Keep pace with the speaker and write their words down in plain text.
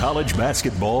College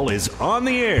basketball is on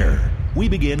the air. We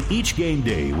begin each game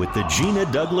day with the Gina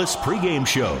Douglas pregame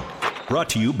show. Brought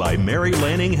to you by Mary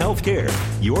Lanning Healthcare.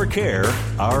 Your care,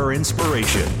 our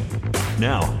inspiration.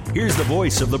 Now, here's the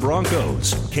voice of the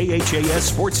Broncos, KHAS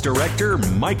Sports Director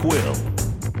Mike Will.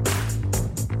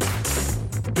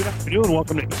 Good afternoon.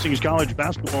 Welcome to Hastings College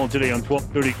basketball today on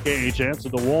 1230 KHAS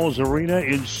at the Walls Arena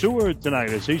in Seward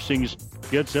tonight as Hastings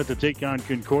gets set to take on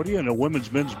Concordia in a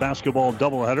women's-men's basketball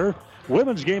doubleheader.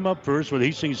 Women's game up first with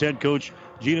Hastings head coach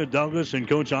Gina Douglas. And,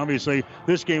 Coach, obviously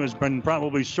this game has been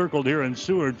probably circled here in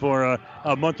Seward for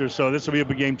a month or so. This will be a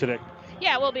big game today.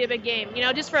 Yeah, it will be a big game,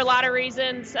 just for a lot of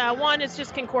reasons. One, it's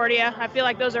just Concordia. I feel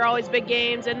like those are always big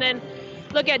games. And then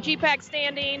look at GPAC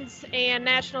standings and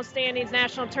national standings,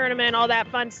 national tournament, all that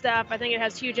fun stuff. I think it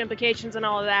has huge implications and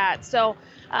all of that. So,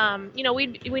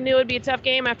 we knew it would be a tough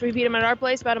game after we beat them at our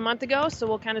place about a month ago. So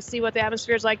we'll kind of see what the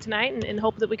atmosphere is like tonight and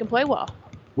hope that we can play well.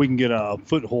 We can get a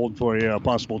foothold for a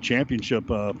possible championship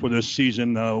for this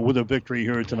season with a victory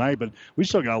here tonight. But we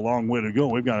still got a long way to go.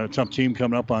 We've got a tough team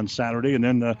coming up on Saturday and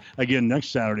then again next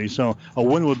Saturday. So a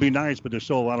win would be nice, but there's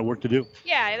still a lot of work to do.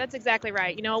 Yeah, that's exactly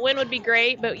right. A win would be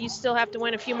great, but you still have to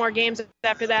win a few more games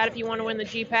after that if you want to win the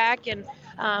GPAC. And,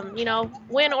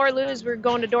 win or lose, we're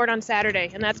going to Dort on Saturday,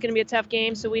 and that's going to be a tough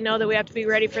game. So we know that we have to be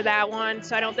ready for that one.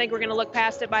 So I don't think we're going to look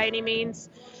past it by any means.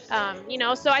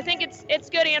 So I think it's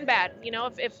good and bad.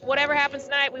 If whatever happens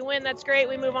tonight, we win, that's great.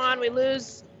 We move on. We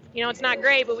lose, it's not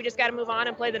great, but we just got to move on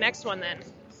and play the next one then.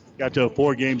 Got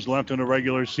 4 games left in the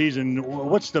regular season.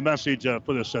 What's the message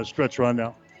for this stretch run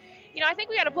now? I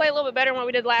think we got to play a little bit better than what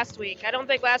we did last week. I don't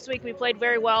think last week we played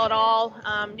very well at all.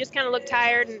 Just kind of looked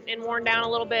tired and worn down a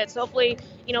little bit. So hopefully,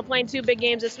 playing 2 big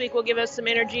games this week will give us some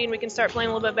energy and we can start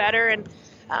playing a little bit better. And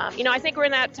I think we're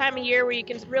in that time of year where you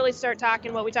can really start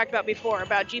talking what we talked about before,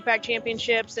 about GPAC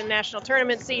championships and national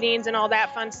tournament seedings and all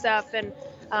that fun stuff. And,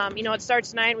 it starts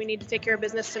tonight. We need to take care of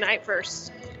business tonight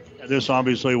first. This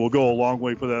obviously will go a long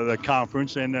way for the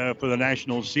conference and for the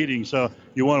national seeding. So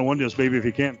you want to win this, baby, if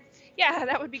you can. Yeah,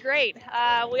 that would be great.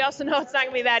 We also know it's not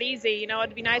going to be that easy.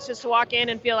 It'd be nice just to walk in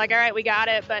and feel like, all right, we got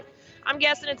it. But I'm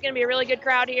guessing it's going to be a really good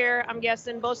crowd here. I'm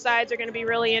guessing both sides are going to be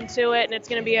really into it, and it's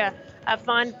going to be a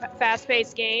fun,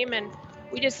 fast-paced game. And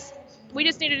we just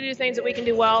need to do things that we can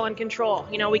do well and control.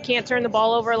 We can't turn the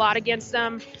ball over a lot against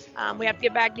them. We have to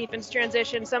get back defense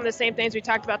transition, some of the same things we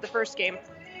talked about the first game.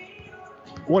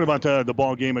 What about the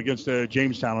ball game against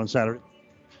Jamestown on Saturday?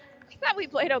 I thought we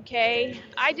played okay.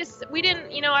 We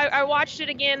didn't, I watched it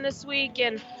again this week,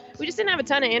 and we just didn't have a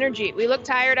ton of energy. We looked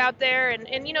tired out there, and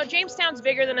Jamestown's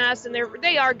bigger than us, and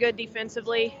they are good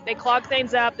defensively. They clogged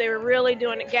things up. They were really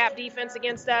doing a gap defense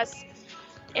against us,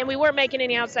 and we weren't making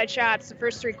any outside shots the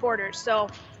first 3 quarters. So,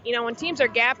 when teams are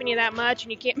gapping you that much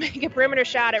and you can't make a perimeter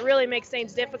shot, it really makes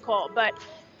things difficult. But,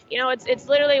 it's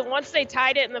literally once they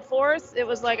tied it in the 4th, it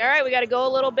was like, all right, we got to go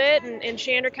a little bit, and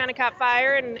Shander kind of caught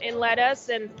fire and led us,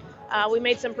 and we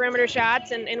made some perimeter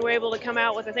shots and were able to come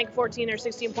out with, I think, 14 or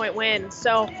 16-point win.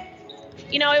 So,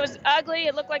 it was ugly.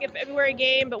 It looked like a February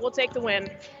game, but we'll take the win.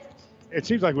 It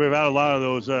seems like we've had a lot of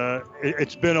those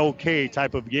it's been okay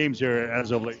type of games here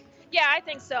as of late. Yeah, I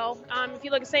think so. If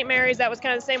you look at St. Mary's, that was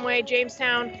kind of the same way.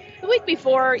 Jamestown, the week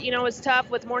before, was tough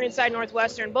with Morningside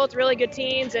Northwestern. Both really good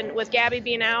teams, and with Gabby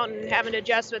being out and having to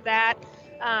adjust with that.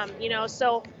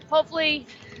 So hopefully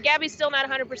Gabby's still not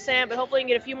 100%, but hopefully we can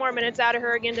get a few more minutes out of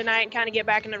her again tonight and kind of get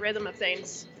back in the rhythm of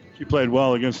things. She played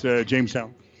well against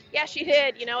Jamestown. Yeah, she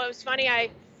did. It was funny.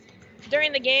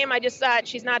 During the game, I just thought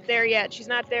she's not there yet.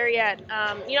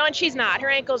 And she's not. Her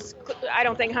ankle's, I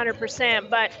don't think, 100%,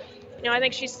 but I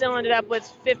think she still ended up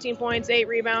with 15 points, 8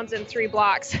 rebounds, and 3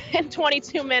 blocks in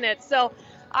 22 minutes. So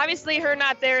obviously her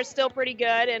not there is still pretty good,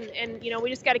 and we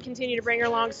just got to continue to bring her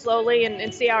along slowly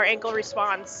and see how her ankle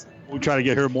responds. We'll try to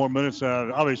get her more minutes.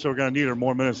 Obviously, we're going to need her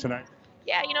more minutes tonight.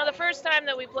 Yeah, the first time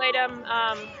that we played them,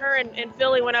 her and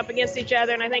Philly went up against each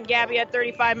other, and I think Gabby had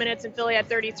 35 minutes and Philly had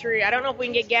 33. I don't know if we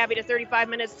can get Gabby to 35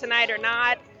 minutes tonight or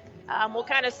not. We'll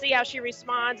kind of see how she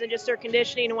responds and just her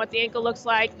conditioning and what the ankle looks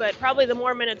like, but probably the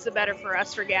more minutes, the better for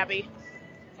us, for Gabby.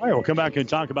 All right, we'll come back and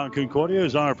talk about Concordia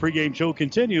as our pregame show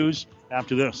continues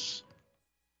after this.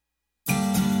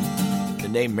 The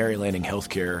name Mary Lanning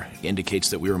Healthcare indicates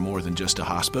that we are more than just a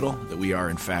hospital, that we are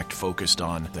in fact focused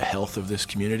on the health of this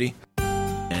community.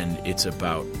 And it's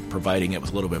about providing it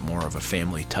with a little bit more of a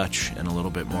family touch and a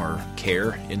little bit more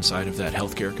care inside of that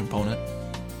healthcare component.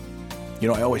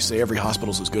 I always say every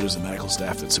hospital is as good as the medical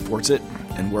staff that supports it,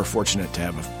 and we're fortunate to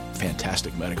have a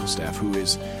fantastic medical staff who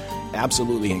is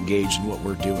absolutely engaged in what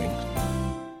we're doing.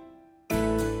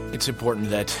 It's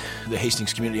important that the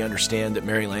Hastings community understand that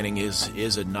Mary Lanning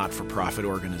is a not-for-profit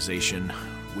organization.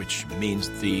 which means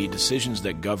the decisions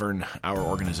that govern our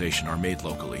organization are made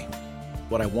locally.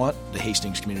 What I want the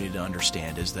Hastings community to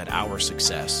understand is that our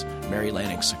success, Mary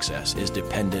Lanning's success, is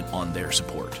dependent on their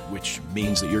support, which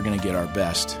means that you're going to get our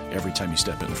best every time you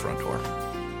step in the front door.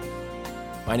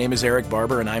 My name is Eric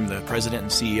Barber, and I'm the President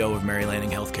and CEO of Mary Lanning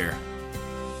Healthcare.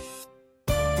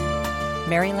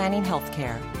 Mary Lanning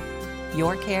Healthcare.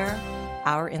 Your care,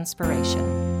 our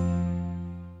inspiration.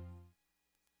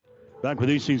 Back with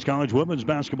Hastings College women's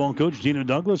basketball coach Gina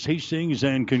Douglas. Hastings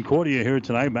and Concordia here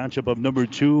tonight. Matchup of number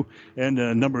 2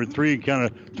 and number 3. Kind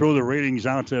of throw the ratings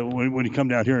out when you come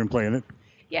down here and play in it.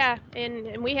 Yeah,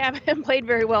 and we haven't played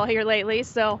very well here lately,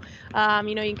 so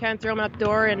you can kind of throw them out the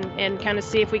door and kind of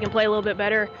see if we can play a little bit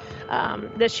better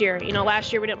this year.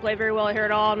 Last year we didn't play very well here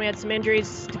at all, and we had some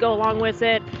injuries to go along with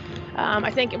it. I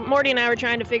think Morty and I were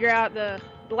trying to figure out the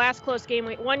last close game.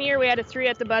 One year we had a 3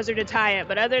 at the buzzer to tie it,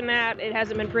 but other than that, it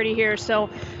hasn't been pretty here. So,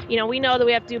 we know that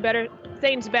we have to do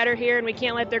things better here, and we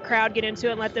can't let their crowd get into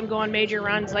it and let them go on major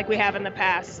runs like we have in the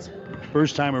past.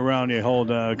 First time around, you hold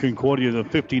Concordia to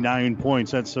 59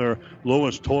 points. That's their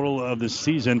lowest total of the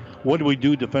season. What do we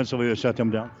do defensively to shut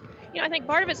them down? I think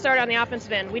part of it started on the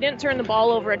offensive end. We didn't turn the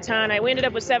ball over a ton. We ended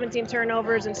up with 17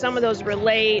 turnovers, and some of those were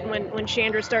late when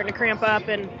Chandra's starting to cramp up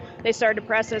and they started to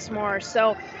press us more.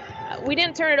 So we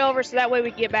didn't turn it over so that way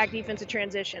we could get back defensive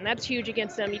transition. That's huge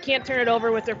against them. You can't turn it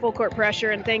over with their full court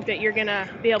pressure and think that you're going to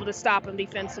be able to stop them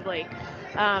defensively.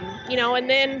 And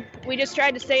then we just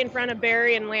tried to stay in front of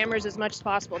Barry and Lammers as much as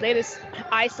possible. They just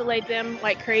isolate them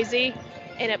like crazy,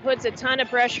 and it puts a ton of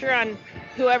pressure on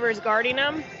whoever is guarding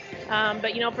them.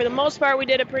 But for the most part, we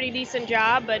did a pretty decent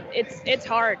job, but it's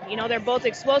hard. They're both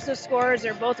explosive scorers.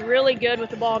 They're both really good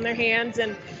with the ball in their hands,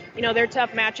 and, they're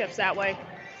tough matchups that way.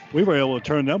 We were able to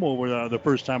turn them over the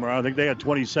first time around. I think they had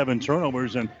 27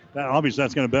 turnovers, and obviously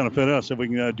that's going to benefit us if we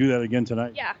can do that again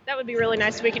tonight. Yeah, that would be really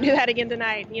nice if we can do that again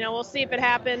tonight. We'll see if it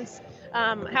happens.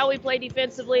 How we play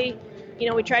defensively,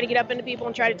 we try to get up into people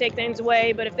and try to take things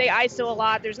away, but if they ISO a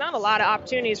lot, there's not a lot of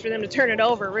opportunities for them to turn it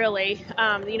over, really.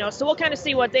 So we'll kind of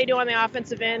see what they do on the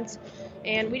offensive end,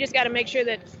 and we just got to make sure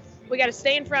that we got to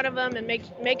stay in front of them and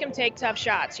make them take tough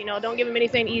shots. Don't give them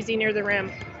anything easy near the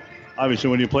rim. Obviously,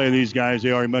 when you play these guys,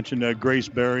 they already mentioned Grace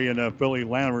Berry and Philly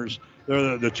Lammers.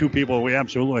 They're the two people we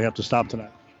absolutely have to stop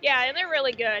tonight. Yeah, and they're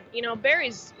really good.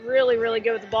 Barry's really, really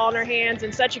good with the ball in her hands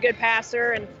and such a good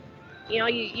passer. And,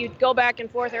 you go back and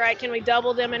forth. All right, can we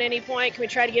double them at any point? Can we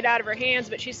try to get out of her hands?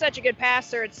 But she's such a good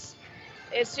passer. It's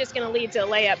just going to lead to a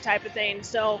layup type of thing.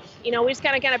 So, we just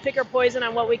kind of pick her poison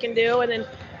on what we can do. And then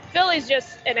Philly's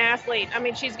just an athlete.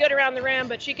 She's good around the rim,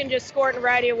 but she can just score it in a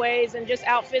variety of ways and just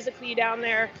out-physically you down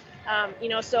there.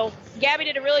 So Gabby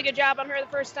did a really good job on her the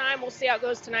first time. We'll see how it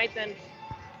goes tonight then.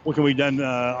 What can we done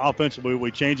offensively? Will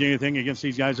we change anything against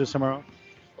these guys this time around?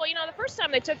 Well, the first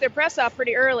time they took their press off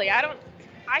pretty early.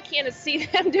 I can't see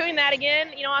them doing that again,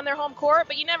 on their home court,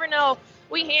 but you never know.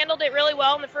 We handled it really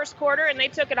well in the first quarter, and they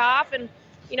took it off and,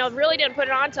 really didn't put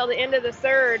it on until the end of the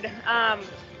third. And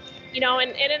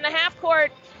in the half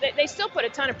court, they still put a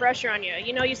ton of pressure on you.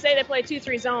 You say they play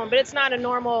 2-3 zone, but it's not a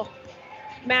normal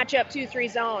matchup 2-3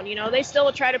 zone. They still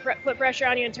will try to put pressure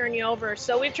on you and turn you over.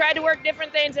 So we've tried to work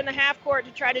different things in the half court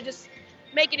to try to just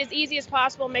make it as easy as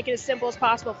possible, make it as simple as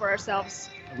possible for ourselves.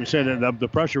 We said that the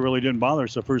pressure really didn't bother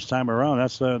us the first time around.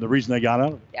 That's the reason they got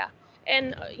out of it. Yeah.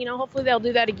 And, hopefully they'll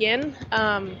do that again.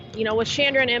 With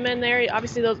Chandra and Emma in there,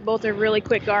 obviously those both are really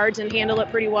quick guards and handle it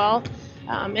pretty well.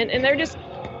 And they're just,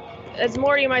 as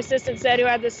Morty, my assistant, said, who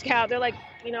had this scout, they're like,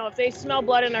 if they smell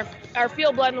blood in our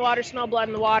feel blood in the water, smell blood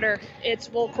in the water, it's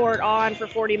full court on for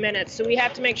 40 minutes. So we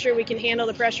have to make sure we can handle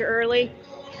the pressure early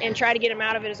and try to get them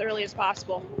out of it as early as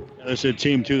possible. It's a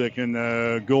team, too, that can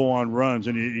go on runs,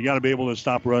 and you got to be able to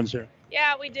stop runs here.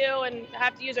 Yeah, we do, and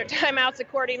have to use our timeouts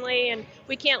accordingly, and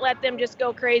we can't let them just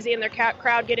go crazy and their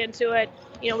crowd get into it.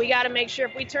 We got to make sure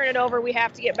if we turn it over, we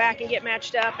have to get back and get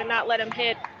matched up and not let them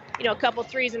hit, a couple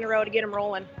threes in a row to get them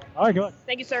rolling. All right, go ahead.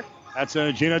 Thank you, sir. That's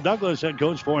Gina Douglas, head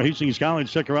coach for Hastings College.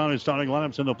 Stick around and starting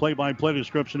lineups and the play-by-play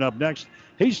description up next.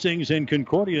 Hastings in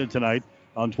Concordia tonight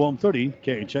on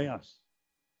 1230 KHAS.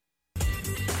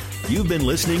 You've been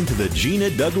listening to the Gina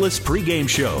Douglas pregame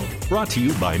show, brought to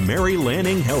you by Mary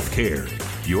Lanning Healthcare.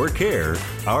 Your care,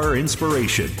 our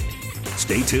inspiration.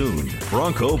 Stay tuned.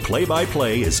 Bronco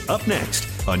play-by-play is up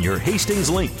next on your Hastings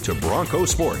link to Bronco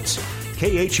Sports,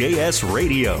 KHAS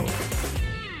Radio.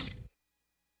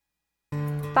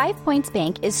 5 Points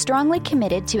Bank is strongly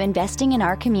committed to investing in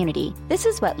our community. This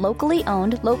is what locally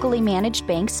owned, locally managed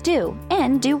banks do,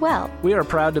 and do well. We are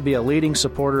proud to be a leading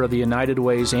supporter of the United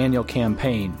Way's annual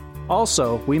campaign.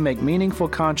 Also, we make meaningful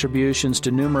contributions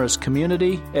to numerous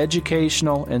community,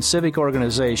 educational, and civic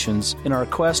organizations in our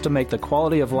quest to make the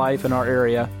quality of life in our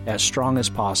area as strong as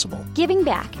possible. Giving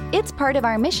back. It's part of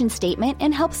our mission statement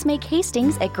and helps make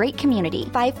Hastings a great community.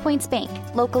 5 Points Bank.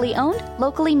 Locally owned,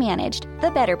 locally managed.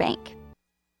 The Better Bank.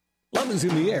 Love is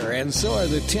in the air, and so are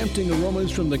the tempting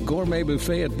aromas from the gourmet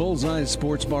buffet at Bullseye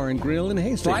Sports Bar and Grill in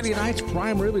Hastings. Friday night's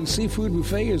prime rib and seafood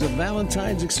buffet is a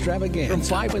Valentine's extravaganza. From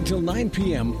 5 until 9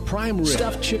 p.m., prime rib,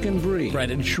 stuffed chicken brie,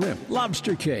 breaded shrimp,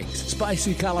 lobster cakes,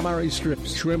 spicy calamari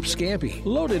strips, shrimp scampi,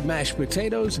 loaded mashed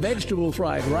potatoes, vegetable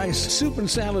fried rice, soup and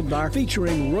salad bar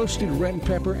featuring roasted red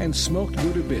pepper and smoked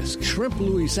Gouda bisque, shrimp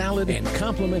Louis salad, and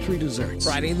complimentary desserts.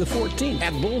 Friday the 14th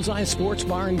at Bullseye Sports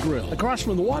Bar and Grill, across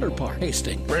from the water park,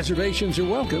 Hastings. Reservations are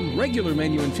welcome. Regular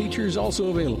menu and features also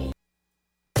available.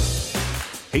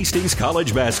 Hastings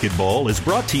College basketball is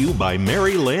brought to you by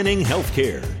Mary Lanning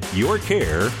Healthcare. Your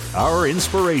care, our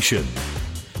inspiration.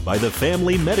 By the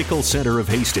Family Medical Center of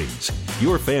Hastings,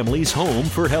 your family's home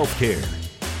for healthcare.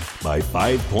 By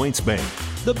 5 Points Bank,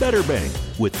 the Better Bank,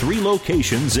 with 3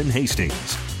 locations in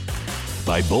Hastings.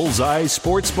 By Bullseye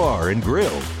Sports Bar and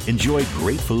Grill. Enjoy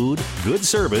great food, good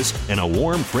service, and a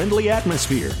warm, friendly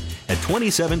atmosphere at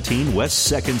 2017 West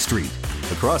 2nd Street,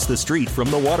 across the street from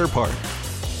the water park.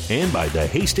 And by the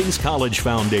Hastings College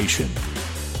Foundation.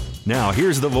 Now,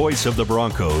 here's the voice of the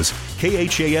Broncos,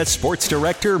 KHAS Sports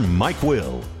Director Mike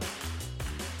Will.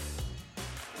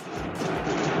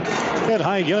 And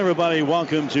hi again, everybody.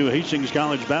 Welcome to Hastings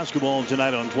College basketball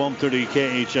tonight on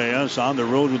 1230 KHAS. On the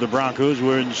road with the Broncos.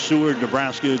 We're in Seward,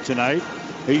 Nebraska tonight.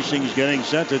 Hastings getting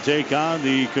set to take on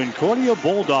the Concordia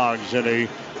Bulldogs at a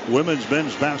women's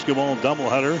men's basketball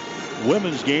doubleheader.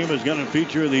 Women's game is going to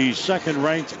feature the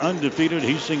second-ranked undefeated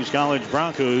Hastings College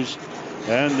Broncos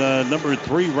and number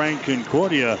 3 ranked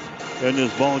Concordia in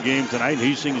this ball game tonight.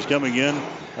 Hastings coming in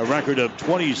a record of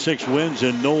 26 wins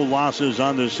and no losses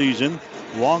on the season.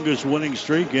 Longest winning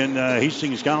streak in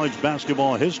Hastings College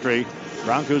basketball history.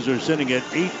 Broncos are sitting at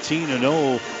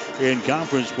 18-0 in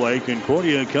conference play.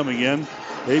 Concordia coming in.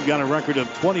 They've got a record of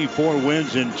 24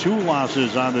 wins and 2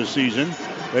 losses on the season.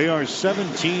 They are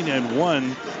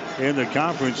 17-1 in the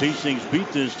conference. Hastings beat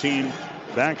this team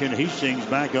back in Hastings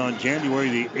back on January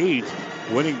the 8th,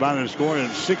 winning by the score of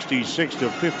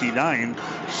 66-59.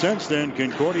 Since then,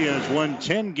 Concordia has won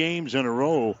 10 games in a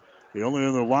row. The only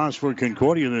other loss for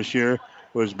Concordia this year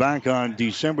was back on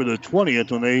December the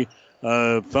 20th when they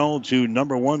fell to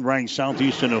number 1 ranked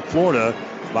Southeastern of Florida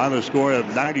by the score of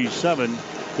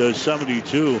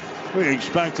 97-72. We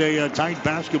expect a tight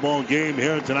basketball game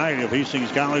here tonight. If Hastings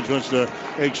College wants to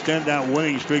extend that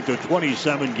winning streak to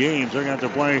 27 games, they're going to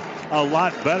have to play a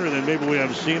lot better than maybe we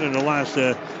have seen in the last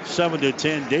 7 to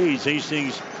 10 days.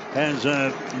 Hastings has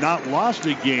not lost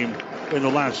a game in the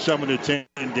last 7 to 10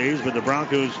 days, but the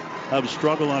Broncos have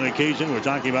struggled on occasion. We're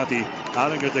talking about the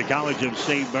outing at the College of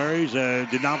St. Mary's.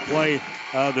 Did not play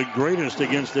the greatest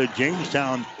against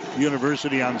Jamestown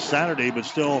University on Saturday, but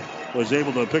still was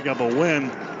able to pick up a win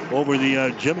over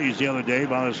the Jimmies the other day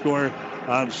by the score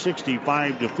of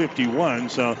 65-51.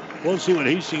 So we'll see what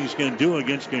Hastings can do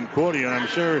against Concordia. I'm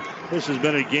sure this has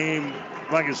been a game,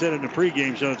 like I said in the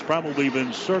pregame show, it's probably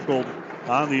been circled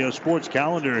on the sports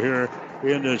calendar here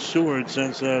in Seward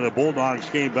since the Bulldogs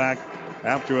came back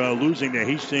after losing to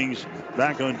Hastings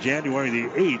back on January the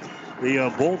 8th.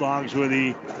 The Bulldogs were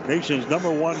the nation's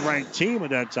number 1 ranked team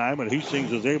at that time, and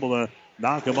Hastings was able to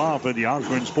knock them off at the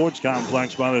Osborne Sports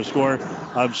Complex by the score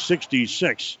of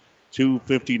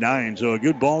 66-59. So a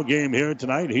good ball game here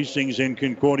tonight. Hastings and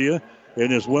Concordia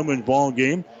in this women's ball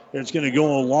game. It's going to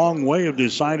go a long way of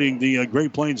deciding the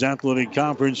Great Plains Athletic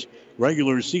Conference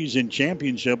regular season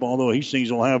championship, although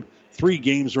Hastings will have 3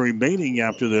 games remaining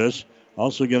after this.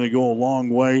 Also going to go a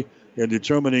long way in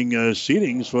determining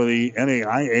seedings for the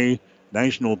NAIA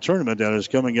National Tournament that is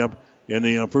coming up in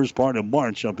the first part of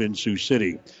March up in Sioux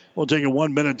City. We'll take a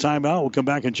 1-minute timeout. We'll come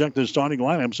back and check the starting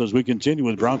lineups as we continue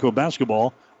with Bronco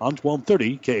basketball on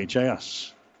 1230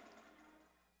 KHAS.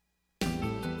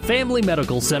 Family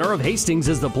Medical Center of Hastings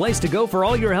is the place to go for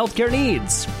all your healthcare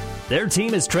needs. Their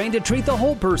team is trained to treat the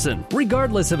whole person,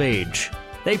 regardless of age.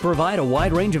 They provide a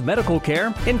wide range of medical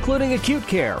care, including acute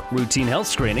care, routine health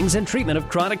screenings, and treatment of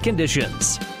chronic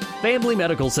conditions. Family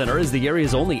Medical Center is the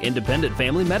area's only independent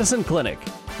family medicine clinic.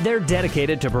 They're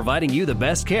dedicated to providing you the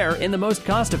best care in the most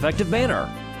cost-effective manner.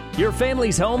 Your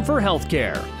family's home for health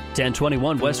care.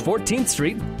 1021 West 14th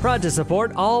Street, proud to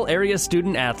support all area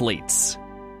student athletes.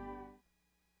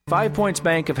 5 Points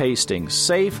Bank of Hastings,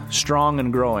 safe, strong,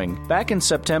 and growing. Back in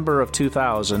September of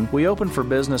 2000, we opened for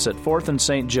business at 4th and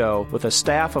St. Joe with a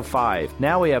staff of 5.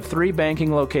 Now we have 3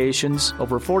 banking locations,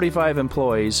 over 45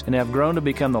 employees, and have grown to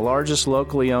become the largest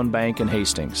locally owned bank in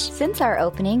Hastings. Since our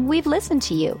opening, we've listened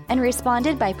to you and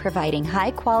responded by providing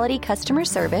high-quality customer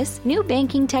service, new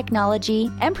banking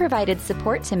technology, and provided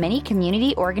support to many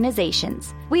community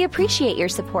organizations. We appreciate your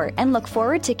support and look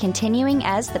forward to continuing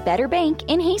as the better bank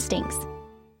in Hastings.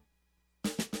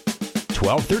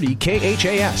 1230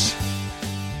 KHAS.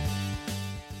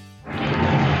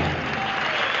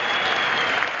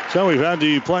 So we've had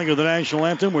the playing of the national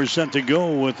anthem. We're set to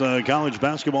go with college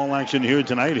basketball action here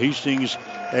tonight, Hastings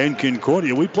and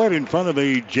Concordia. We played in front of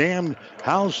a jammed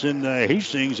house in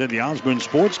Hastings at the Osborne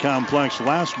Sports Complex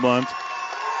last month.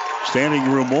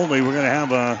 Standing room only. We're going to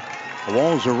have a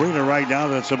Walls Arena right now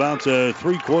that's about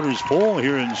 3/4 full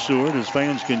here in Seward as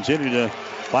fans continue to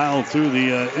file through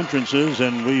the entrances,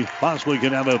 and we possibly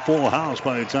could have a full house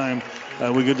by the time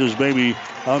we get this baby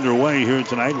underway here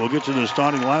tonight. We'll get to the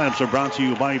starting lineups. Are brought to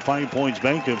you by 5 Points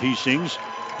Bank of Hastings.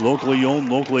 Locally owned,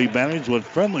 locally managed with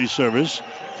friendly service.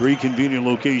 3 convenient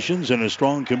locations and a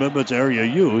strong commitment to area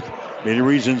youth. Many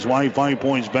reasons why 5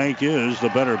 Points Bank is the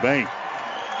better bank.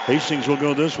 Hastings will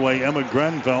go this way. Emma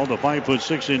Grenfell, the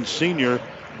 5'6" senior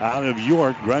out of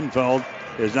York. Grenfell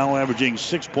is now averaging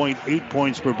 6.8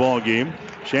 points per ball game.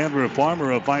 Chandra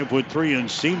Farmer, a 5'3"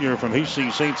 senior from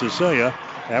Hastings St. Cecilia,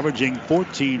 averaging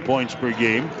 14 points per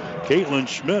game. Caitlin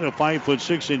Schmidt, a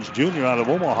 5'6" junior out of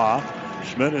Omaha.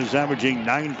 Schmidt is averaging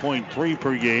 9.3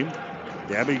 per game.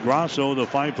 Gabby Grosso, the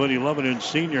 5'11"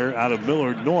 senior out of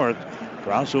Millard North.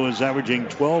 Grosso is averaging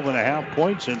 12.5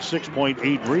 points and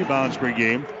 6.8 rebounds per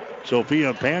game.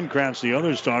 Sophia Pankratz, the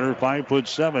other starter,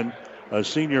 5'7", a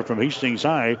senior from Hastings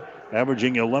High,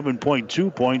 averaging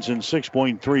 11.2 points and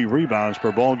 6.3 rebounds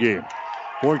per ball game.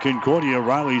 For Concordia,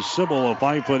 Riley Sybil, a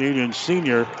 5'8"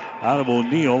 senior out of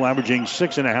O'Neill, averaging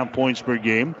 6.5 points per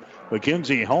game.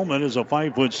 Mackenzie Hellman is a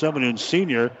 5'7"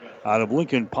 senior out of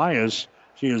Lincoln Pius.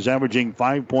 She is averaging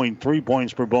 5.3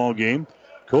 points per ball game.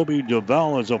 Kobe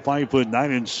DeVell is a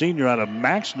 5'9" senior out of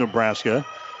Max, Nebraska.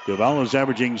 DeVell is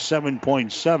averaging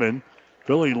 7.7.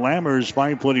 Philly Lammers,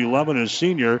 5'11", a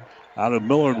senior out of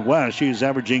Millard West. She is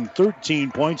averaging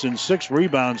 13 points and 6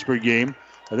 rebounds per game.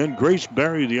 And then Grace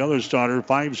Berry, the other starter,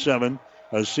 5'7",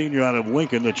 a senior out of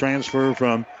Lincoln, the transfer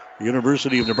from the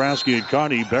University of Nebraska at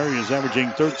Kearney. Berry is averaging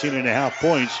 13.5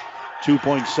 points,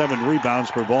 2.7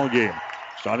 rebounds per ball game.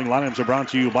 Starting lineups are brought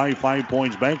to you by 5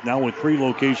 Points Bank, now with 3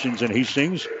 locations in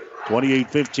Hastings.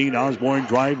 2815 Osborne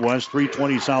Drive West,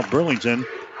 320 South Burlington,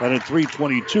 and at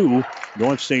 322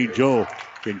 North St. Joe.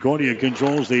 Concordia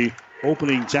controls the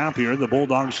opening tap here. The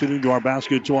Bulldogs shooting to our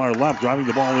basket to our left, driving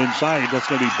the ball inside. That's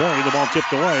going to be Berry. The ball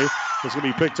tipped away. It's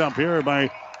going to be picked up here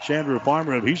by Chandra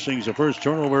Farmer of Hastings. The first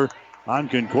turnover on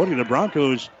Concordia. The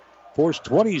Broncos forced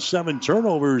 27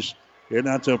 turnovers in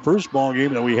that first ball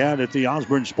game that we had at the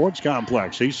Osborne Sports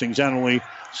Complex. Hastings had only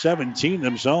 17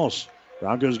 themselves.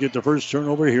 Broncos get the first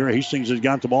turnover here. Hastings has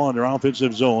got the ball in their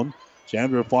offensive zone.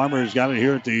 Chandra Farmer has got it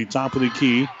here at the top of the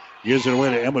key. Gives it away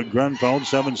to Emma Grenfell.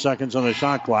 7 seconds on the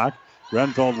shot clock.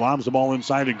 Grenfell lobs the ball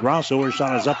inside to Grosso. Her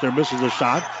shot is up there, misses the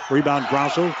shot. Rebound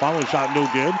Grosso. Follow shot, no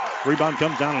good. Rebound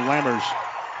comes down to Lammers.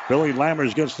 Billy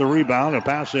Lammers gets the rebound. A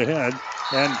pass ahead.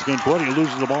 And Concordia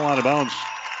loses the ball out of bounds.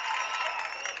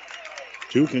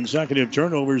 2 consecutive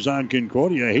turnovers on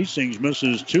Concordia. Hastings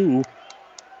misses 2.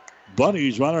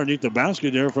 Buddies right underneath the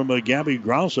basket there from Gabby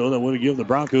Grosso that would have given the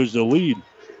Broncos the lead.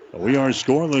 We are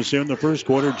scoreless here in the first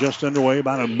quarter, just underway,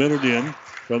 about a minute in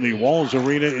from the Walls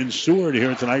Arena in Seward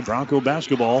here tonight. Bronco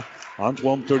basketball on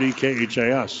 1230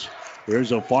 KHAS.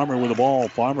 Here's a Farmer with the ball.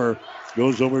 Farmer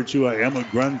goes over to Emma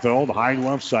Grenfell, high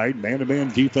left side. Man-to-man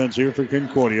defense here for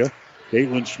Concordia.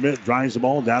 Caitlin Schmidt drives the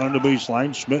ball down on the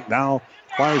baseline. Schmidt now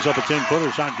fires up a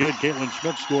 10-footer. Shot good. Caitlin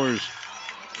Schmidt scores.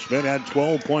 Schmidt had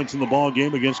 12 points in the ball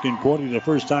game against Concordia the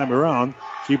first time around.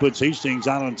 She puts Hastings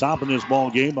out on top in this ball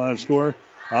game by a score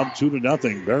of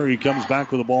 2-0. Berry comes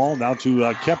back with the ball now to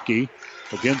Kepke.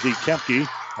 Mackenzie Kepke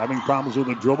having problems with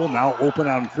the dribble. Now open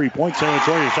out in 3-point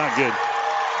territory. Shot good.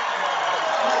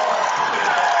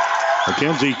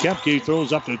 Mackenzie Kepke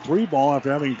throws up the 3 ball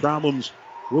after having problems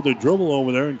with the dribble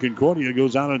over there. And Concordia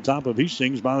goes out on top of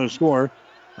Hastings by the score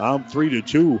of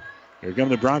 3-2. Here come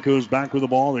the Broncos back with the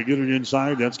ball. They get it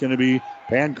inside. That's going to be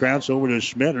Pankratz over to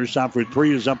Schmidt. Her shot for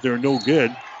 3 is up there, no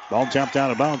good. Ball tapped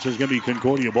out of bounds. It's going to be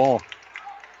Concordia ball.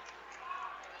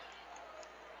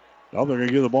 Well, they're going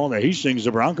to give the ball to Hastings.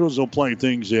 The Broncos will play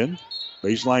things in.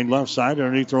 Baseline left side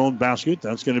underneath their own basket.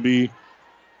 That's going to be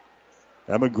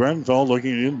Emma Grenfell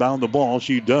looking to inbound the ball.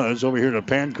 She does. Over here to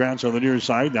Pankratz on the near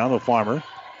side. Now to Farmer.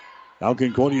 Now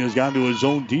Concordia has gone to his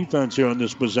own defense here on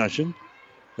this possession.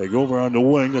 They go over on the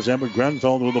wing. That's Emma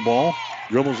Grenfell with the ball.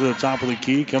 Dribbles to the top of the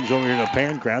key. Comes over here to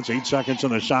Pankratz. 8 seconds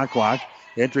on the shot clock.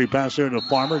 Entry pass there to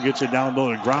Farmer. Gets it down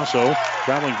low to Grasso.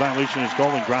 Traveling violation is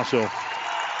called on Grasso.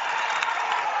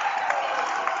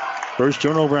 First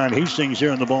turnover on Hastings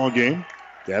here in the ball game.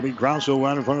 Gabby Grasso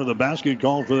right in front of the basket,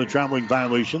 called for the traveling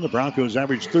violation. The Broncos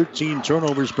average 13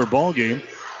 turnovers per ball game.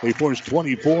 They forced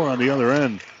 24 on the other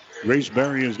end. Grace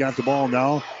Berry has got the ball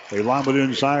now. They lob it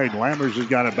inside. Lammers has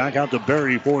got it back out to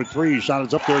Berry for 3. Shot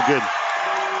is up there, good.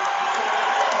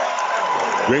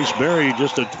 Grace Berry,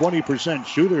 just a 20%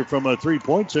 shooter from a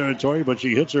three-point territory, but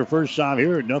she hits her first shot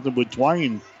here. Nothing but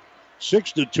twine.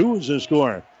 6-2 is the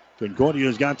score. Concordia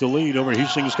has got the lead over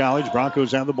Hastings College.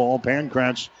 Broncos have the ball.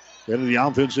 Pankratz into the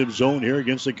offensive zone here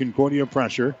against the Concordia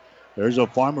pressure. There's a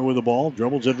Farmer with the ball.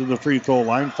 Dribbles into the free throw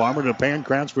line. Farmer to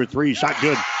Pankratz for 3. Shot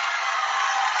good.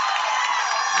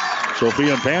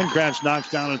 Sophia Pankratz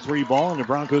knocks down a 3 ball, and the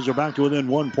Broncos are back to within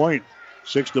 1 point.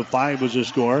 6-5 was the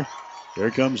score. Here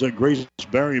comes Grace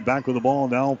Berry back with the ball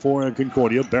now for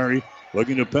Concordia. Berry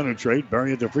looking to penetrate.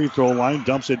 Berry at the free throw line.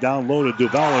 Dumps it down low to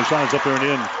Duval. The shot is up there and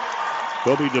in.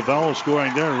 Kobe Duval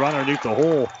scoring there right underneath the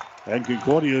hole. And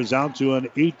Concordia is out to an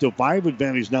 8-5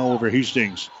 advantage now over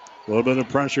Hastings. A little bit of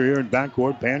pressure here in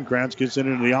backcourt. Pankratz gets it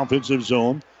into the offensive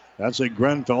zone. That's a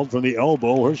Grenfell from the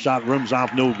elbow. Her shot rims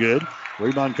off, no good.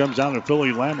 Rebound comes down to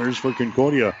Philly Lammers for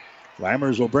Concordia.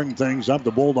 Lammers will bring things up.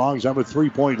 The Bulldogs have a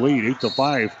 3-point lead,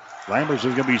 8-5. Lammers is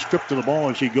going to be stripped of the ball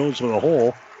as she goes for the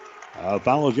hole.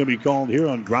 Foul is going to be called here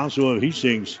on Grasso of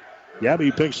Hastings.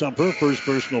 Gabby picks up her first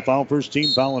personal foul, first team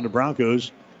foul on the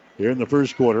Broncos here in the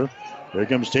first quarter. Here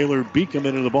comes Taylor Beacom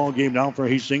into the ball game now for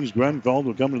Hastings. Grenfell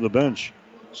will come to the bench.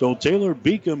 So Taylor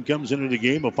Beacom comes into the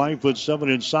game, a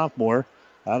 5'7" sophomore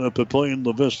out of Papillion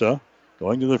La Vista.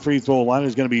 Going to the free throw line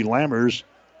is going to be Lammers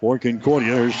for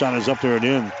Concordia. Her shot is up there and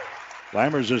in.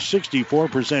 Lammers a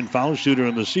 64% foul shooter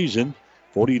in the season.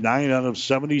 49 out of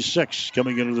 76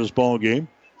 coming into this ball game.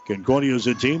 Concordia is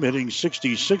a team hitting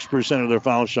 66% of their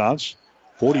foul shots.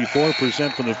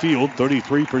 44% from the field,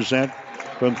 33%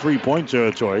 from three-point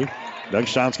territory.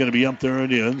 Next shot's going to be up there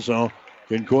and in. So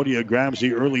Concordia grabs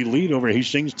the early lead over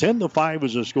Hastings. 10-5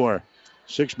 is the score.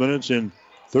 6 minutes and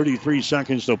 33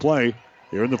 seconds to play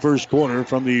here in the first quarter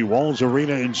from the Walls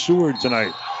Arena in Seward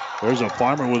tonight. There's a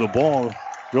Farmer with a ball.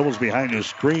 Dribbles behind the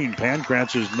screen.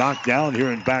 Pankratz is knocked down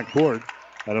here in backcourt.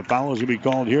 And a foul is going to be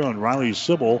called here on Riley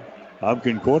Sybil of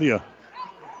Concordia.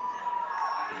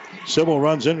 Sybil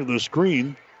runs into the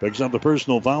screen. Picks up the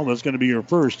personal foul. That's going to be her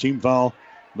first. Team foul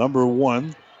number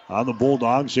 1 on the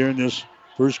Bulldogs here in this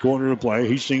first quarter of play.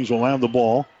 Hastings will have the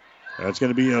ball. That's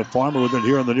going to be a Farmer with it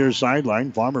here on the near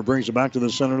sideline. Farmer brings it back to the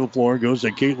center of the floor. Goes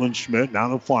to Caitlin Schmidt. Now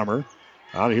to Farmer.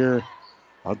 Out here,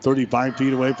 about 35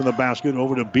 feet away from the basket.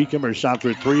 Over to Beacom. Her shot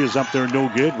for 3 is up there.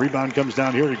 No good. Rebound comes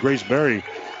down here to Grace Berry.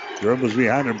 Dribbles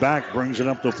behind her back. Brings it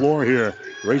up the floor here.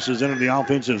 Races into the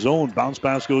offensive zone. Bounce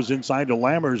pass goes inside to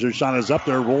Lammers. Her shot is up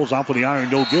there. Rolls off with the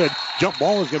iron. No good. Jump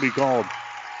ball is going to be called.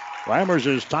 Lammers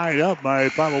is tied up by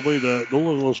probably the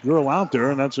littlest girl out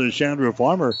there, and that's a Chandra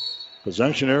Farmer.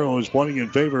 Possession arrow is pointing in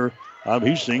favor of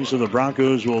Hastings, so the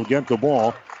Broncos will get the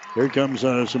ball. Here comes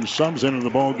some subs into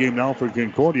the ball game now for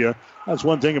Concordia. That's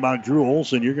one thing about Drew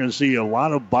Olson. You're going to see a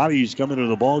lot of bodies come into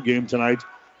the ball game tonight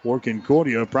for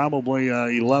Concordia, probably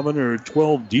 11 or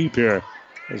 12 deep here.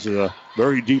 This is a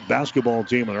very deep basketball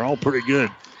team, and they're all pretty good.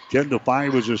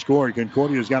 10-5 is the score.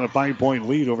 Concordia's got a 5-point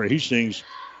lead over Hastings.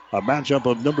 A matchup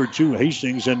of number 2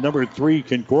 Hastings and number 3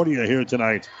 Concordia here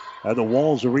tonight at the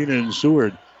Walls Arena in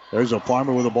Seward. There's a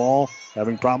Farmer with the ball,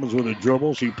 having problems with a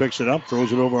dribble. She picks it up,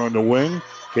 throws it over on the wing.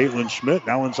 Caitlin Schmidt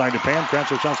now inside the Pankratz.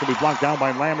 Her shot's going to be blocked down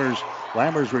by Lammers.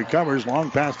 Lammers recovers.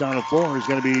 Long pass down the floor is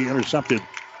going to be intercepted.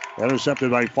 Intercepted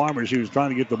by Farmer. She was trying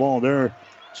to get the ball there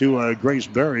to Grace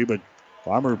Berry, but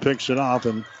Farmer picks it off,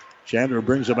 and Chandler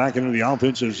brings it back into the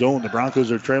offensive zone. The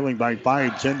Broncos are trailing by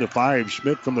 5, 10-5.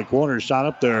 Schmidt from the corner, shot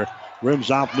up there. Rims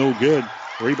off, no good.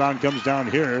 Rebound comes down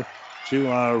here to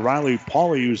Riley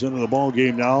Pauly, who's into the ball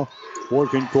game now for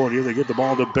Concordia. They get the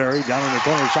ball to Berry. Down in the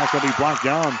corner, shot's going to be blocked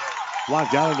down.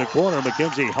 Blocked down in the corner.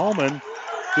 Mackenzie Hellman,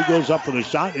 he goes up for the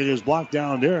shot. It is blocked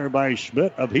down there by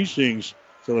Schmidt of Hastings.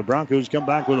 So the Broncos come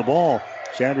back with the ball.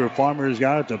 Chandra Farmer has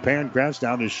got it to Pankratz,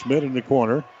 down to Schmidt in the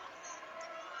corner.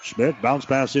 Schmidt bounce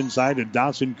pass inside to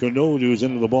Dawson Canode, who's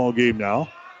into the ball game now.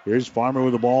 Here's Farmer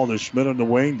with the ball to Schmidt on the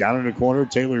wing. Down in the corner,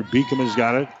 Taylor Beacom has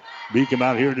got it. Beacom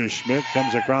out here to Schmidt,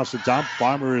 comes across the top.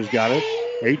 Farmer has got it.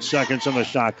 8 seconds on the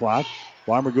shot clock.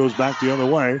 Farmer goes back the other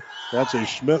way. That's a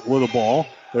Schmidt with the ball.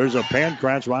 There's a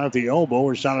Pancratz right at the elbow.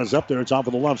 Her shot is up there. It's off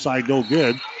of the left side. No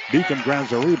good. Beacom grabs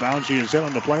the rebound. She is hit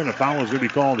on the play, and a foul is going to be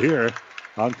called here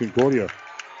on Concordia.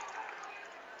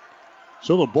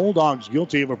 So the Bulldogs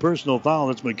guilty of a personal foul.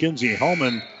 That's Mackenzie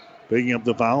Hellman picking up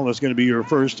the foul. That's going to be her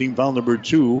first. Team foul number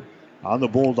 2 on the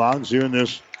Bulldogs here in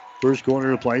this first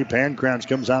quarter of play. Pancratz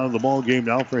comes out of the ball game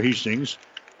now for Hastings.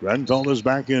 Grenfell is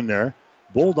back in there.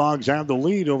 Bulldogs have the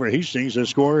lead over Hastings. The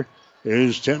score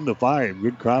is 10-5.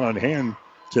 Good crowd on hand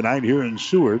tonight here in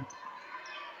Seward.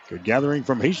 Good gathering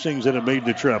from Hastings that have made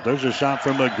the trip. There's a shot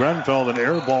from Grenfell, an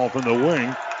air ball from the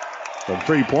wing. From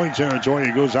 3-point territory,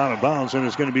 it goes out of bounds, and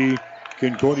it's going to be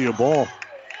Concordia ball.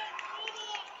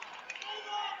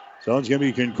 So it's going to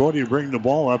be Concordia bringing the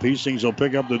ball up. Hastings will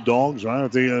pick up the Dogs right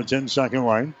at the 10-second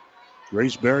line.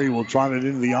 Grace Berry will trot it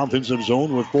into the offensive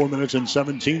zone with 4 minutes and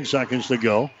 17 seconds to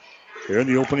go. Here in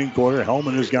the opening quarter,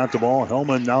 Hellman has got the ball.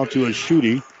 Hellman now to a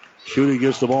Schutte. Schutte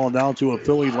gets the ball now to a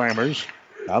Philly Lammers.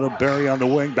 Out of Berry on the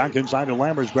wing. Back inside to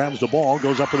Lammers. Grabs the ball.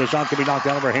 Goes up for the shot. Can be knocked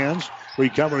out of her hands.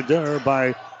 Recovered there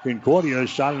by Concordia.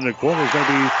 Shot in the corner is going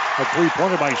to be a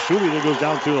three-pointer by Schutte that goes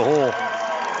down to the hole.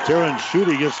 Taryn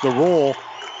Schutte gets the roll.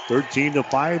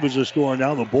 13-5 is the score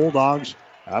now. The Bulldogs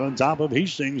out on top of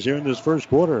Hastings here in this first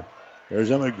quarter. There's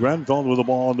Emma Grenfell with the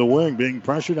ball on the wing, being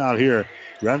pressured out here.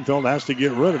 Grenfell has to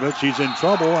get rid of it. She's in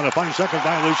trouble, and a 5-second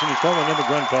violation is called on Emma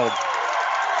Grenfell.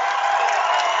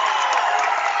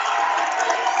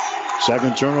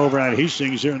 Second turnover at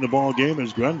Hastings here in the ball game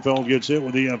as Grenfell gets hit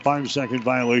with the 5-second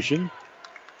violation.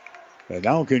 And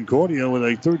now Concordia with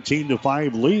a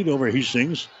 13-5 lead over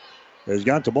Hastings has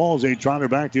got the ball as they trot her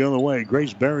back the other way.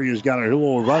 Grace Berry has got a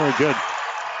little runner. Good.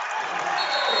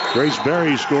 Grace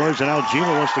Berry scores, and now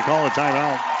Gina wants to call a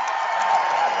timeout.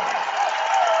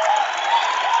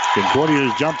 Concordia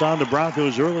has jumped on the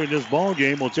Broncos early in this ball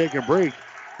game. We'll take a break.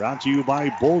 Brought to you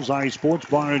by Bullseye Sports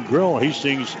Bar and Grill.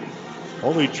 Hastings'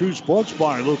 only true sports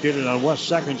bar located on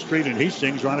West 2nd Street in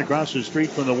Hastings, right across the street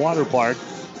from the water park.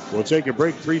 We'll take a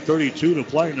break. 3:32 to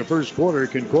play in the first quarter.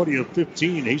 Concordia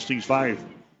 15, Hastings 5.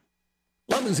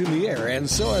 Love is in the air, and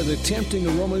so are the tempting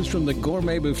aromas from the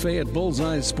gourmet buffet at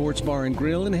Bullseye Sports Bar and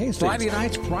Grill in Hastings. Friday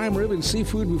night's prime rib and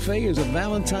seafood buffet is a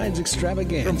Valentine's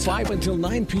extravaganza. From 5 until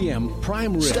 9 p.m.,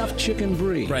 prime rib, stuffed chicken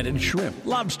brie, breaded shrimp,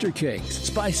 lobster cakes,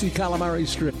 spicy calamari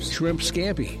strips, shrimp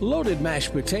scampi, loaded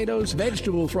mashed potatoes,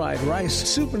 vegetable fried rice,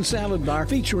 soup and salad bar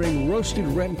featuring roasted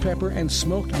red pepper and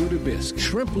smoked Gouda bisque,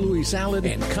 shrimp Louis salad,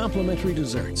 and complimentary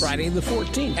desserts. Friday the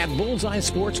 14th at Bullseye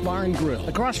Sports Bar and Grill,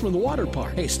 across from the water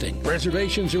park, Hastings. Reservations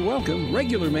are welcome.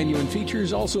 Regular menu and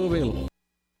features also available.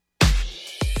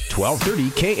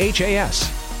 1230 KHAS.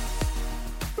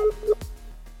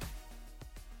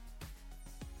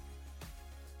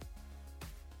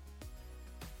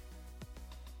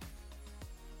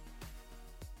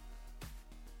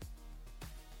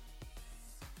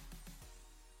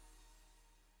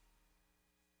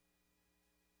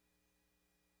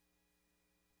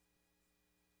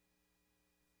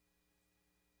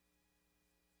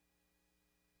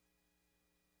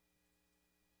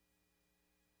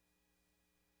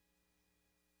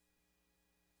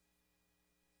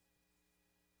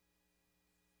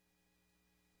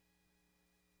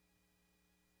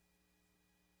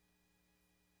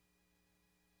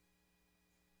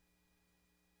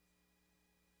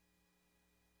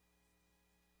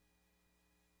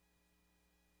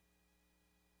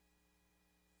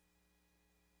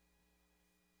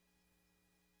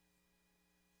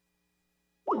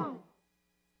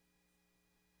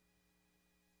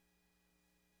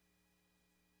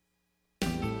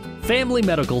 Family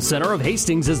Medical Center of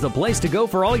Hastings is the place to go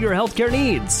for all your healthcare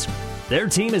needs. Their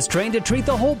team is trained to treat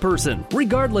the whole person,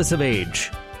 regardless of age.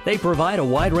 They provide a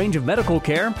wide range of medical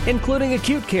care, including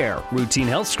acute care, routine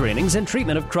health screenings, and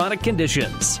treatment of chronic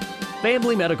conditions.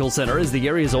 Family Medical Center is the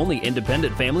area's only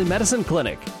independent family medicine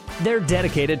clinic. They're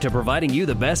dedicated to providing you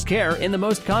the best care in the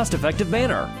most cost-effective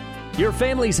manner. Your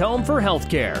family's home for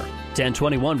healthcare.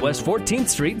 1021 West 14th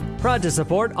Street, proud to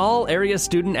support all area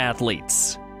student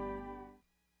athletes.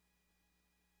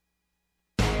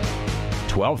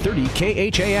 1230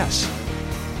 KHAS.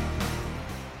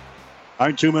 All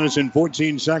right, 2 minutes and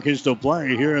 14 seconds to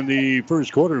play here in the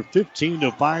first quarter.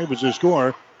 15-5 is the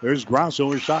score. There's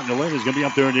Grosso. Her shot in the lane is going to be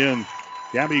up there at the end.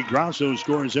 Gabby Grosso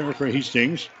scores there for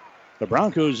Hastings. The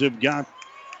Broncos have got,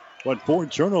 4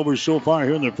 turnovers so far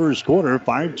here in the first quarter.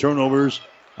 5 turnovers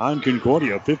on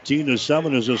Concordia.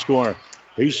 15-7 is the score.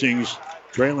 Hastings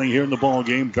trailing here in the ball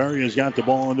game. Berry has got the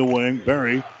ball on the wing.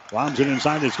 Berry lobs it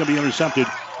inside. It's going to be intercepted.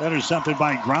 Intercepted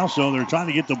by Grosso. They're trying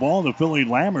to get the ball to Philly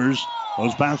Lammers.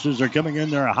 Those passes are coming in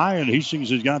there high, and Hastings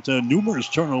has got numerous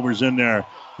turnovers in there.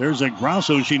 There's a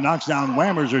Grosso. She knocks down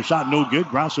Lammers. Her shot no good.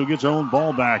 Grosso gets her own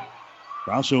ball back.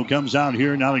 Grosso comes out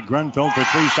here now to Grenfell for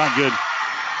three. Shot good.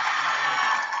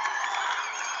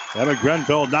 Emma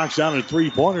Grenfell knocks down a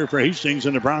three-pointer for Hastings,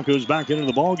 and the Broncos back into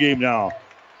the ball game now.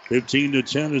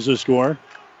 15-10 is the score.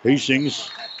 Hastings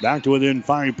back to within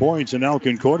 5 points, and now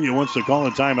Concordia wants to call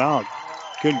a timeout.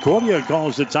 Concordia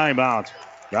calls the timeout.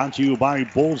 Brought to you by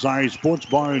Bullseye Sports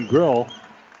Bar and Grill.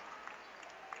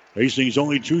 Hastings'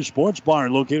 only true sports bar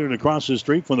located across the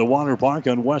street from the water park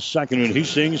on West 2nd and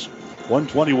Hastings.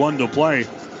 1:21 to play.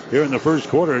 Here in the first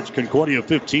quarter, it's Concordia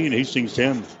 15, Hastings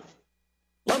 10.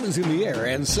 Love is in the air,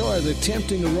 and so are the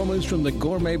tempting aromas from the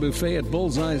gourmet buffet at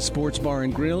Bullseye Sports Bar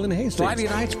and Grill in Hastings. Friday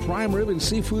night's prime rib and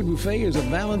seafood buffet is a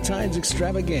Valentine's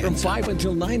extravaganza. From 5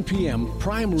 until 9 p.m.,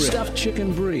 prime rib, stuffed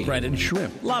chicken brie, breaded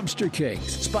shrimp, lobster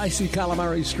cakes, spicy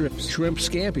calamari strips, shrimp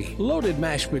scampi, loaded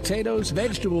mashed potatoes,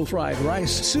 vegetable fried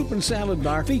rice, soup and salad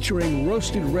bar featuring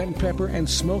roasted red pepper and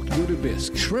smoked Gouda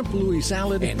bisque, shrimp Louis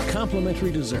salad, and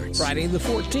complimentary desserts. Friday the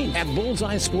 14th at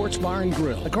Bullseye Sports Bar and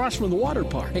Grill, across from the water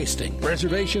park, Hastings.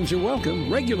 Reservations are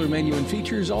welcome. Regular menu and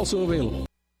features also available.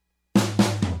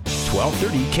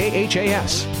 1230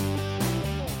 KHAS.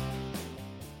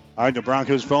 All right, the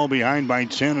Broncos fell behind by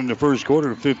 10 in the first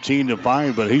quarter,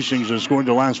 15-5, but Hastings has scored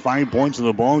the last 5 points of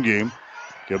the ball game.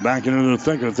 Get back into the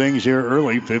thick of things here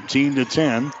early,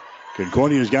 15-10.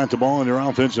 Concordia's got the ball in their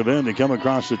offensive end. They come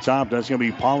across the top. That's going to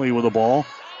be Polly with the ball.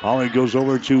 Polly goes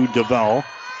over to DeVell.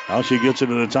 Now she gets it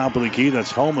to the top of the key.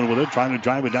 That's Hellman with it, trying to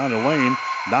drive it down the lane.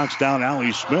 Knocks down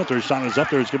Allie Smith. Her shot is up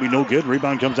there. It's going to be no good.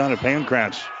 Rebound comes down to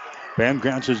Pankratz.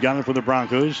 Pankratz has got it for the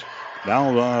Broncos.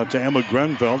 Now to Emma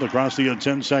Grenfell across the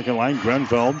 10-second line.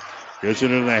 Grenfell gets it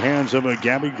into the hands of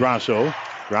Gabby Grosso.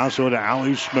 Grosso to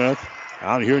Allie Smith.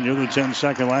 Out here near the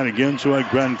 10-second line again to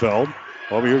Grenfell.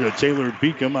 Over here to Taylor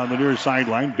Beacom on the near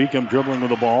sideline. Beacom dribbling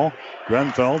with the ball.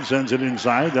 Grenfell sends it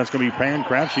inside. That's going to be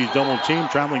Pankratz. She's double-teamed.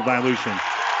 Traveling violation.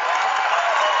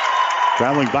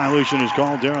 Traveling violation is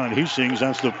called there on Hastings.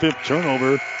 That's the 5th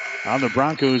turnover on the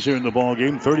Broncos here in the ball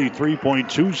game.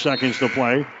 33.2 seconds to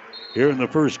play here in the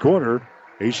first quarter.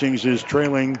 Hastings is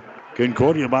trailing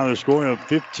Concordia by the score of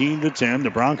 15-10.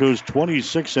 The Broncos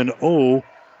 26-0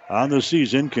 on the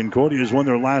season. Concordia has won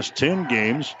their last 10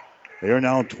 games. They are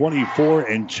now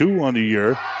 24-2 on the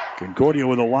year. Concordia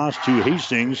with a loss to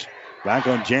Hastings back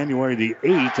on January the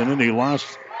 8th, and then they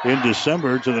lost in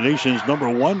December to the nation's number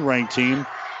 1 ranked team,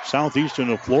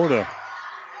 Southeastern of Florida.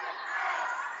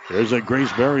 There's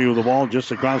Grace Berry with the ball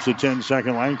just across the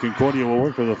 10-second line. Concordia will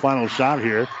work for the final shot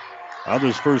here of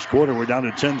this first quarter. We're down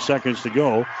to 10 seconds to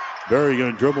go. Berry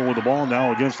going to dribble with the ball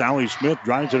now against Allie Smith.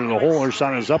 Drives it to the hole. Her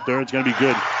shot is up there. It's going to be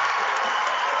good.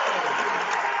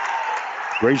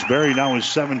 Grace Berry now with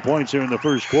 7 points here in the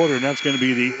first quarter, and that's going to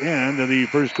be the end of the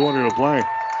first quarter of play.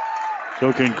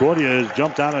 So Concordia has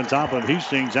jumped out on top of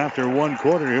Hastings after one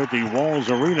quarter here at the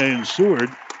Walls Arena in Seward.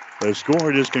 The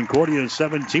score is Concordia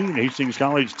 17, Hastings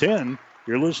College 10.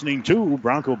 You're listening to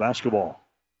Bronco Basketball.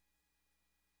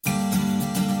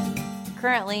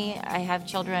 Currently, I have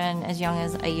children as young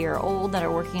as a year old that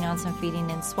are working on some feeding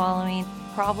and swallowing,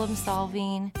 problem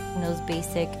solving, and those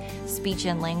basic speech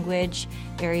and language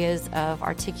areas of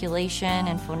articulation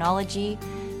and phonology.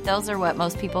 Those are what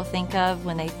most people think of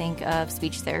when they think of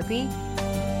speech therapy.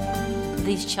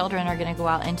 These children are going to go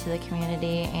out into the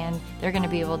community and they're going to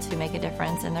be able to make a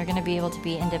difference and they're going to be able to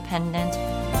be independent.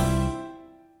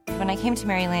 When I came to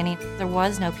Mary Lanning, there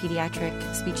was no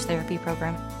pediatric speech therapy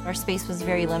program. Our space was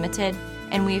very limited,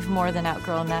 and we've more than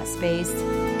outgrown that space.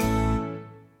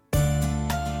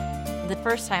 The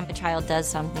first time a child does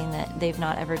something that they've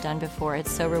not ever done before,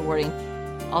 it's so rewarding.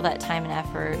 All that time and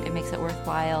effort, it makes it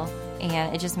worthwhile,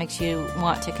 and it just makes you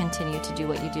want to continue to do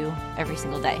what you do every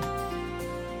single day.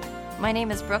 My name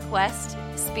is Brooke West,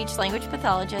 speech-language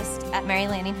pathologist at Mary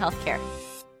Lanning Healthcare.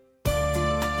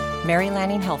 Mary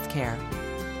Lanning Healthcare.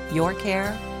 Your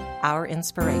care, our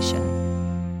inspiration.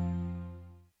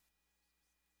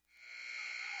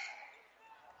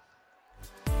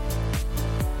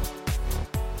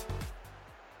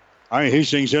 All right,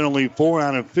 Hastings hit only 4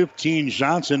 out of 15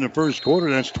 shots in the first quarter.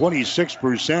 That's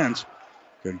 26%.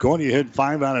 Concordia hit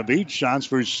 5 out of 8 shots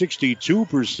for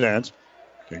 62%.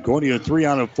 Concordia 3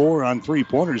 out of 4 on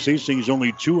three-pointers. Hastings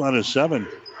only 2 out of 7.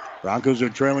 Broncos are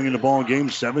trailing in the ball game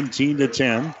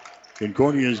 17-10.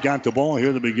 Concordia has got the ball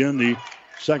here to begin the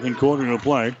second quarter of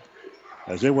play.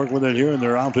 As they work with it here in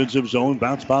their offensive zone,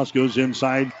 bounce pass goes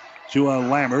inside to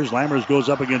Lammers. Lammers goes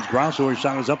up against Grosso. Her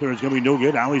shot is up there. It's going to be no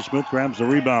good. Allie Smith grabs the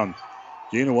rebound.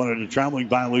 Gina wanted a traveling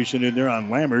violation in there on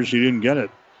Lammers. She didn't get it.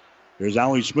 Here's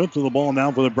Allie Smith to the ball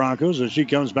now for the Broncos as she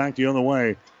comes back the other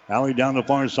way. Allie down the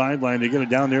far sideline. They get it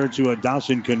down there to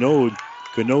Dawson Canode.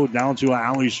 Canode down to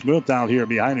Allie Smith out here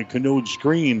behind a Canode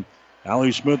screen.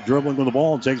 Allie Smith dribbling with the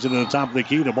ball, takes it to the top of the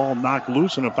key. The ball knocked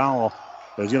loose and a foul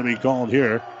is going to be called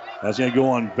here. That's going to go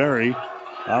on Berry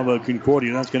of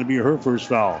Concordia. That's going to be her first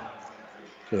foul.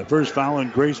 So the first foul on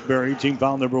Grace Berry, team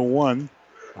foul number 1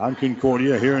 on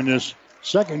Concordia here in this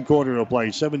second quarter of play.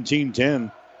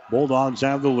 17-10. Bulldogs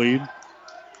have the lead.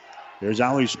 There's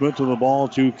Allie Smith with the ball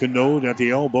to Canode at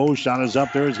the elbow. Shot is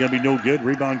up there. It's going to be no good.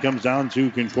 Rebound comes down to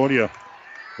Concordia.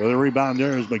 With a rebound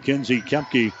there is Mackenzie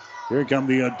Kepke. Here come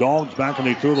the Dogs back, and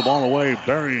they threw the ball away.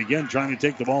 Berry again trying to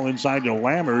take the ball inside to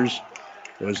Lammers.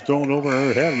 It was thrown over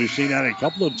her head. We've seen that a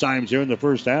couple of times here in the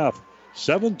first half.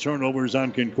 7 turnovers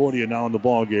on Concordia now in the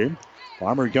ball game.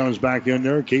 Farmer comes back in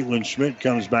there. Caitlin Schmidt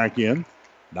comes back in.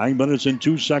 9 minutes and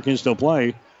 2 seconds to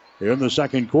play here in the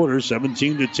second quarter.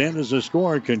 17-10 is the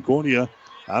score. Concordia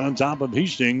out on top of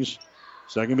Hastings.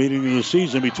 Second meeting of the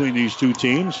season between these two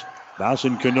teams.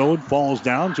 Dawson Canode falls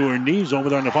down to her knees over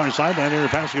there on the far sideline. Her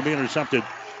pass can be intercepted.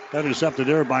 Intercepted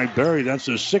there by Berry. That's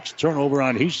the 6th turnover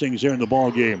on Hastings here in the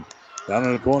ball game. Down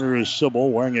in the corner is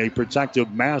Sybil wearing a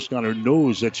protective mask on her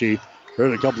nose that she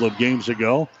heard a couple of games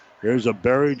ago. Here's a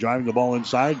Berry driving the ball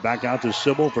inside. Back out to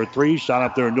Sybil for 3. Shot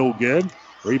up there, no good.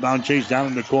 Rebound chase down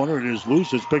in the corner. It is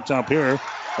loose. It's picked up here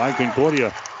by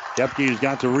Concordia. Kepke has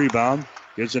got the rebound.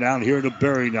 Gets it out here to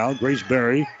Berry now. Grace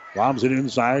Berry lobs it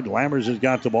inside. Lammers has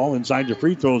got the ball inside the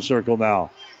free throw circle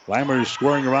now. Lammers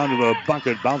squaring around to the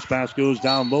bucket. Bounce pass goes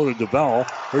down low to DeBell.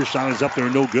 Her shot is up there,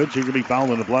 no good. She's going to be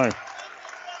fouled in the play.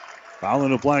 Foul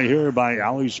in the play here by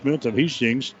Allie Smith of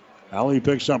Hastings. Allie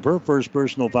picks up her first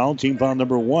personal foul. Team foul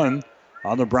number 1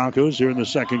 on the Broncos here in the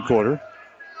second quarter.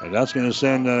 And that's going to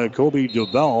send Kobe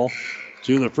DeBell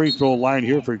to the free throw line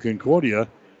here for Concordia.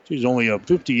 She's only a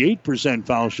 58%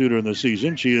 foul shooter in the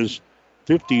season. She is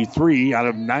 53 out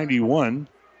of 91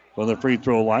 from the free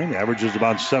throw line. Averages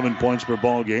about 7 points per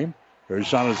ball game. Her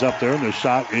shot is up there, and the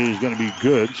shot is going to be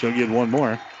good. She'll get one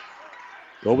more.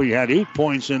 Kobe had 8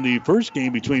 points in the first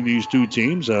game between these two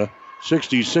teams. A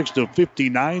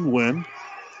 66-59 win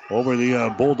over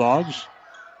the Bulldogs.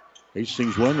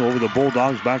 Hastings win over the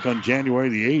Bulldogs back on January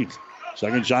the 8th.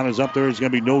 Second shot is up there. It's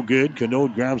going to be no good.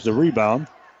 Canode grabs the rebound.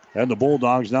 And the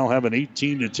Bulldogs now have an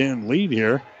 18-10 lead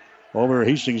here over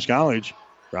Hastings College.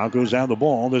 Broncos have the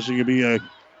ball. This is going to be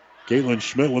Caitlin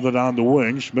Schmidt with it on the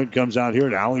wing. Schmidt comes out here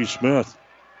to Allie Smith.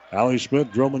 Allie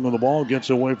Smith dribbling with the ball, gets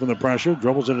away from the pressure,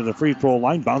 dribbles into the free throw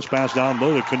line, bounce pass down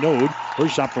low to Canode. Her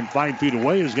shot from 5 feet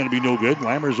away is going to be no good.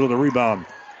 Lammers with a rebound.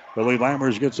 Billy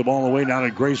Lammers gets the ball away now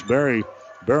to Grace Berry.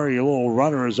 Berry, a little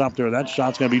runner, is up there. That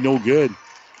shot's going to be no good.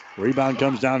 Rebound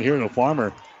comes down here to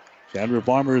Farmer. Sandra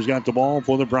Farmer has got the ball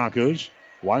for the Broncos.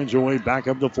 Winds her way back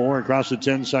up the floor across the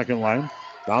 10-second line.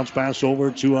 Bounce pass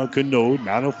over to Canode,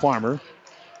 now to Farmer.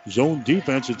 Zone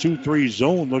defense, a 2-3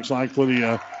 zone looks like for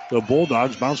the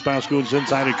Bulldogs. Bounce pass goes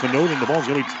inside of Canode, and the ball's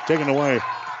going to be taken away.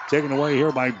 Taken away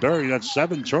here by Berry. That's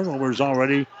 7 turnovers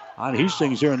already on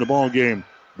Hastings here in the ball game.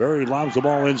 Berry lobs the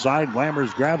ball inside.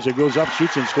 Lammers grabs it, goes up,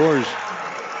 shoots, and scores.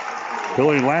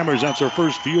 Billy Lammers, that's her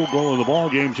first field goal of the ball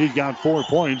game. She's got 4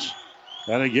 points.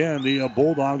 And again, the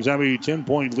Bulldogs have a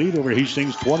 10-point lead over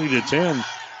Hastings, 20-10.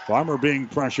 Farmer being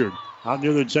pressured out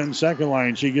near the 10-second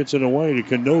line. She gets it away to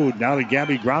Canode. Now to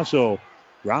Gabby Grasso.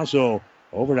 Grasso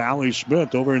over to Allie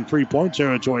Smith over in 3-point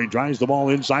territory. Drives the ball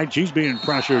inside. She's being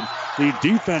pressured. The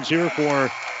defense here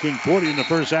for Concordia in the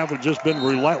first half has just been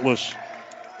relentless.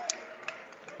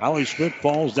 Allie Smith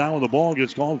falls down with the ball,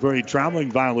 gets called for a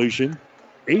traveling violation.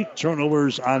 8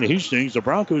 turnovers on Hastings. The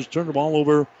Broncos turned the ball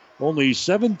over only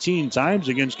 17 times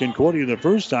against Concordia the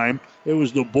first time. It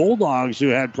was the Bulldogs who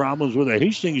had problems with the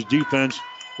Hastings defense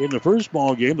in the first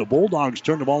ball game. The Bulldogs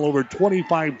turned the ball over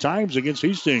 25 times against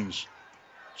Hastings.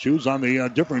 Shoes on the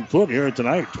different foot here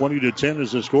tonight. 20-10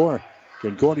 is the score.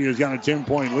 Concordia's got a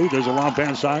 10-point lead. There's a long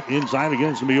pass inside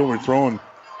again. It's going to be overthrown.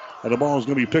 And the ball is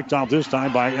going to be picked off this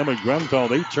time by Emma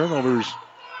Grenfeld. 8 turnovers.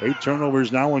 8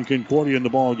 turnovers now in Concordia in the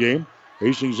ball game.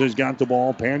 Hastings has got the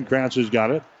ball. Pankratz has got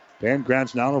it.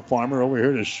 Pankratz now to Farmer. Over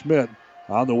here to Schmidt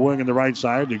on the wing on the right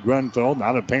side to Grenfeld.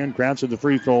 Now to Pankratz at the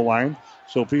free throw line.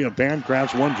 Sophia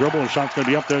Pankratz, one dribble. A shot's going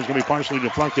to be up there. It's going to be partially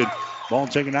deflected. Ball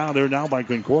taken out of there now by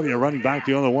Concordia. Running back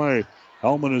the other way.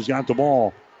 Hellman has got the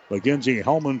ball. Mackenzie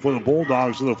Hellman for the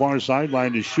Bulldogs to the far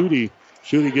sideline to Schutte.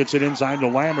 Schutte gets it inside to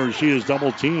Lammers. She is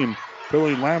double teamed.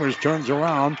 Billy Lammers turns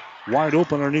around. Wide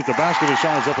open underneath the basket. The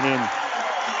shot is up and in.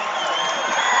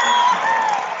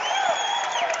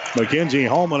 Mackenzie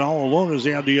Hellman all alone as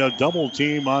they have the double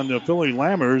team on Philly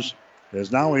Lammers.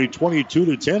 It's now a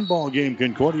 22-10 ball game.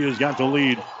 Concordia's got the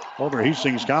lead over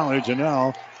Hastings College, and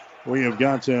now we have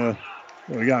got a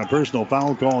personal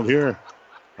foul called here.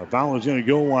 A foul is going to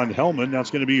go on Hellman.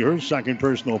 That's going to be her second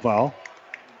personal foul.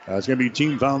 That's going to be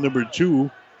team foul number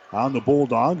 2 on the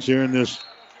Bulldogs here in this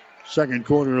second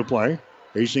quarter of play.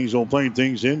 Hastings will play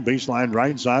things in. Baseline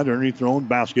right side underneath their own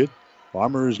basket.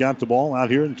 Farmer has got the ball out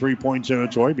here in three-point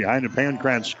territory behind a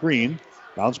Pancratz screen.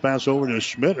 Bounce pass over to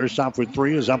Schmidt. Her shot for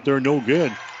 3 is up there, no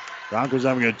good. Broncos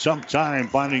having a tough time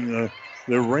finding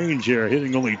the range here,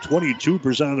 hitting only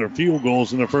 22% of their field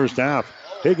goals in the first half.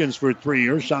 Higgins for 3.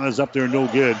 Her shot is up there, no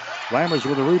good. Lammers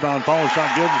with a rebound. Follow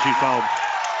shot good, and she's fouled.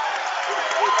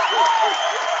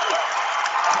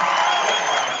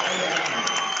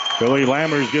 Billy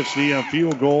Lammers gets the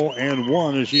field goal and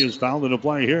 1 as she is fouled in the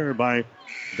play here by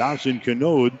Dawson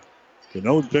Canode.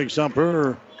 Canode picks up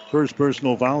her first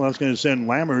personal foul. That's going to send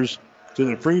Lammers to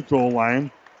the free throw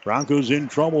line. Broncos in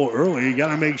trouble early. You got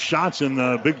to make shots in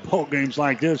big ball games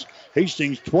like this.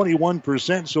 Hastings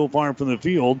 21% so far from the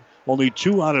field. Only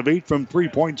 2 out of 8 from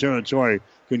three-point territory.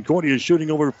 Concordia is shooting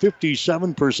over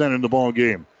 57% in the ball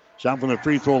game. Shot from the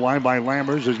free throw line by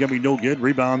Lammers is going to be no good.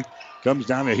 Rebound comes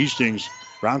down to Hastings.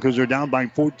 Broncos are down by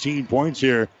 14 points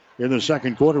here in the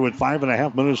second quarter with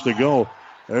 5.5 minutes to go.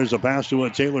 There's a pass to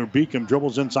Taylor Beacom.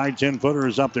 Dribbles inside, 10-footer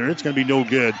is up there. It's going to be no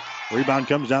good. Rebound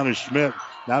comes down to Schmidt.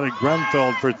 Now to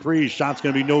Grenfeld for 3. Shot's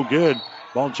going to be no good.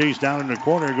 Ball chased down in the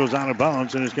corner. Goes out of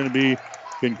bounds, and it's going to be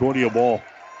Concordia ball.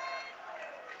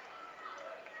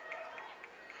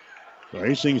 So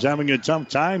Hastings having a tough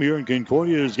time here, and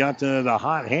Concordia has got the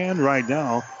hot hand right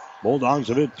now. Bulldogs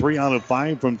have hit 3 out of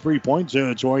 5 from three-point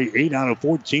territory, 8 out of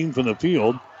 14 from the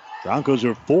field. Broncos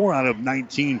are 4 out of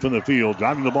 19 from the field.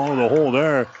 Driving the ball to the hole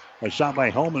there. A shot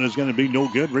by Hellman is going to be no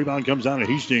good. Rebound comes down to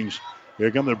Hastings.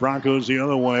 Here come the Broncos the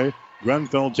other way.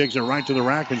 Grenfeld takes it right to the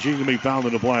rack, and she's going to be fouled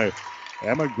in the play.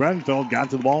 Emma Grenfeld got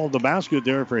to the ball at the basket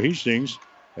there for Hastings,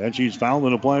 and she's fouled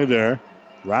in the play there.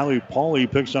 Riley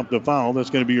Pauly picks up the foul. That's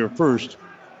going to be her first.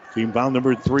 Team foul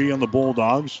number 3 on the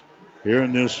Bulldogs here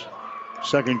in this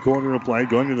second quarter of play.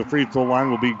 Going to the free throw line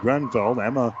will be Grenfeld.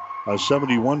 Emma, a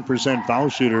 71% foul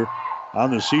shooter on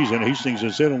the season. Hastings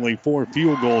has hit only 4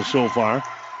 field goals so far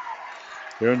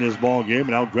here in this ball game.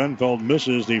 Now Grenfeld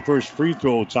misses the first free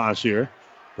throw toss here.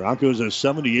 Broncos a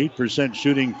 78%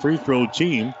 shooting free throw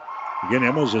team. Again,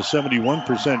 Emma's a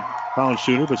 71% foul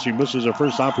shooter, but she misses her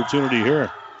first opportunity here.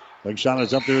 Big shot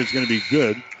is up there. It's going to be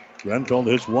good. Grenfeld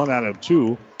hits 1 out of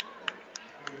 2.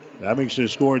 That makes the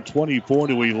score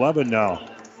 24-11 now.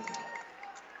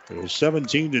 It was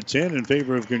 17-10 in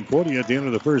favor of Concordia at the end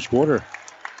of the first quarter.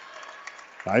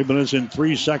 5 minutes and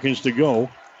 3 seconds to go.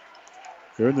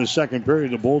 Here in the second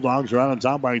period, the Bulldogs are out on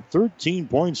top by 13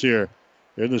 points here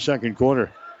in the second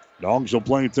quarter. Dogs will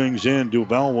play things in.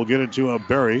 Duval will get it to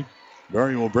Berry.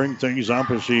 Berry will bring things up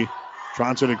as she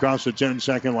trots it across the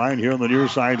 10-second line here on the near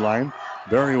sideline.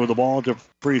 Berry with the ball at the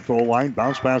free throw line.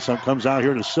 Bounce pass comes out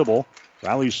here to Sybil.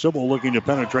 Riley Sybil looking to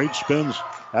penetrate. Spins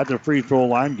at the free throw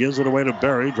line. Gives it away to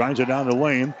Berry. Drives it down the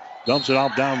lane. Dumps it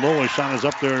off down low. A shot is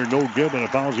up there. No good, but a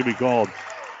foul's going to be called.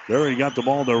 Berry got the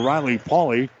ball to Riley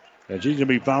Pauly. And she's going to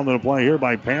be fouled in a play here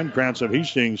by Pancratz of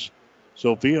Hastings.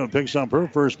 Sophia picks up her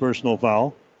first personal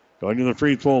foul. Going to the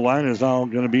free throw line is now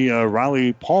going to be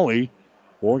Riley Pauly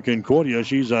for Concordia.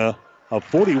 She's a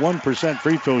 41%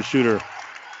 free throw shooter.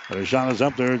 And the shot is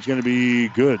up there. It's going to be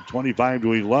good.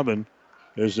 25-11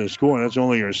 is the score. That's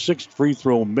only her 6th free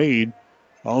throw made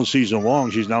all season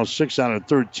long. She's now 6 out of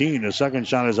 13. The second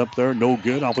shot is up there. No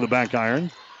good. Off of the back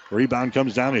iron. Rebound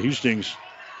comes down to Hastings.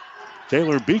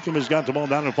 Taylor Beacom has got the ball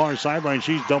down the far sideline.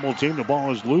 She's double teamed. The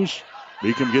ball is loose.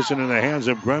 Beacom gets it in the hands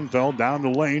of Grenfeld. Down the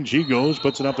lane. She goes.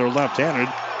 Puts it up there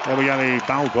left-handed. And we got a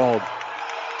foul called.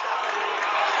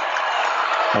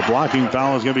 A blocking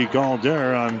foul is going to be called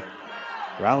there on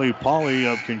Riley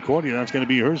Pauly of Concordia. That's going to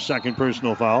be her second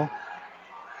personal foul.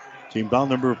 Team foul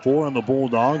number 4 on the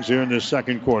Bulldogs here in this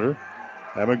second quarter.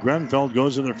 Emma Grenfeld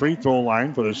goes to the free throw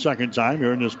line for the second time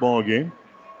here in this ball game.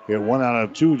 Hit 1 out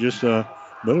of 2 just a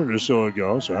minute or so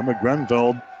ago. So Emma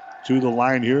Grenfeld to the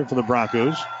line here for the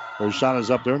Broncos. Her shot is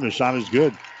up there, and the shot is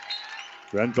good.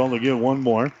 Grenfeld will get one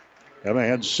more. Emma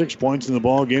had 6 points in the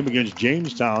ball game against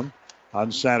Jamestown on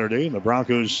Saturday, and the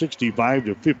Broncos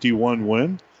 65-51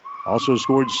 win. Also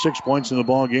scored 6 points in the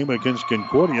ball game against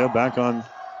Concordia back on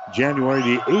January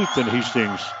the 8th in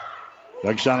Hastings.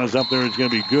 Next shot is up there. It's going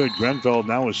to be good. Grenfeld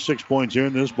now with 6 points here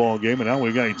in this ball game, and now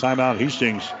we've got a timeout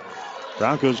Hastings.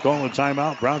 Broncos calling a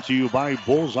timeout, brought to you by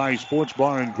Bullseye Sports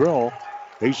Bar and Grill.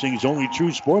 Hastings' only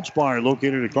true sports bar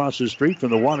located across the street from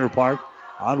the water park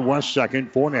on West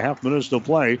 2nd. 4.5 minutes to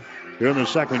play here in the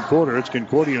second quarter. It's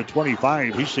Concordia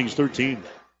 25, Hastings 13.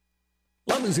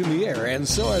 Love is in the air, and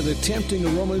so are the tempting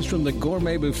aromas from the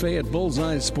gourmet buffet at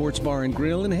Bullseye Sports Bar and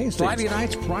Grill in Hastings. Friday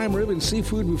night's prime rib and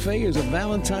seafood buffet is a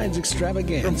Valentine's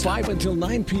extravaganza. From 5 until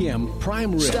 9 p.m.,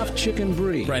 prime rib, stuffed chicken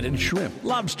brie, breaded shrimp,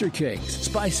 lobster cakes,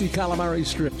 spicy calamari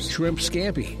strips, shrimp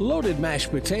scampi, loaded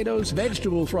mashed potatoes,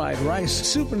 vegetable fried rice,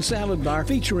 soup and salad bar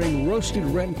featuring roasted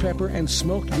red pepper and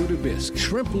smoked Gouda bisque,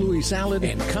 shrimp Louis salad,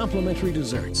 and complimentary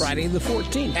desserts. Friday the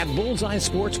 14th at Bullseye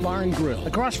Sports Bar and Grill,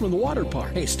 across from the water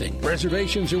park, Hastings.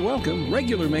 Reservations are welcome.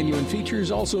 Regular menu and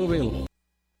features also available.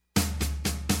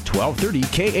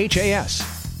 1230 KHAS.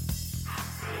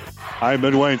 Hi,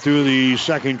 midway through the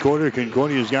second quarter,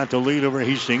 Concordia's got the lead over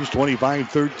Hastings,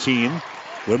 25-13.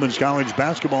 Women's college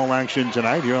basketball action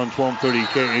tonight here on 1230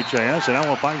 KHAS. And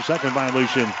now a 5-second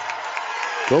violation.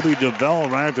 Kobe DeVell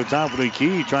right at the top of the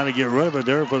key, trying to get rid of it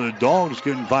there for the Dogs.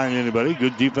 Couldn't find anybody.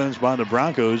 Good defense by the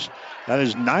Broncos. That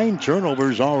is 9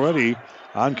 turnovers already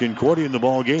on Concordia in the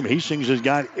ball game. Hastings has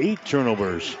got 8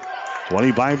 turnovers.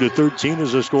 25-13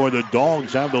 is the score. The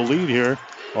Dogs have the lead here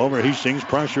over Hastings.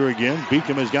 Pressure again.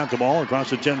 Beacom has got the ball across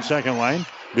the 10-second line.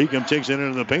 Beacom takes it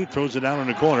into the paint, throws it down in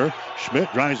the corner.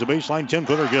 Schmidt drives the baseline,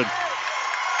 10-footer, good.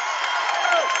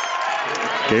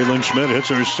 Kaylin Schmidt hits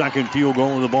her second field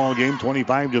goal of the ball game,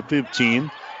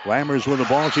 25-15. Lammers with the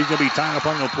ball. She's going to be tied up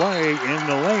on the play in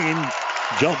the lane.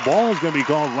 Jump ball is going to be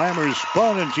called. Lammers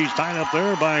spun, and she's tied up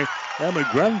there by Emma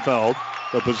Grenfeld.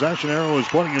 The possession arrow is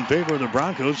pointing in favor of the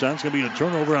Broncos. That's going to be a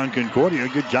turnover on Concordia.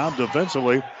 Good job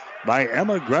defensively by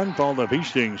Emma Grenfeld of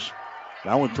Hastings.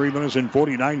 Now with 3 minutes and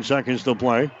 49 seconds to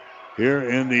play here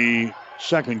in the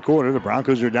second quarter. The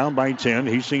Broncos are down by 10.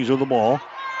 Hastings with the ball.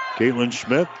 Caitlin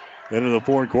Schmidt into the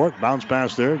forecourt. Bounce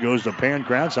pass there. Goes to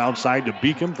Pancratz. Outside to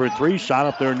Beacom for 3. Shot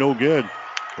up there, no good.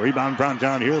 Rebound brought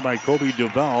down here by Kobe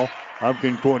DeVell of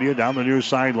Concordia down the near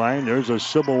sideline. There's a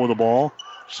Sybil with the ball.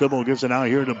 Sybil gets it out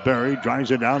here to Berry. Drives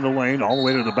it down the lane all the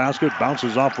way to the basket.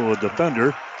 Bounces off of a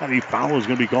defender. And a foul is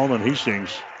going to be called on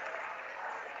Hastings.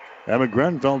 Emma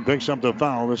Grenfeld picks up the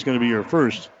foul. That's going to be her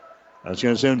first. That's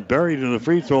going to send Berry to the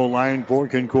free throw line for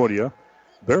Concordia.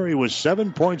 Berry was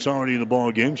 7 points already in the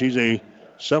ball game. She's a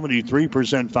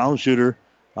 73% foul shooter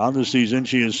on the season.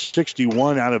 She is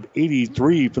 61 out of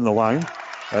 83 from the line.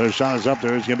 And her shot is up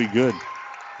there. It's going to be good.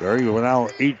 Berry with now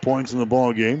 8 points in the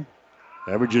ball game.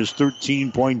 Averages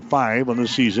 13.5 on the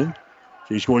season.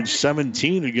 She scored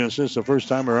 17 against us the first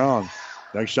time around.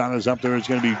 Next shot is up there. It's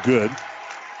going to be good.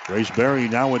 Grace Berry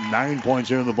now with 9 points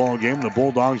here in the ball game. The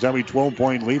Bulldogs have a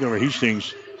 12-point lead over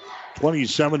Hastings.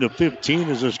 27-15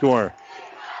 is the score.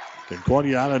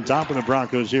 Concordia out on top of the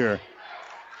Broncos here.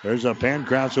 There's a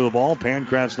Pancratz with the ball.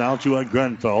 Pancratz now to a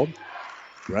Grenfeld.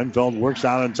 Grenfeld works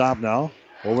out on top now.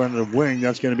 Over in the wing,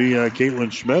 that's going to be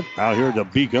Caitlin Schmidt. Out here to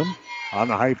Beacom. On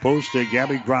the high post to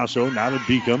Gabby Grasso. Now to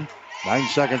Beacom. 9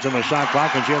 seconds on the shot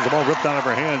clock, and she has the ball ripped out of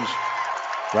her hands.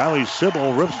 Riley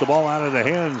Sybil rips the ball out of the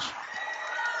hands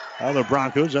of the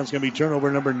Broncos. That's going to be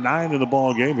turnover number 9 in the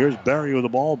ball game. Here's Berry with the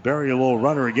ball. Berry, a little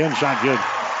runner again. Shot good.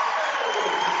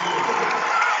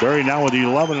 Berry now with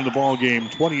 11 in the ball game.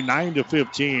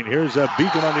 29-15. Here's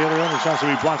Beacom on the other end. It's has to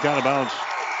be blocked out of bounds.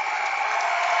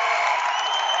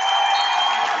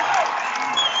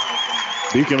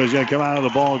 Beacom is going to come out of the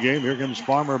ball game. Here comes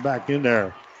Farmer back in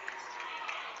there.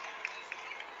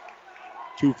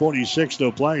 2:46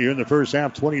 to play here in the first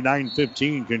half.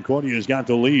 29-15. Concordia has got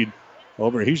the lead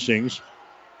over Hastings.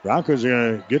 Broncos are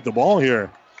going to get the ball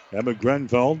here. Emma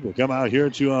Grenfeld will come out here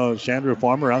to Chandra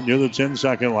Farmer out near the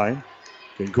 10-second line.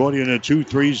 Concordia in a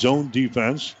 2-3 zone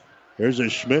defense. There's a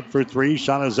Schmidt for 3.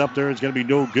 Shot is up there. It's going to be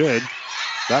no good.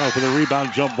 Battle for the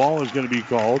rebound. Jump ball is going to be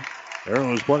called.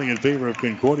 Arrow is playing in favor of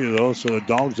Concordia, though, so the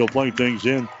Dogs will play things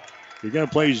in. You're going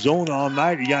to play zone all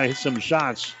night. You got to hit some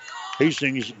shots.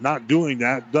 Hastings not doing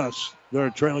that. Thus, they're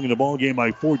trailing in the ball game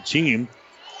by 14.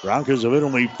 Broncos have hit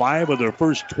only 5 of their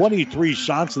first 23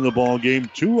 shots in the ball game.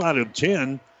 2 out of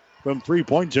 10 from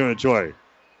three-point territory.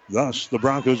 Thus, the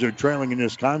Broncos are trailing in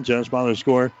this contest by the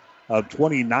score of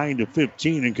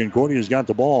 29-15, and Concordia's got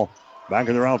the ball back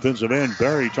in their offensive end.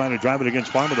 Berry trying to drive it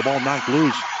against Farmer. The ball knocked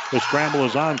loose. The scramble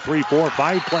is on. 3, 4,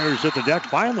 5 players hit the deck.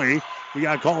 Finally, we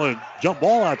got to call a jump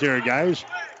ball out there, guys.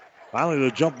 Finally,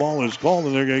 the jump ball is called,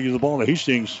 and they're going to give the ball to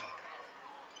Hastings.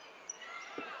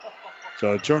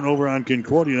 So a turnover on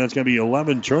Concordia. That's going to be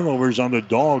 11 turnovers on the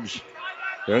Dogs.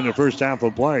 They're in the first half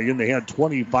of play. Again, they had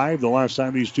 25 the last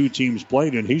time these two teams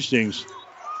played in Hastings.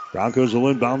 Broncos will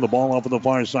inbound the ball off of the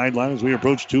far sideline as we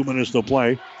approach 2 minutes to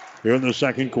play here in the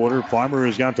second quarter. Farmer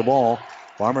has got the ball.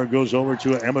 Farmer goes over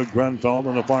to Emma Grenfeld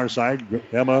on the far side.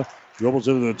 Emma dribbles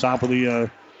it to the top of the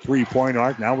 3-point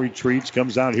arc. Now retreats,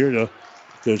 comes out here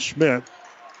to Schmidt.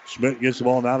 Schmidt gets the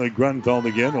ball now to Grenfell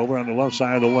again over on the left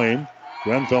side of the lane.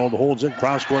 Grenfell holds it,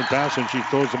 cross-court pass, and she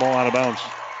throws the ball out of bounds.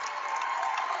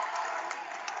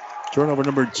 Turnover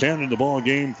number 10 in the ball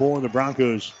game for the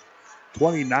Broncos.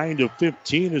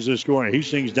 29-15 is the score.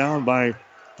 Hastings down by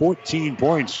 14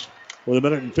 points with 1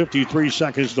 minute and 53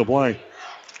 seconds to play.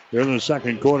 Here in the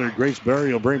second quarter, Grace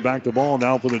Berry will bring back the ball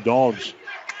now for the Dogs.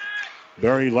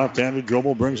 Berry, left-handed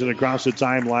dribble, brings it across the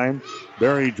timeline.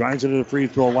 Berry drives it to the free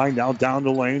throw line, now down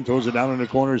the lane, throws it down in the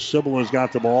corner. Sybil has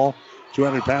got the ball.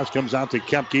 200 pass comes out to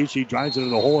Kepke. She drives it to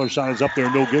the hole. Her shot is up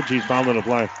there, no good. She's fouled in the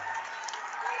play.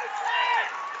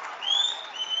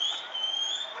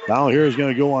 Foul here is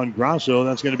going to go on Grasso.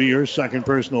 That's going to be her second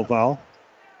personal foul.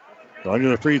 Under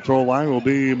the free throw line will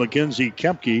be Mackenzie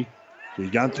Kepke. She's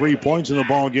got 3 points in the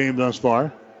ball game thus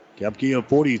far. Kepke, a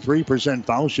 43%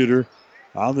 foul shooter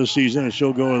on the season, and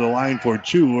she'll go to the line for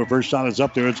 2. Her first shot is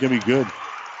up there. It's going to be good.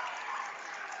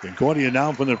 Concordia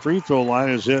down from the free throw line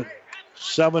is hit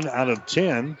 7 out of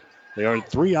 10. They are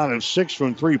 3 out of 6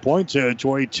 from 3-point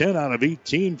territory, 10 out of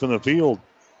 18 from the field.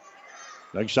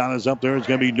 Next shot is up there. It's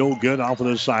going to be no good off of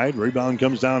the side. Rebound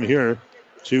comes down here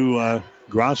to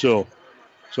Grasso.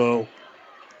 So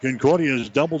Concordia has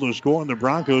doubled the score on the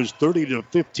Broncos,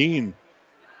 30-15.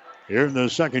 Here in the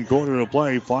second quarter of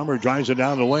play, Farmer drives it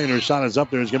down the lane. Her shot is up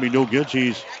there. It's going to be no good.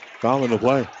 She's fouling the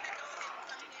play.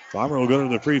 Farmer will go to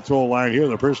the free throw line here.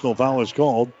 The personal foul is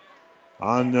called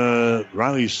on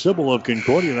Riley Sybil of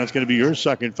Concordia. That's going to be her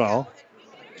second foul.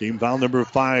 Team foul number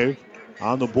 5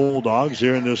 on the Bulldogs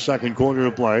here in this second quarter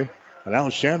of play. And now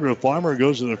Chandra Farmer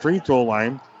goes to the free throw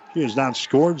line. She has not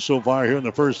scored so far here in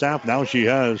the first half. Now she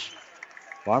has.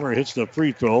 Farmer hits the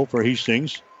free throw for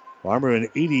Hastings. Farmer, an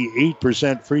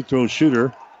 88% free throw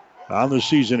shooter on the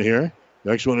season here.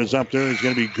 Next one is up there. It's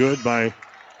going to be good by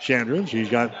Chandra. She's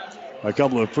got a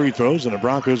couple of free throws, and the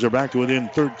Broncos are back to within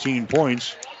 13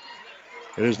 points.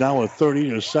 It is now a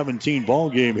 30-17 ball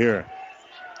game here.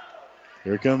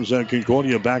 Here comes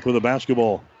Concordia back with the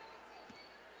basketball.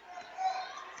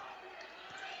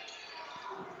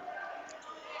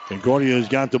 Concordia has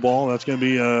got the ball. That's going to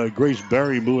be Grace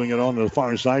Berry moving it on the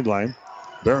far sideline.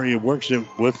 Berry works it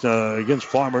with against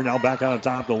Farmer. Now back on the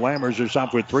top to Lammers. Her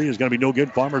shot for 3 is going to be no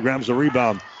good. Farmer grabs the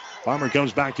rebound. Farmer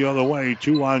comes back the other way.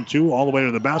 2-on-2 all the way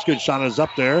to the basket. Shot is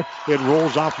up there. It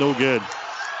rolls off, no good.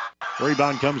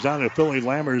 Rebound comes down to Philly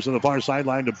Lammers on the far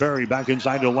sideline to Berry. Back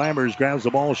inside to Lammers. Grabs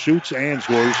the ball, shoots, and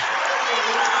scores.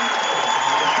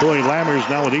 Philly Lammers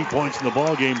now with 8 points in the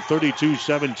ball game,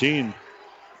 32-17.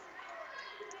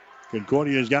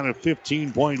 Concordia's got a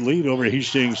 15-point lead over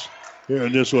Hastings here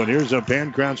in this one. Here's a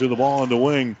Pankratz with the ball on the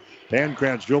wing.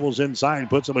 Pankratz dribbles inside,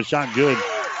 puts up a shot good.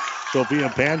 Sophia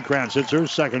Pankratz hits her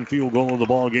second field goal of the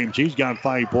ball game. She's got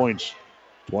 5 points.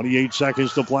 28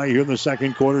 seconds to play here in the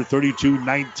second quarter,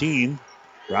 32-19.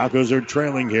 Broncos are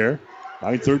trailing here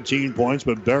by 13 points,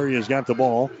 but Berry has got the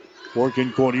ball for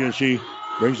Concordia. She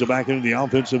brings it back into the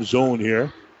offensive zone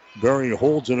here. Berry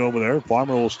holds it over there.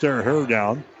 Farmer will stare her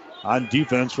down on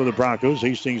defense for the Broncos.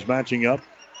 Hastings matching up.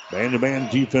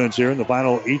 Man-to-man defense here in the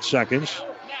final 8 seconds.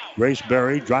 Grace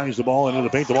Berry drives the ball into the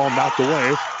paint. The ball knocked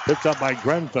away. Picked up by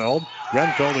Grenfell.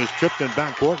 Grenfell is tripped in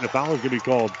backcourt, and the foul is going to be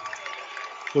called.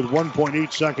 With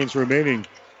 1.8 seconds remaining.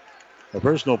 A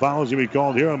personal foul is going to be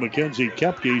called here on Mackenzie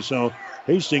Kepke. So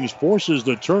Hastings forces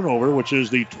the turnover, which is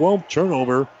the 12th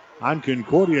turnover on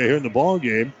Concordia here in the ball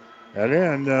game. And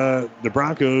then the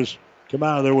Broncos come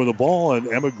out of there with the ball, and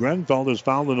Emma Grenfell is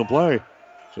fouled in the play.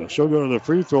 So she'll go to the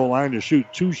free throw line to shoot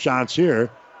 2 shots here.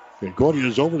 Concordia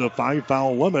is over the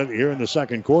 5-foul limit here in the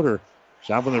second quarter.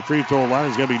 Shot from the free throw line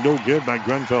is going to be no good by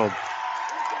Grenfell.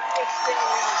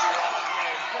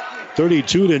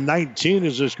 32-19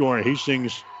 is the score.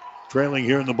 Hastings trailing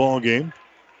here in the ball game.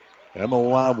 Emma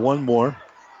will have one more.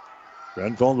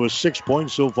 Grenfell with 6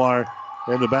 points so far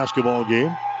in the basketball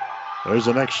game. There's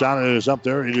the next shot. It is up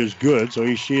there. It is good.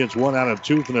 So she hits 1 out of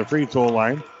 2 from the free throw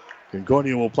line.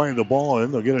 Concordia will play the ball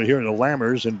in. They'll get it here to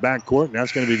Lammers in backcourt, and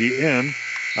that's going to be the end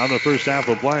of the first half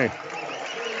of play.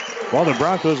 Well, the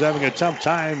Broncos having a tough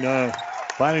time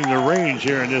finding the range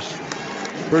here in this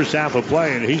first half of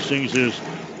play, and Hastings is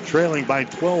trailing by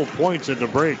 12 points at the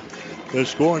break. The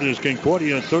score is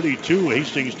Concordia 32,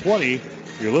 Hastings 20.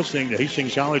 You're listening to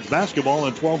Hastings College basketball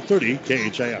on 1230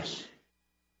 KHAS.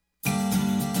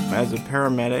 As a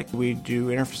paramedic, we do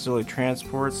interfacility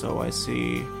transport, so I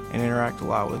see and interact a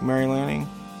lot with Mary Lanning.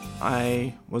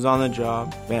 I was on the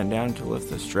job, bent down to lift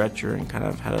the stretcher, and kind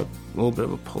of had a little bit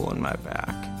of a pull in my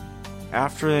back.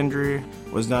 After the injury,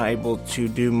 was not able to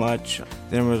do much,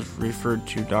 then was referred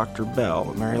to Dr.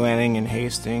 Bell, Mary Lanning in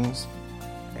Hastings,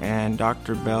 and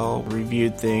Dr. Bell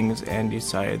reviewed things and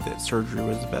decided that surgery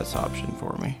was the best option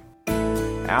for me.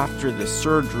 After the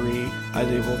surgery, I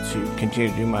was able to continue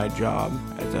to do my job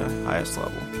at the highest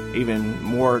level, even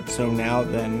more so now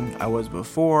than I was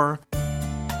before.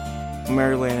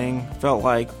 Mary Lanning felt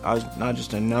like I was not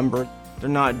just a number. They're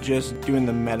not just doing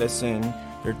the medicine,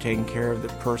 they're taking care of the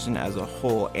person as a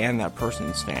whole and that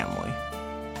person's family.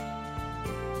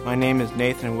 My name is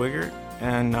Nathan Wiggert,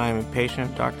 and I'm a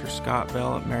patient of Dr. Scott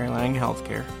Bell at Mary Lanning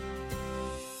Healthcare.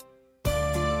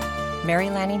 Mary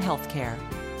Lanning Healthcare.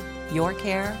 Your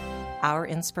care, our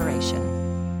inspiration.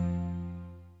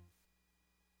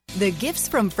 The gifts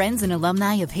from friends and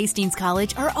alumni of Hastings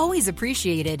College are always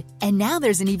appreciated. And now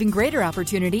there's an even greater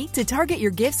opportunity to target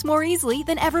your gifts more easily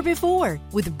than ever before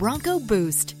with Bronco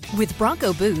Boost. With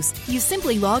Bronco Boost, you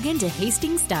simply log into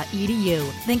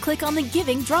hastings.edu, then click on the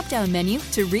Giving drop-down menu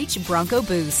to reach Bronco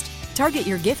Boost. Target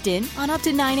your gift in on up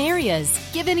to 9 areas.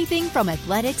 Give anything from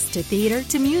athletics to theater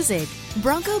to music.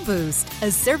 Bronco Boost,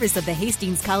 a service of the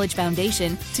Hastings College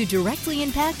Foundation to directly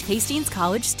impact Hastings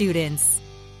College students.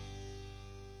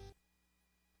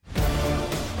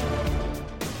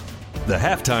 The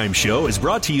Halftime Show is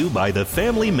brought to you by the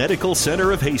Family Medical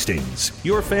Center of Hastings,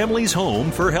 your family's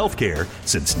home for healthcare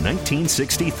since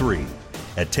 1963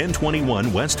 at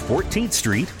 1021 West 14th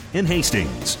Street in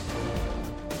Hastings.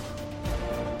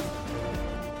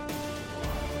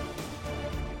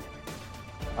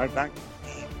 All right, back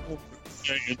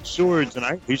in Seward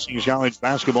tonight. Hastings College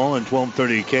basketball and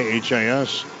 1230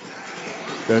 KHIS.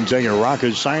 Then take a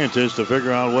rocket scientist to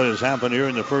figure out what has happened here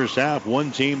in the first half.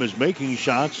 One team is making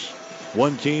shots.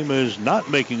 One team is not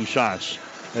making shots.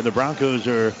 And the Broncos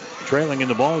are trailing in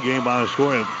the ball game by a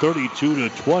score of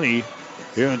 32-20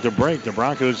 here at the break. The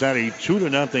Broncos had a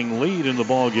 2-0 lead in the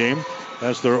ball game.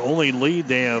 That's their only lead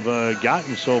they have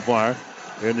gotten so far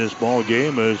in this ball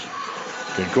game, as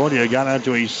Concordia got out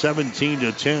to a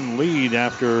 17-10 lead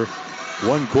after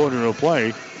one quarter of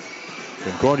play.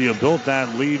 Concordia built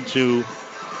that lead to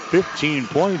 15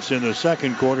 points in the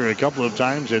second quarter a couple of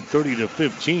times at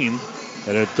 30-15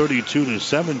 and at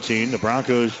 32-17. The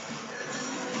Broncos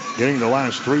getting the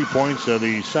last 3 points of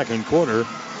the second quarter.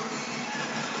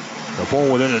 The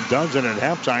ball within a dozen at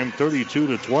halftime,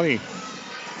 32-20.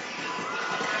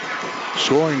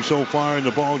 Scoring so far in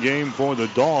the ball game for the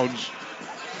Dogs.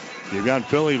 You've got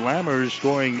Philly Lammers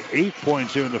scoring 8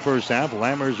 points here in the first half.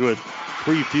 Lammers with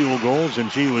 3 field goals, and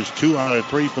she was 2 out of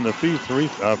 3 from the free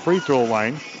throw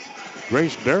line.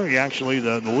 Grace Berry, actually,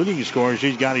 the leading scorer.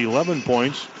 She's got 11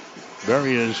 points.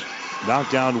 Berry has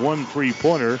knocked down 1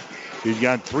 3-pointer. She's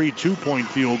got 3 2-point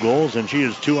field goals, and she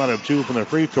is 2 out of 2 from the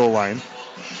free throw line.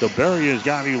 So Berry has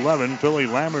got 11. Philly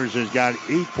Lammers has got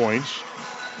 8 points.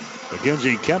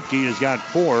 Mackenzie Kepke has got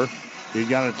 4. He's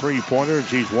got a 3-pointer, and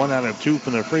she's 1 out of 2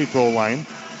 from the free throw line.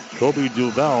 Kobe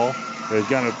Duvel has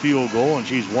got a field goal, and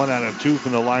she's 1 out of 2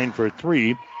 from the line for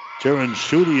 3. Taryn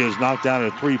Schutte has knocked down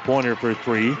a 3-pointer for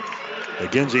 3.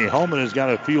 Mackenzie Hellman has got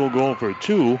a field goal for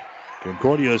 2.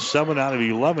 Concordia is 7 out of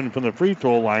 11 from the free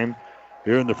throw line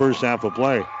here in the first half of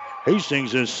play.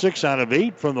 Hastings is 6 out of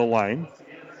 8 from the line.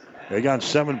 They got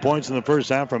 7 points in the first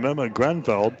half from Emma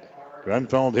Grenfeld.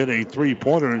 Grenfeld hit a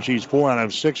 3-pointer, and she's 4 out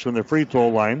of 6 from the free throw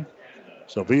line.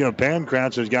 Sophia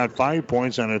Pankratz has got 5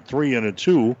 points on a 3 and a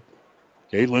 2.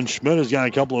 Caitlin Schmidt has got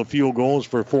a couple of field goals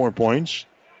for 4 points.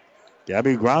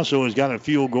 Gabby Grasso has got a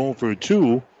field goal for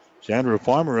 2. Sandra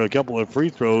Farmer a couple of free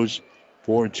throws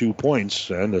for 2 points.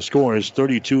 And the score is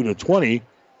 32-20.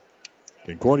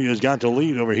 Concordia has got the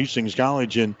lead over Hastings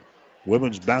College in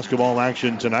women's basketball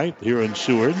action tonight here in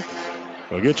Seward.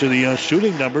 We'll get to the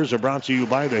shooting numbers are brought to you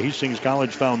by the Hastings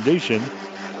College Foundation.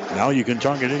 Now you can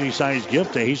target any size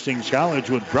gift to Hastings College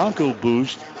with Bronco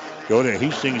Boost. Go to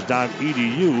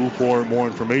hastings.edu for more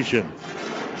information.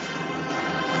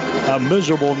 A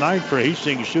miserable night for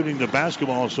Hastings shooting the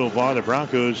basketball so far. The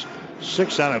Broncos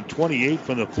 6 out of 28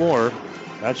 from the floor.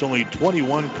 That's only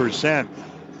 21%.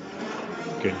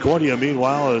 Concordia,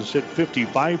 meanwhile, has hit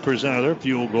 55% of their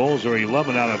field goals, or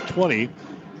 11 out of 20.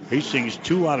 Hastings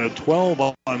 2 out of 12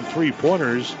 on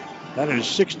 3-pointers. That is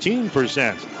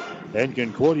 16%. And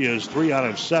Concordia is 3 out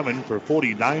of 7 for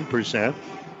 49%.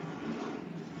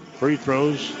 Free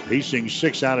throws, Hastings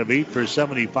 6 out of 8 for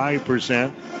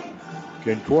 75%.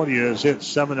 Concordia has hit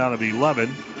 7 out of 11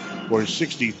 for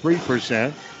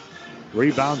 63%.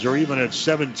 Rebounds are even at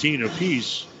 17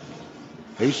 apiece.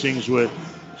 Hastings with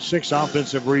 6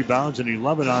 offensive rebounds and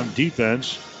 11 on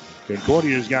defense.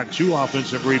 Concordia's got 2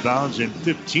 offensive rebounds and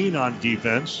 15 on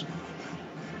defense.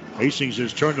 Hastings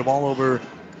has turned the ball over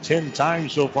 10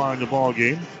 times so far in the ball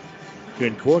game.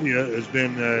 Concordia has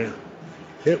been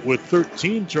hit with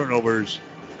 13 turnovers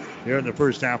here in the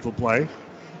first half of play.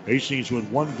 Hastings with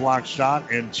 1 block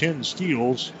shot and 10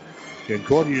 steals.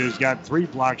 Concordia has got 3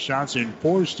 block shots and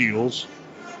 4 steals.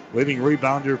 Leading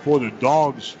rebounder for the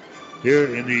Dogs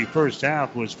here in the first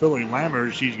half was Philly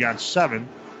Lammers. She's got 7.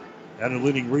 And a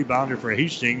leading rebounder for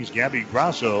Hastings, Gabby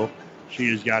Grasso. She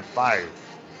has got 5.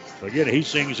 So again,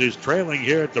 Hastings is trailing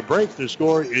here at the break. The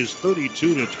score is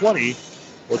 32-20.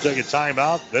 We'll take a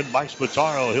timeout. Then Mike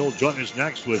Spataro, he'll join us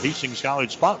next with Hastings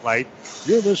College Spotlight.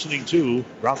 You're listening to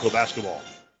Bronco Basketball.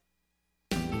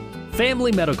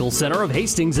 Family Medical Center of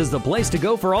Hastings is the place to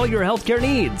go for all your healthcare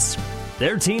needs.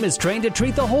 Their team is trained to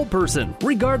treat the whole person,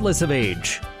 regardless of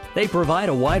age. They provide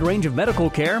a wide range of medical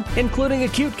care, including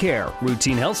acute care,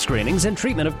 routine health screenings, and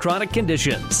treatment of chronic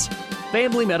conditions.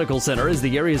 Family Medical Center is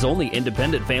the area's only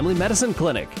independent family medicine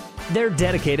clinic. They're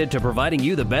dedicated to providing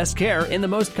you the best care in the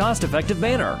most cost-effective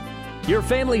manner. Your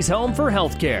family's home for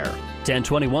health care.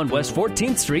 1021 West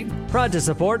 14th Street, proud to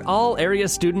support all area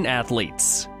student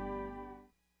athletes.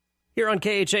 Here on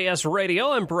KHAS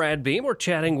Radio, I'm Brad Beam. We're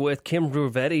chatting with Kim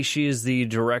Gruvetti. She is the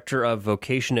Director of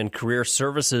Vocation and Career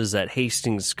Services at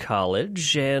Hastings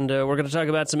College, and we're going to talk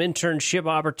about some internship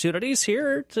opportunities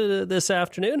here this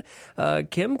afternoon.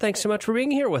 Kim, thanks so much for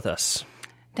being here with us.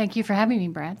 Thank you for having me,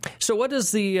 Brad. So what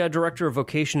does the Director of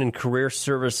Vocation and Career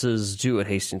Services do at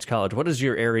Hastings College? What does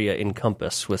your area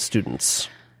encompass with students?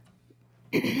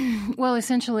 Well,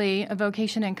 essentially,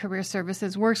 Vocation and Career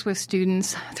Services works with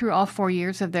students through all 4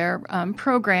 years of their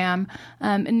program,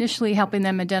 initially helping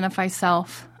them identify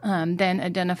self, then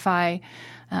identify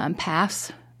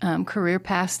paths, career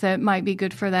paths that might be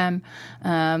good for them,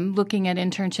 looking at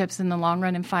internships in the long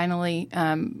run, and finally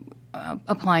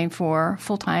applying for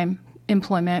full-time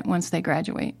employment once they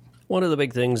graduate. One of the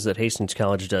big things that Hastings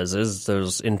College does is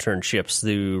those internships,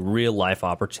 the real-life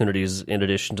opportunities in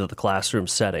addition to the classroom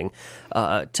setting.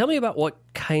 Tell me about what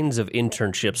kinds of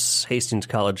internships Hastings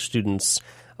College students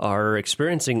are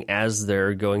experiencing as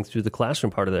they're going through the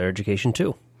classroom part of their education,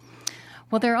 too.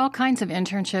 Well, there are all kinds of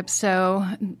internships, so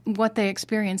what they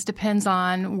experience depends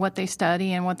on what they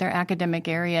study and what their academic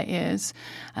area is.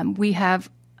 We have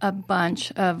a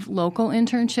bunch of local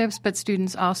internships, but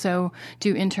students also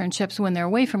do internships when they're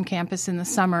away from campus in the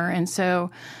summer, and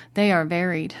so they are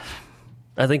varied.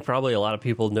 I think probably a lot of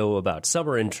people know about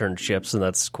summer internships, and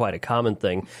that's quite a common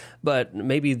thing. But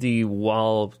maybe the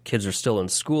while kids are still in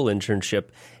school internship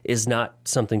is not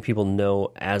something people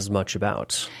know as much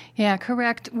about. Yeah,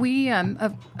 correct. We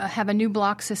have a new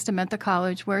block system at the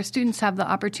college where students have the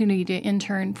opportunity to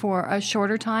intern for a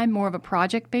shorter time, more of a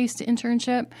project-based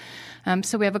internship.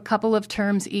 So we have a couple of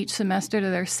terms each semester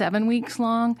that are 7 weeks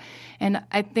long. And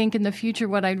I think in the future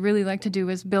what I'd really like to do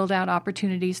is build out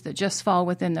opportunities that just fall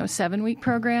within those 7-week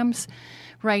programs.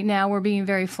 Right now, we're being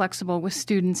very flexible with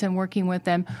students and working with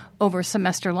them over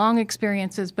semester-long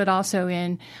experiences, but also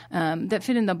in that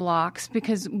fit in the blocks,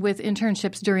 because with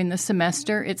internships during the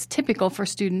semester, it's typical for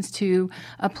students to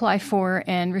apply for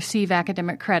and receive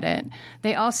academic credit.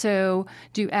 They also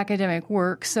do academic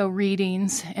work, so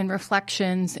readings and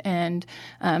reflections and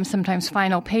sometimes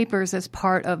final papers as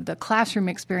part of the classroom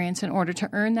experience in order to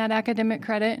earn that academic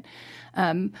credit.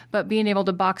 But being able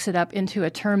to box it up into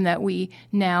a term that we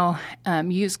now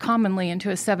use commonly into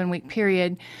a 7-week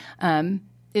period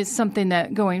is something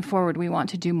that going forward we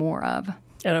want to do more of.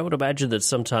 And I would imagine that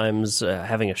sometimes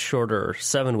having a shorter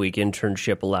 7-week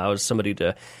internship allows somebody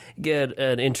to get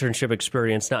an internship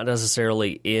experience not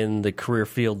necessarily in the career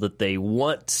field that they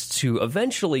want to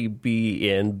eventually be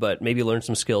in, but maybe learn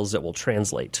some skills that will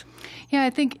translate. Yeah, I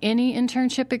think any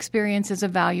internship experience is a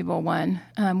valuable one.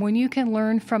 When you can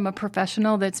learn from a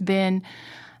professional that's been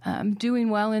doing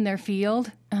well in their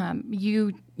field,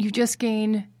 you just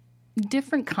gain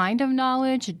different kind of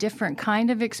knowledge, a different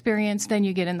kind of experience than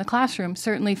you get in the classroom.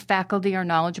 Certainly faculty are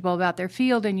knowledgeable about their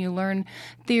field and you learn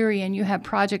theory and you have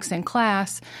projects in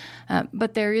class,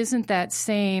 but there isn't that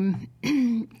same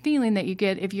feeling that you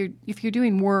get if you're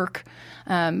doing work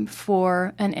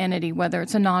for an entity, whether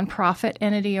it's a nonprofit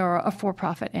entity or a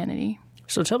for-profit entity.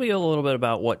 So tell me a little bit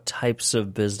about what types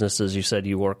of businesses. You said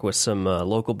you work with some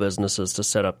local businesses to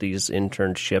set up these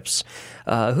internships.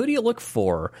 Who do you look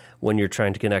for when you're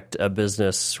trying to connect a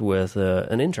business with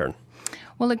an intern?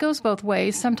 Well, it goes both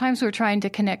ways. Sometimes we're trying to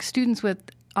connect students with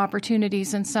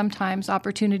opportunities and sometimes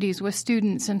opportunities with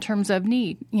students in terms of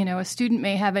need. You know, a student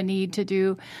may have a need to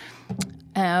do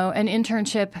an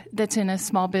internship that's in a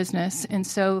small business. And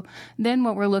so then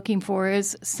what we're looking for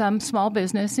is some small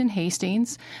business in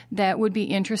Hastings that would be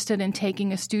interested in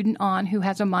taking a student on who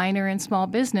has a minor in small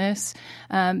business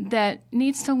that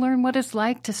needs to learn what it's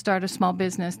like to start a small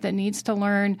business, that needs to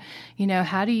learn,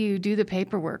 how do you do the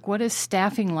paperwork? What is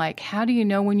staffing like? How do you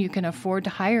know when you can afford to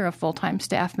hire a full-time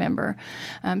staff member?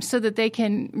 So that they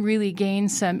can really gain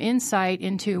some insight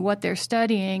into what they're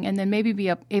studying and then maybe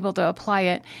be able to apply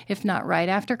it, if not right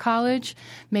after college,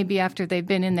 maybe after they've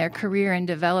been in their career and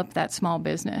developed that small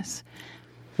business.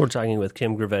 We're talking with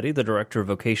Kim Gravetti, the Director of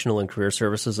Vocational and Career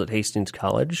Services at Hastings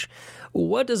College.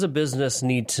 What does a business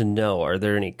need to know? Are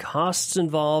there any costs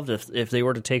involved? If they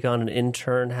were to take on an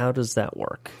intern, how does that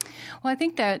work? Well, I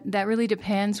think that really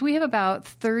depends. We have about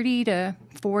 30 to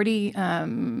 40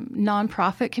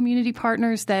 nonprofit community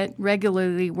partners that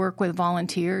regularly work with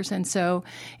volunteers. And so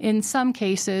in some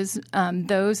cases,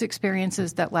 those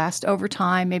experiences that last over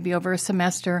time, maybe over a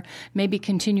semester, maybe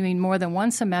continuing more than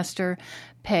one semester,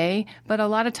 pay, but a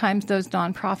lot of times those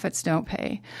nonprofits don't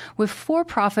pay. With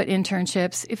for-profit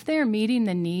internships, if they're meeting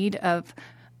the need of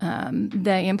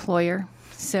the employer,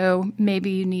 so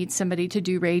maybe you need somebody to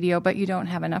do radio, but you don't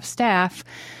have enough staff,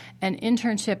 an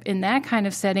internship in that kind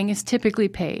of setting is typically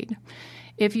paid.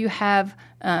 If you have,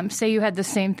 say you had the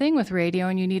same thing with radio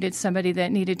and you needed somebody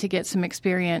that needed to get some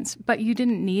experience, but you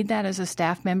didn't need that as a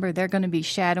staff member, they're going to be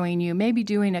shadowing you, maybe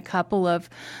doing a couple of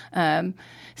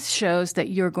shows that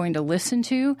you're going to listen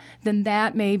to, then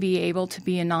that may be able to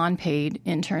be a non-paid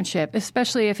internship,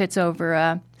 especially if it's over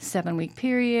a 7-week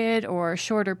period or a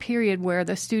shorter period where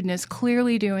the student is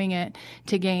clearly doing it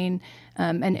to gain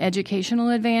an educational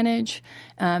advantage,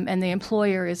 and the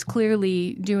employer is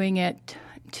clearly doing it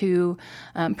to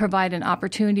provide an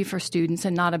opportunity for students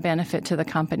and not a benefit to the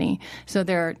company. So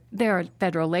there are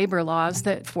federal labor laws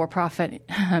that for-profit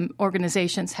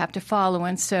organizations have to follow,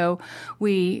 and so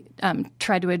we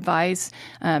try to advise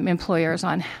employers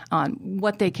on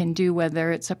what they can do,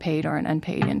 whether it's a paid or an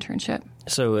unpaid internship.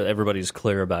 So everybody's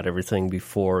clear about everything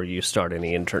before you start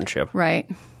any internship. Right.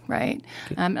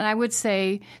 And I would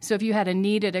say, so if you had a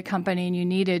need at a company and you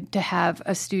needed to have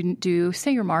a student do,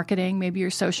 say, your marketing, maybe your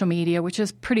social media, which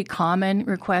is pretty common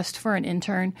request for an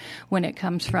intern when it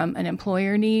comes from an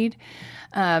employer need,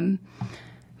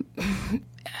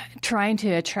 trying to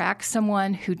attract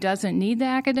someone who doesn't need the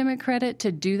academic credit to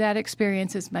do that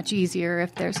experience is much easier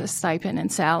if there's a stipend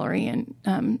and salary,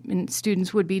 and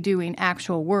students would be doing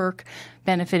actual work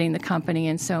benefiting the company.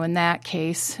 And so in that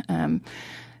case,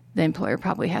 the employer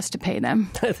probably has to pay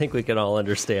them. I think we can all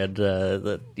understand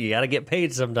that you got to get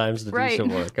paid sometimes to do some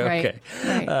work. Okay.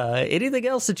 Right. Anything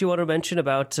else that you want to mention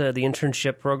about the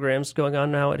internship programs going on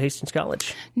now at Hastings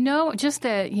College? No, just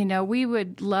that, we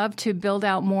would love to build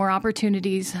out more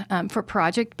opportunities for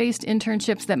project-based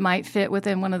internships that might fit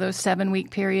within one of those 7-week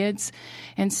periods.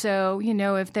 And so,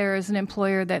 if there is an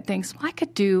employer that thinks, well,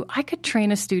 I could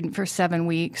train a student for 7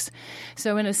 weeks.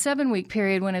 So in a 7-week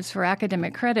period, when it's for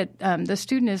academic credit, the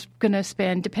student is going to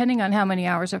spend, depending on how many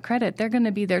hours of credit, they're going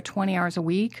to be there 20 hours a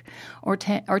week or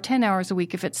 10 hours a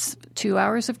week if it's 2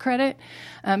 hours of credit.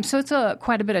 So it's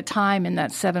quite a bit of time in that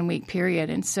 7-week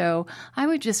period. And so I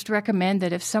would just recommend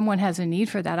that if someone has a need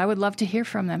for that, I would love to hear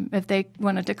from them. If they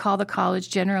wanted to call the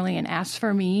college generally and ask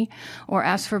for me or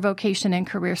ask for Vocation and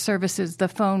Career Services, the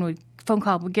phone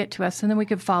call would get to us, and then we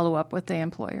could follow up with the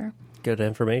employer. Good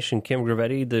information. Kim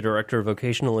Gravetti, the Director of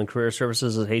Vocational and Career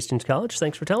Services at Hastings College.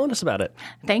 Thanks for telling us about it.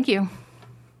 Thank you.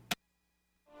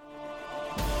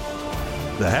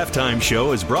 The Halftime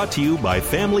Show is brought to you by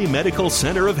Family Medical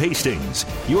Center of Hastings,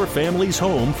 your family's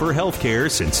home for healthcare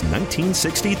since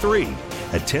 1963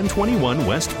 at 1021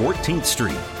 West 14th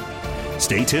Street.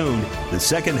 Stay tuned. The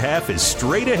second half is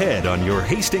straight ahead on your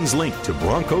Hastings link to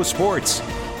Bronco Sports,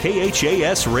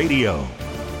 KHAS Radio.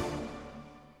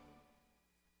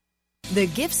 The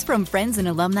gifts from friends and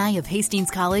alumni of Hastings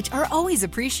College are always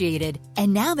appreciated.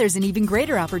 And now there's an even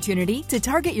greater opportunity to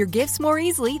target your gifts more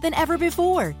easily than ever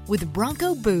before with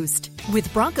Bronco Boost.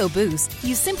 With Bronco Boost,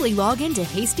 you simply log into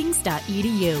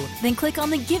hastings.edu, then click on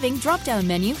the Giving drop-down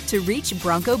menu to reach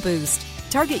Bronco Boost.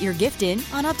 Target your gift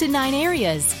on up to 9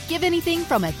 areas. Give anything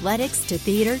from athletics to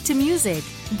theater to music.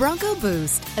 Bronco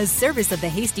Boost, a service of the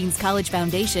Hastings College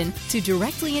Foundation to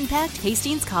directly impact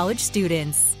Hastings College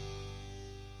students.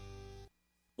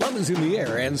 Love is in the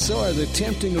air, and so are the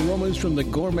tempting aromas from the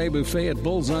gourmet buffet at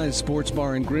Bullseye Sports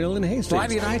Bar and Grill in Hastings.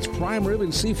 Friday night's prime rib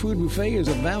and seafood buffet is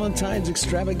a Valentine's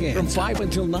extravaganza. From 5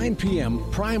 until 9 p.m.,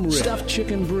 prime rib, stuffed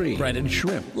chicken brie, breaded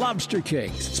shrimp, lobster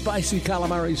cakes, spicy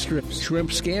calamari strips, shrimp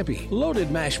scampi,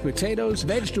 loaded mashed potatoes,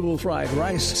 vegetable fried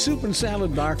rice, soup and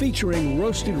salad bar featuring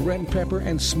roasted red pepper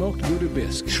and smoked Gouda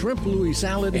bisque, shrimp Louis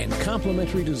salad, and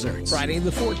complimentary desserts. Friday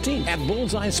the 14th at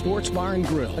Bullseye Sports Bar and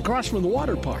Grill, across from the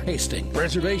water park, Hastings.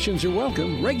 Reservations are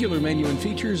welcome. Regular menu and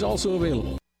features also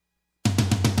available.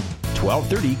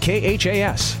 1230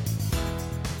 KHAS.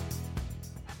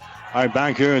 All right,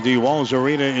 back here at the Walls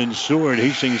Arena in Seward,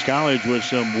 Hastings College with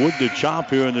some wood to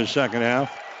chop here in the second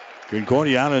half.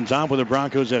 Concordia out on top with the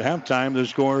Broncos at halftime. The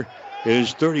score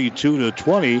is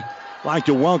 32-20. I'd like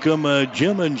to welcome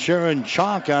Jim and Sharon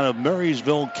Chalk out of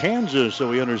Marysville, Kansas, so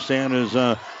we understand is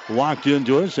locked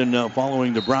into us and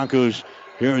following the Broncos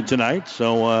here tonight.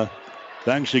 So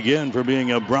thanks again for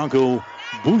being a Bronco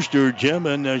booster, Jim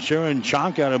and Sharon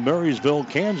Chalk out of Marysville,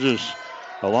 Kansas,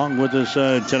 along with us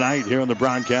tonight here on the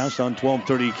broadcast on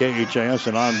 1230 KHAS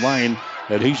and online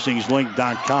at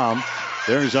hastingslink.com.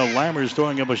 There's Lammers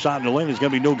throwing up a shot in the lane. It's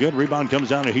going to be no good. Rebound comes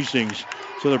down to Hastings.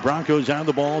 So the Broncos have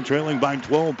the ball, trailing by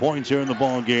 12 points here in the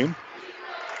ball game.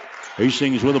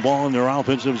 Hastings with the ball in their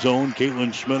offensive zone.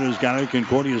 Caitlin Schmidt has got it.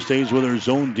 Concordia stays with her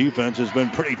zone defense. It's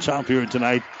been pretty tough here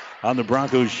tonight on the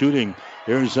Broncos shooting.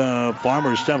 Here's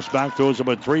Farmer, steps back, throws up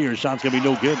a three. Her shot's going to be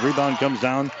no good. Rebound comes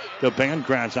down to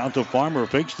Pankratz. Out to Farmer,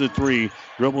 fakes the three.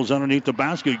 Dribbles underneath the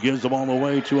basket, gives the ball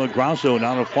away to Grasso.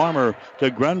 Now to Farmer,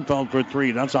 to Grenfeld for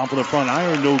three. That's off of the front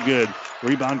iron, no good.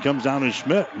 Rebound comes down to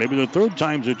Schmidt. Maybe the third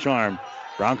time's a charm.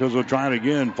 Broncos will try it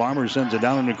again. Farmer sends it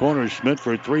down in the corner. Schmidt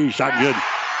for three. Shot good.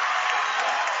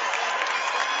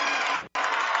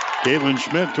 Caitlin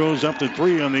Schmidt throws up the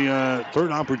three on the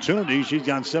third opportunity. She's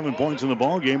got 7 points in the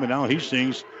ball game, and now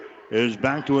Hastings is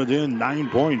back to within 9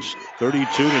 points,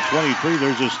 32-23.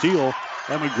 There's a steal.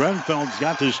 Emma Grenfeld's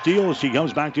got the steal. She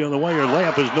comes back the other way. Her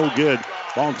layup is no good.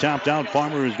 Ball tapped out.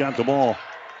 Farmer has got the ball.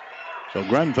 So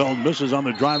Grenfeld misses on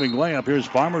the driving layup. Here's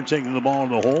Farmer taking the ball in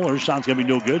the hole. Her shot's going to be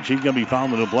no good. She's going to be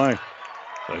fouled in the play.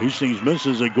 So Hastings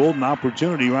misses a golden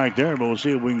opportunity right there, but we'll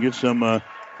see if we can get some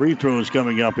free throws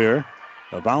coming up here.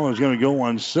 The foul is going to go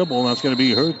on Sybil. That's going to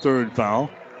be her third foul.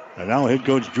 And now head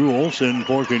coach Drew Olson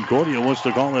for Concordia wants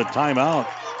to call a timeout.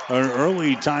 An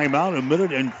early timeout, 1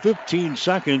 minute and 15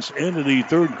 seconds into the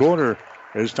third quarter.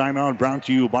 This timeout brought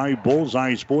to you by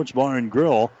Bullseye Sports Bar and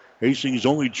Grill, Hastings'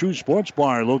 only true sports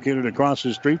bar, located across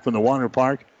the street from the water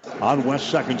park on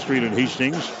West 2nd Street in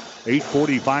Hastings.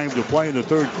 8:45 to play in the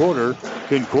third quarter.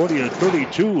 Concordia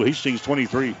 32, Hastings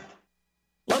 23.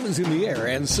 Love is in the air,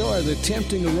 and so are the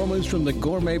tempting aromas from the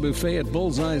gourmet buffet at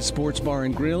Bullseye Sports Bar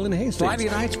and Grill in Hastings. Friday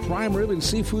night's prime rib and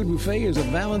seafood buffet is a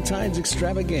Valentine's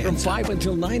extravaganza. From 5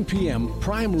 until 9 p.m.,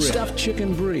 prime rib, stuffed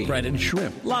chicken brie, breaded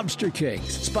shrimp, lobster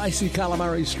cakes, spicy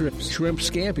calamari strips, shrimp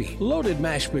scampi, loaded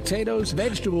mashed potatoes,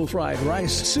 vegetable fried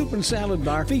rice, soup and salad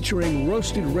bar featuring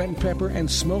roasted red pepper and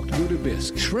smoked Gouda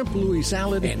bisque, shrimp Louis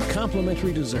salad, and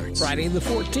complimentary desserts. Friday the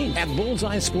 14th at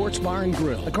Bullseye Sports Bar and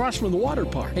Grill, across from the water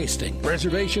park, Hastings.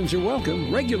 Reservations are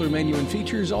welcome. Regular menu and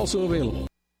features also available.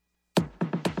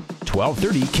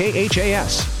 1230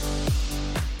 KHAS.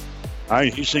 All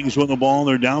right, Hastings with the ball.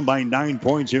 They're down by 9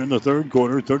 points here in the third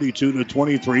quarter,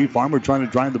 32-23. Farmer trying to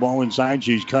drive the ball inside.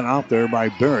 She's cut off there by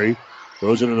Berry.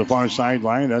 Throws it to the far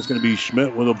sideline. That's going to be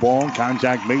Schmidt with the ball.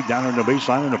 Contact made down on the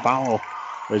baseline, and a foul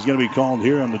is going to be called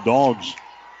here on the Dogs.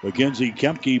 Mackenzie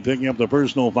Kempke picking up the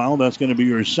personal foul. That's going to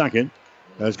be her second.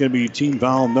 That's going to be team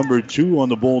foul number 2 on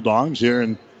the Bulldogs here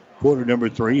in quarter number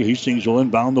 3. Hastings will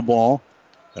inbound the ball.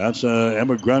 That's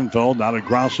Emma Grenfeld. Now to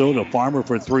Grasso, to Farmer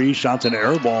for 3. Shots an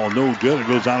air ball. No good. It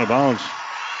goes out of bounds.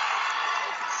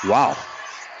 Wow.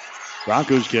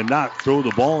 Broncos cannot throw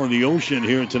the ball in the ocean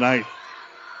here tonight.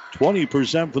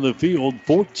 20% from the field,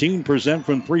 14%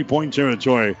 from three-point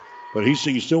territory. But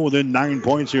Hastings still within 9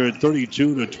 points here at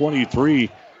 32-23.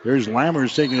 Here's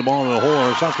Lammers taking the ball to the hole.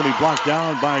 Her shot's going to be blocked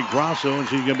down by Grasso, and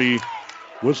she's going to be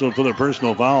whistled for the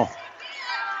personal foul.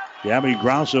 Gabby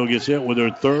Grasso gets hit with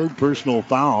her third personal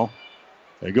foul.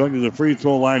 And going to the free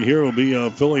throw line here will be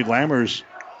Philly Lammers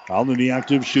out in the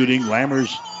active shooting. Lammers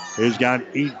has got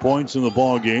 8 points in the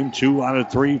ball game, 2 out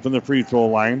of 3 from the free throw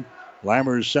line.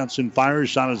 Lammers sets and fires.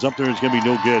 Shot is up there. It's going to be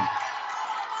no good.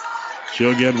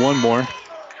 She'll get one more.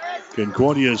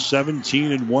 Concordia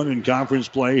 17-1 in conference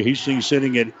play. Hastings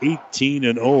sitting at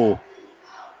 18-0.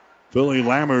 Philly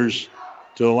Lammers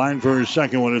to the line for her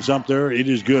second one. It's up there. It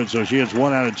is good. So she has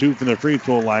 1 out of 2 from the free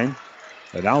throw line.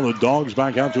 And now the Dogs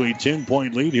back out to a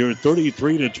 10-point lead here,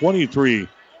 33-23.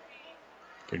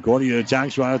 Concordia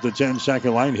attacks right at the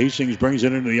 10-second line. Hastings brings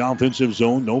it into the offensive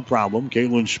zone. No problem.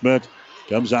 Caitlin Schmidt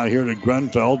comes out here to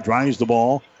Grenfell. Drives the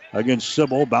ball against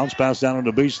Sybil. Bounce pass down on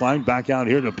the baseline. Back out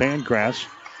here to Pancratz.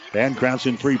 Pancratz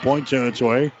in three-point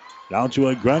territory. Down to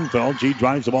a Grenfell. She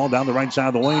drives the ball down the right side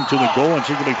of the lane to the goal, and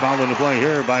she can be fouled on the play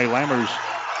here by Lammers.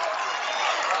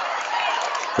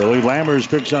 Billy Lammers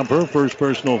picks up her first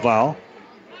personal foul.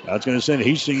 That's going to send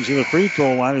Hastings to the free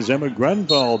throw line as Emma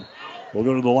Grenfell will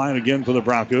go to the line again for the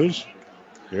Broncos.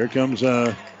 Here comes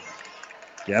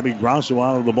Gabby Grosso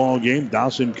out of the ball game.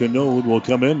 Dawson Canode will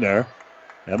come in there.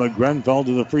 Emma Grenfell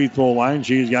to the free throw line.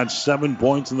 She's got 7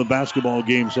 points in the basketball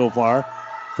game so far.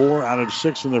 4 out of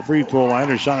 6 from the free throw line.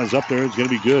 Her shot is up there. It's going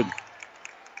to be good.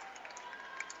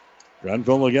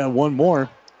 Grenfell will get one more.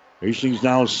 Hastings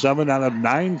now 7 out of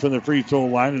 9 from the free throw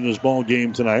line in this ball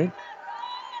game tonight.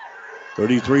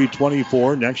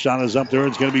 33-24. Next shot is up there.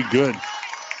 It's going to be good.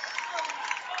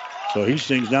 So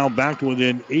Hastings now back to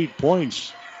within 8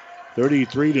 points.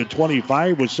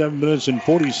 33-25 with 7 minutes and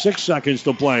 46 seconds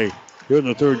to play here in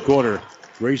the third quarter.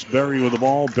 Grace Berry with the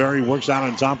ball. Berry works out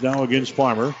on top now against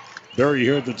Farmer. Berry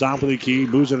here at the top of the key.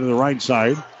 Moves it to the right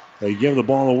side. They give the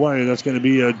ball away. That's going to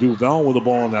be Duval with the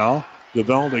ball now.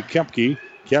 Duval to Kepke.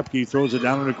 Kepke throws it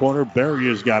down in the corner. Berry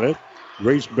has got it.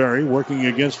 Grace Berry working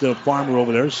against the Farmer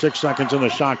over there. 6 seconds on the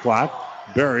shot clock.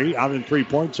 Berry out in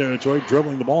three-point territory,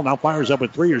 dribbling the ball. Now fires up a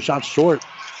three. Her shot's short.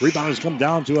 Rebound has come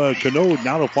down to a Canode.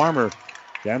 Now to Farmer.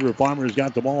 Andrew Farmer has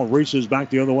got the ball. Races back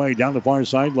the other way down the far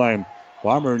sideline.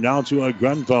 Farmer now to a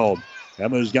Grenfell.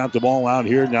 Emma's got the ball out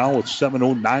here now with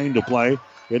 7:09 to play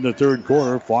in the third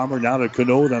quarter. Farmer now to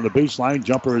Canode on the baseline.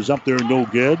 Jumper is up there, no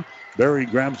good. Berry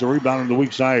grabs the rebound on the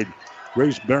weak side.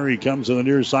 Grace Berry comes to the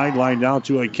near sideline now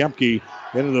to a Kepke.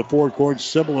 Into the forecourt.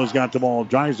 Sybil has got the ball.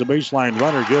 Drives the baseline.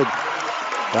 Runner good.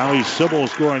 Valley Sybil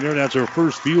scoring there. That's her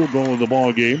first field goal of the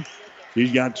ball game.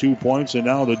 She's got 2 points, and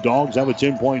now the Dogs have a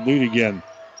 10-point lead again.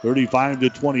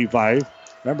 35-25.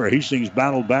 Remember, Hastings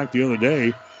battled back the other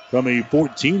day from a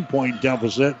 14-point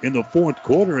deficit in the fourth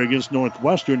quarter against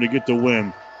Northwestern to get the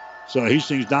win. So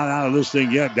Hastings not out of this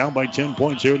thing yet. Down by 10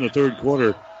 points here in the third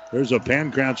quarter. There's a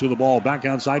Pancratz with the ball. Back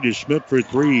outside to Schmidt for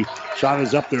three. Shot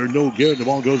is up there. No good. The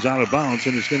ball goes out of bounds,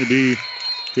 and it's going to be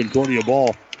Concordia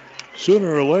ball.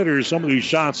 Sooner or later, some of these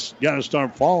shots got to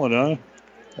start falling, huh?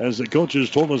 As the coaches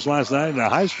told us last night in the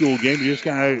high school game, you just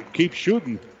got to keep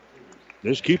shooting.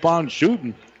 Just keep on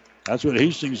shooting. That's what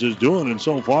Hastings is doing, and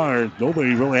so far,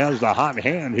 nobody really has the hot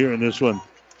hand here in this one.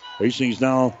 Hastings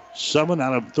now 7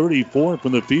 out of 34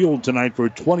 from the field tonight for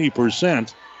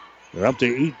 20%. They're up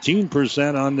to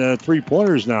 18% on the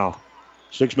three-pointers now.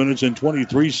 6 minutes and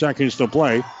 23 seconds to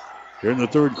play. Here in the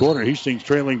third quarter, Hastings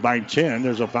trailing by 10.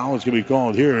 There's a foul that's going to be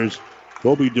called here as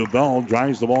Kobe Duval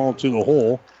drives the ball to the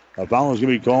hole. A foul is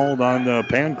going to be called on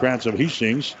Pancratz of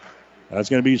Hastings. That's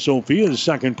going to be Sophia's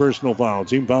second personal foul.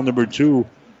 Team foul number 2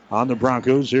 on the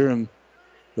Broncos here in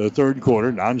the third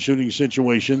quarter. Non-shooting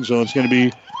situation, so it's going to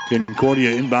be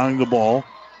Concordia inbounding the ball.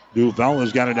 Duval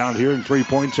has got it out here in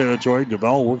three-point territory.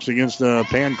 Duval works against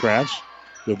Pancratz.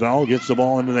 Duval gets the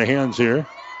ball into the hands here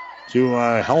to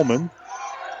Hellman.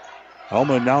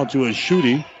 Hellman now to a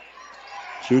Schutte.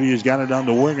 Schutte has got it on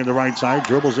the wing on the right side.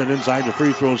 Dribbles it inside the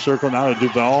free throw circle. Now to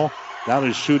Duval. Now to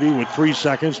Schutte with 3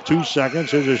 seconds. 2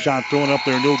 seconds. Here's a shot thrown up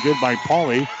there. No good by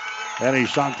Pauly. And a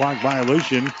shot clock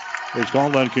violation is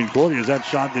called on Concordia as that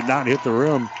shot did not hit the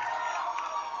rim.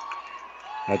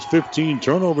 That's 15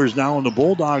 turnovers now on the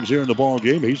Bulldogs here in the ball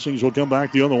game. Hastings will come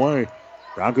back the other way.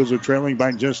 Broncos are trailing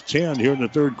by just 10 here in the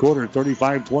third quarter,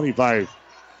 35-25.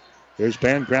 Here's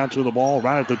Pancratz with the ball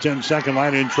right at the 10-second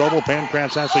line in trouble.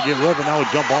 Pancratz has to get rid of it. Now a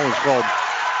jump ball is called.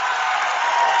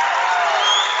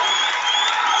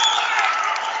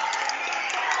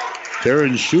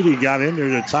 Taryn Schutte got in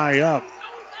there to tie up.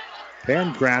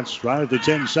 Pancratz right at the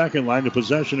 10-second line. The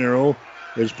possession arrow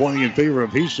is pointing in favor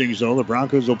of Hastings, though. The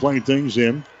Broncos will play things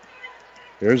in.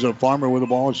 There's a Farmer with the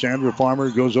ball. Chandra Farmer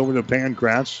goes over to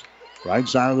Pancratz. Right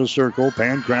side of the circle.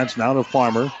 Pancratz now to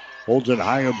Farmer. Holds it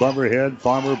high above her head.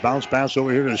 Farmer bounce pass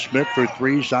over here to Schmidt for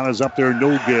three. Shot is up there,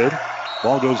 no good.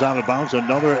 Ball goes out of bounds.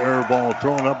 Another air ball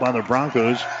thrown up by the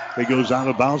Broncos. It goes out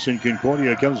of bounds, and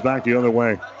Concordia comes back the other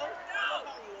way.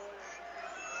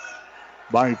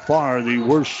 By far the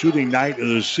worst shooting night of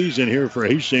the season here for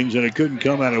Hastings, and it couldn't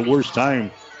come at a worse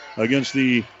time against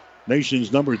the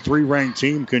nation's number 3 ranked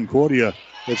team, Concordia.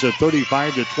 It's a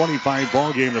 35-25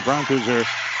 ball game. The Broncos are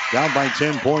down by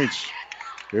 10 points.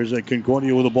 Here's a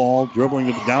Concordia with the ball, dribbling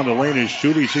down the lane. His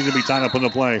shooting seems to be tied up in the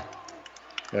play.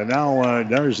 And now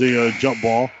there's the jump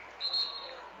ball.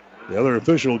 The other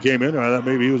official came in. I thought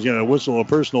maybe he was going to whistle a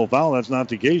personal foul. That's not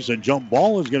the case. A jump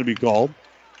ball is going to be called.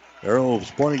 Arrow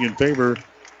is pointing in favor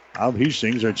of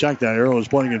Hastings. Or check that. Arrow is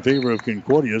pointing in favor of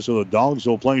Concordia. So the Dogs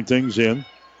will play things in.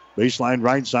 Baseline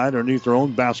right side underneath their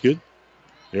own basket.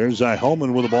 There's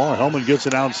Hellman with the ball. Hellman gets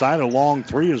it outside. A long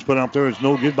three is put up there. It's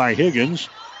no good by Higgins.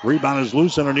 Rebound is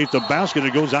loose underneath the basket.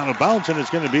 It goes out of bounds, and it's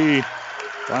going to be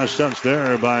last touch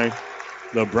there by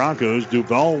the Broncos.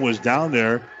 Duval was down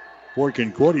there for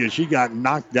Concordia. She got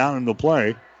knocked down in the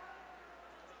play.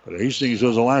 But Hastings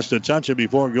was the last to touch it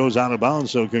before it goes out of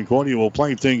bounds, so Concordia will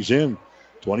play things in.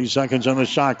 20 seconds on the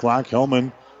shot clock.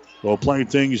 Hellman will play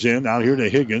things in. Out here to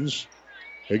Higgins.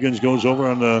 Higgins goes over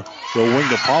on the wing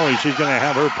to Polly. She's going to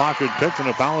have her pocket picked, and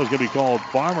a foul is going to be called.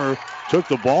 Farmer took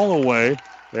the ball away,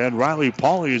 and Riley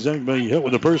Polly is going to be hit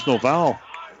with a personal foul.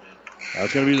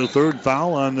 That's going to be the third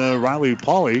foul on Riley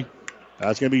Polly.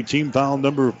 That's going to be team foul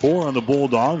number 4 on the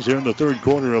Bulldogs here in the third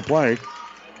quarter of play.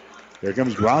 Here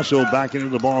comes Grosso back into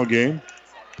the ball game.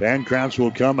 Pancratz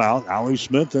will come out. Allie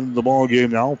Smith into the ball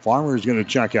game now. Farmer is going to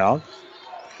check out.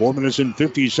 4 minutes and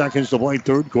 50 seconds to play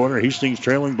third quarter. Hastings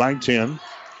trailing by 10.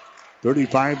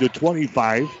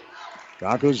 35-25.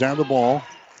 Broncos have the ball.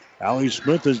 Allie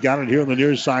Smith has got it here on the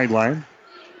near sideline.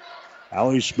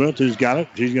 Allie Smith has got it.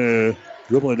 She's going to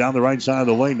dribble it down the right side of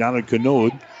the lane, down to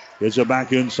Canode. It's a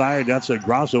back inside. That's a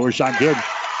Grosso. Her shot good.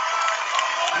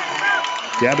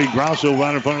 Gabby Grosso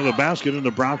right in front of the basket, and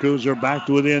the Broncos are back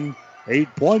to within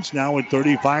 8 points now at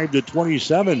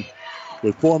 35-27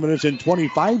 with 4 minutes and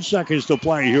 25 seconds to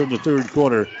play here in the third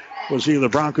quarter. We'll see if the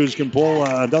Broncos can pull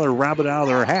another rabbit out of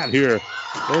their hat here.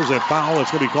 There's a foul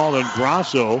that's going to be called on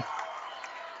Grosso.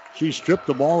 She stripped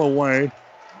the ball away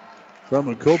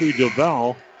from Kobe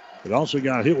DeVell. It also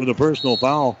got hit with a personal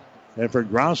foul. And for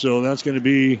Grosso, that's going to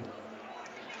be,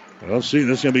 let's see,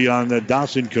 that's going to be on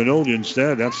Dawson Canode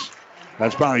instead.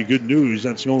 That's probably good news.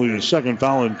 That's only the second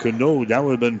foul in Canode. That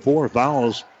would have been 4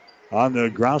 fouls on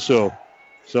Grosso.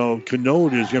 So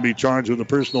Canode is going to be charged with a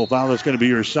personal foul. That's going to be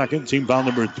her second. Team foul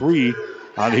number 3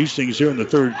 on Hastings here in the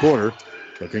third quarter.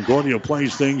 But Concordia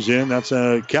plays things in. That's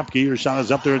Kepke. Her shot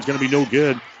is up there. It's going to be no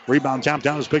good. Rebound tapped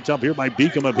down is picked up here by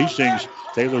Beacom of Hastings.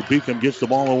 Taylor Beacom gets the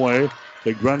ball away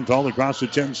to Grunfeld across the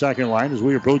 10-second line as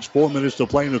we approach 4 minutes to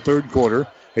play in the third quarter.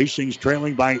 Hastings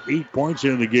trailing by 8 points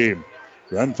in the game.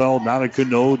 Grunfeld now to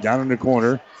Canode down in the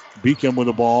corner. Beacom with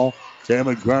the ball.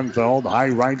 Tammy Grunfeld, high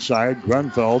right side.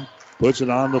 Grunfeld puts it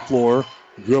on the floor.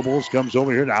 Dribbles, comes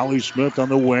over here to Allie Smith on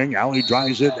the wing. Allie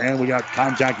drives it, and we got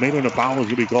contact made, and a foul is going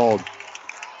to be called.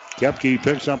 Kepke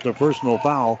picks up the personal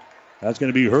foul. That's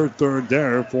going to be her third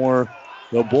there for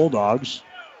the Bulldogs.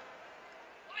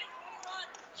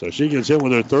 So she gets hit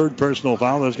with her third personal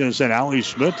foul. That's going to send Allie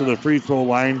Smith to the free throw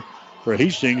line for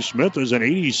Hastings. Smith is an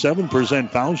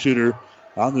 87% foul shooter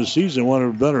on the season, one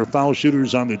of the better foul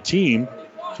shooters on the team.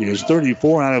 She is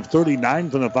 34 out of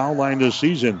 39 from the foul line this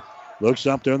season. Looks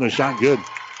up there and the shot good.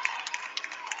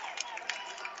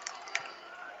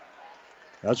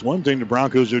 That's one thing the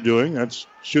Broncos are doing. That's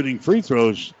shooting free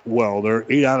throws well. They're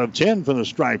 8 out of 10 from the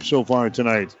stripe so far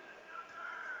tonight.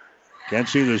 Can't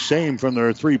see the same from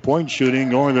their three-point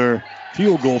shooting or their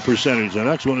field goal percentage. The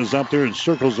next one is up there and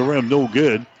circles the rim, no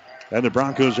good. And the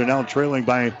Broncos are now trailing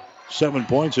by 7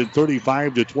 points at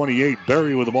 35-28.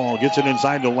 Berry with the ball. Gets it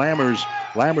inside to Lammers.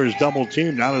 Lammers double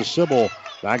team. Now to Sybil.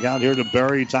 Back out here to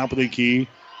Berry, top of the key.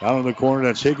 Out in the corner,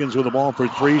 that's Higgins with the ball for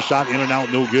 3. Shot in and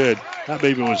out, no good. That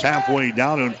baby was halfway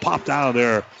down and popped out of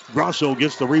there. Grosso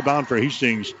gets the rebound for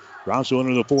Hastings. Grosso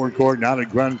into the forward court. Now to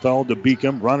Grunfeld, to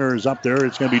Beacom. Runner is up there.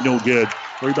 It's going to be no good.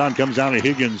 Rebound comes down to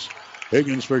Higgins.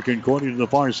 Higgins for Concordia to the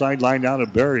far sideline. Down to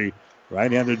Berry.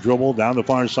 Right-handed dribble down the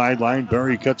far sideline.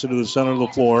 Berry cuts it to the center of the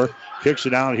floor. Kicks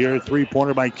it out here.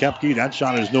 Three-pointer by Kepke. That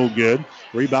shot is no good.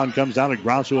 Rebound comes down to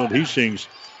Grosso of Hastings.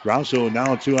 Grosso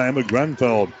now to Emma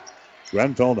Grunfeld.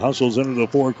 Grunfeld hustles into the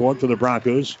forecourt for the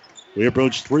Broncos. We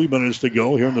approach 3 minutes to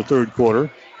go here in the third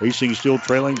quarter. Hastings still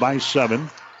trailing by 7.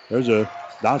 There's a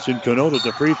Dawson Canode at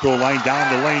the free throw line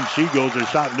down the lane. She goes. Her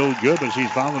shot no good, but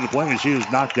she's fouled in the play and she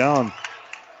is knocked down.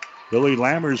 Lily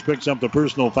Lammers picks up the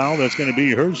personal foul. That's going to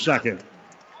be her second.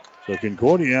 So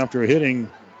Concordia, after hitting,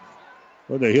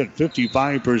 they hit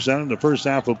 55% in the first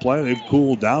half of play. They've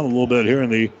cooled down a little bit here in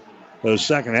the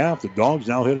second half. The Dogs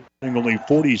now hitting only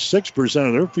 46%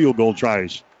 of their field goal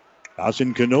tries.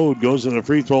 Dawson Canode goes to the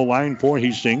free throw line for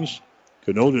Hastings.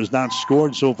 Canode has not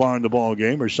scored so far in the ball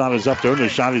game. Her shot is up there, and the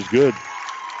shot is good.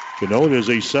 Canode is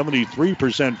a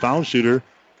 73% foul shooter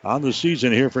on the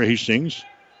season here for Hastings.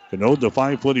 Canode, the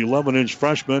 5'11"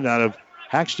 freshman out of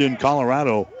Haxton,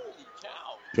 Colorado.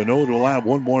 Canode will have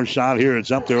one more shot here. It's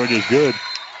up there. It is good.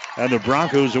 And the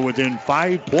Broncos are within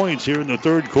 5 points here in the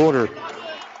third quarter.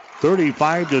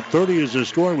 35-30 is the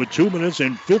score with 2 minutes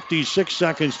and 56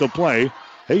 seconds to play.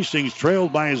 Hastings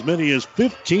trailed by as many as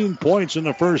 15 points in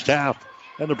the first half.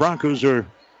 And the Broncos are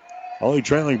only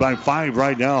trailing by 5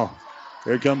 right now.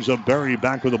 Here comes a Berry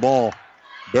back with the ball.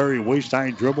 Berry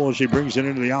waist-high dribble as she brings it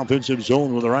into the offensive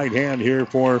zone with the right hand here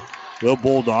for the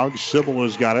Bulldogs. Sybil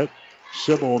has got it.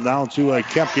 Sybil now to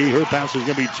Kepke. Her pass is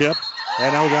going to be tipped.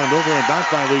 And now we got an over and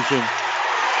back violation.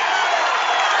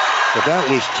 If that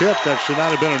was tipped, that should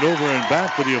not have been an over and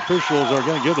back, but the officials are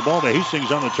going to give the ball to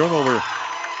Hastings on the turnover.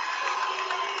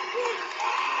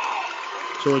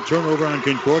 So a turnover on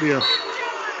Concordia.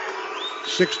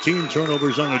 16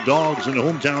 turnovers on the Dogs, and the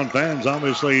hometown fans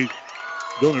obviously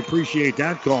don't appreciate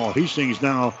that call. Hastings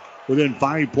now within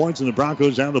 5 points, and the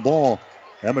Broncos have the ball.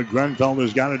 Emma Grenfell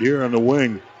has got it here on the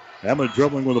wing. Emma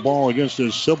dribbling with the ball against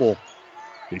his Sybil.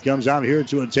 He comes out here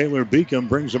to a Taylor Beacom,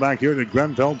 brings it back here to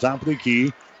Grenfell, top of the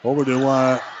key, over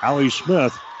to Allie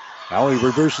Smith. Allie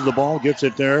reverses the ball, gets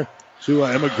it there to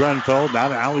Emma Grenfell, now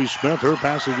to Allie Smith. Her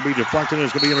pass is going to be deflected, and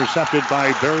it's going to be intercepted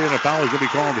by Berry, and a foul is going to be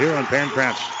called here on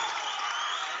Pancratz.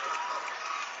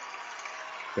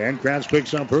 Pancratz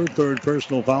picks up her third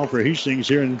personal foul for Hastings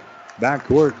here in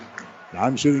backcourt.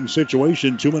 Non-shooting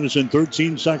situation, 2 minutes and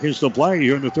 13 seconds to play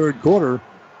here in the third quarter.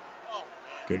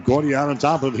 Concordia out on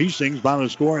top of Hastings by a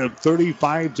score of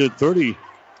 35-30.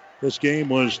 This game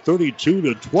was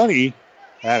 32-20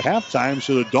 at halftime,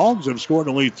 so the Dogs have scored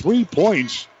only 3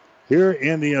 points here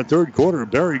in the third quarter.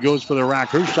 Berry goes for the rack.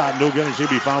 Her shot no good, and she'll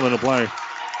be fouled in the play.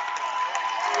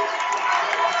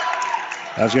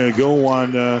 That's going to go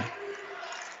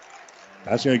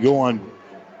on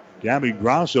Gabby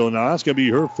Grasso. Now that's going to be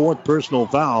her fourth personal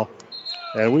foul.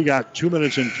 And we got 2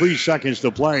 minutes and 3 seconds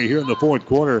to play here in the fourth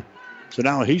quarter. So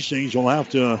now Hastings will have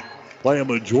to play a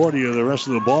majority of the rest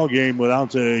of the ball game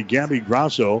without Gabby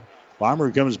Grasso.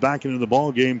 Farmer comes back into the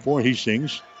ball game for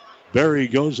Hastings. Berry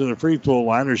goes to the free throw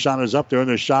line. Her shot is up there, and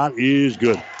the shot is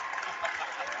good.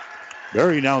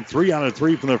 Berry now 3 out of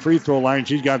 3 from the free throw line.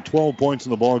 She's got 12 points in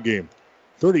the ball game.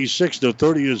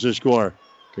 36-30 is the score.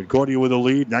 Concordia with the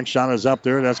lead. Next shot is up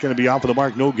there. That's going to be off of the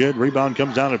mark. No good. Rebound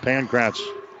comes down to Pancratz.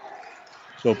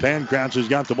 So Pancratz has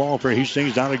got the ball for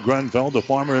Hastings down to Grenfell. The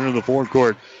Farmer into the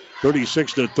forecourt.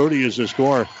 36-30 is the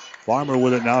score. Farmer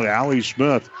with it now to Allie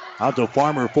Smith. Out to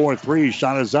Farmer 4-3.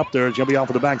 Shot is up there. It's going to be off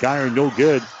of the back iron. No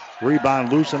good.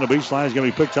 Rebound loose on the baseline. Is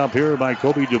going to be picked up here by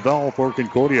Kobe Duval for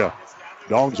Concordia.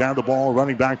 Dogs have the ball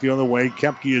running back the other way.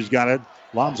 Kepke has got it.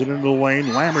 Lobs it into the lane.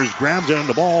 Lammers grabs it, and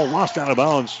the ball lost out of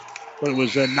bounds. But it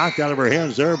was knocked out of her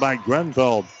hands there by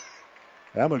Grenfell.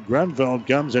 Emma Grenfell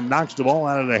comes and knocks the ball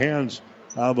out of the hands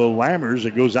of the Lammers.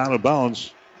 It goes out of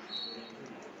bounds.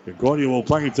 Concordia will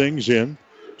play things in.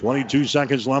 22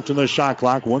 seconds left in the shot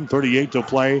clock. 1:38 to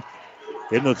play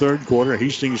in the third quarter.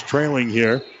 Hastings trailing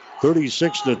here.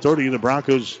 36-30. The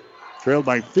Broncos trailed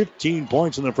by 15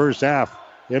 points in the first half.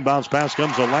 Inbounds pass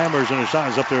comes to Lammers, and the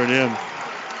shot is up there and in.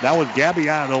 Now with Gabby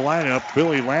out of the lineup,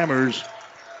 Billy Lammers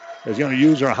is going to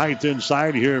use her height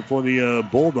inside here for the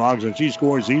Bulldogs, and she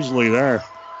scores easily there.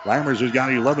 Lammers has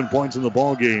got 11 points in the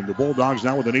ball game. The Bulldogs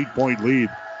now with an 8-point lead.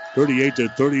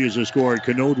 38-30 is the score.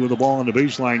 Canode with the ball on the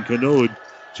baseline. Canode,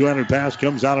 200 pass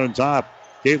comes out on top.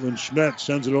 Caitlin Schmidt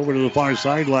sends it over to the far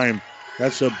sideline.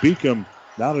 That's a Beacom.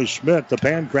 Now to Schmidt. The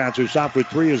Pancratz. Her shot for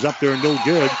 3 is up there, no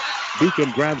good.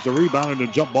 Beacom grabs the rebound, and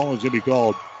the jump ball is going to be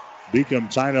called.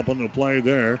 Beacom tied up on the play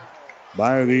there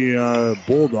by the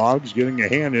Bulldogs. Getting a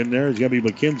hand in there is going to be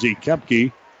Mackenzie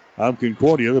Kepke of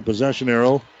Concordia. The possession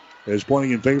arrow is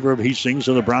pointing in favor of Hastings,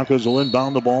 so the Broncos will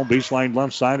inbound the ball. Baseline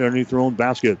left side underneath their own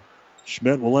basket.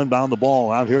 Schmidt will inbound the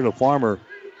ball out here to Farmer.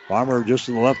 Farmer just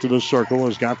to the left of the circle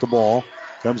has got the ball.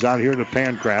 Comes out here to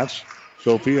Pancratz.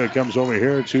 Sophia comes over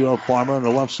here to Farmer on the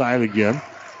left side again.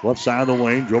 Left side of the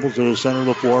lane, dribbles to the center of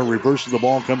the floor, reverses the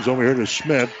ball, comes over here to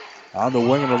Schmidt. On the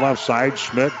wing on the left side,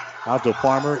 Schmidt out to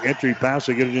Farmer. Entry pass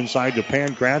to get it inside to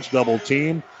Pancratz. Double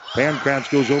team.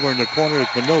 Pancratz goes over in the corner to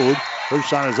Canode. Her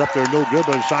shot is up there, no good,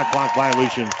 but a shot clock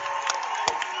violation.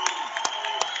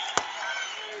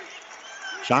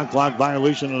 Shot clock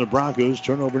violation on the Broncos.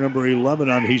 Turnover number 11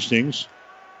 on Hastings.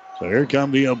 So here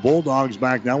come the Bulldogs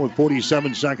back now with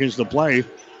 47 seconds to play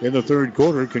in the third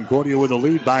quarter. Concordia with a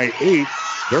lead by 8.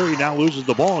 Berry now loses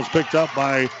the ball. It's picked up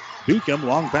by Beacom.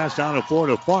 Long pass down the floor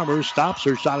to Farmer. Stops.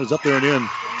 Her shot is up there and in.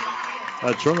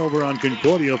 A turnover on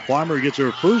Concordia. Farmer gets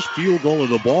her first field goal of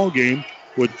the ball game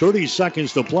with 30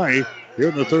 seconds to play here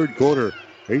in the third quarter.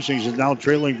 Hastings is now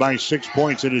trailing by 6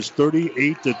 points. It is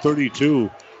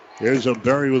 38-32. There's a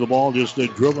Berry with the ball just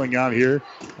dribbling out here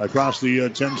across the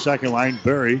 10-second line.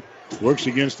 Berry works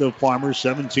against the Farmer.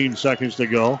 17 seconds to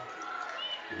go.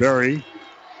 Berry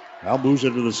now moves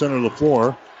it to the center of the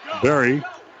floor. Berry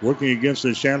working against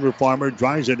the Chandler Farmer.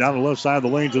 Drives it down the left side of the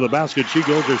lane to the basket. She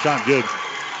goes. Her shot good.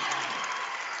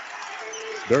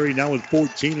 Berry now with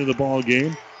 14 in the ball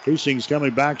game. Hastings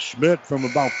coming back. Schmidt from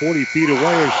about 40 feet away.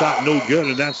 Her shot no good,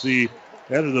 and that's the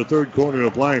end of the third quarter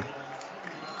of play.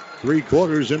 3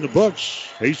 quarters in the books.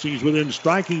 Hastings within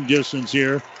striking distance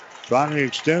here, trying to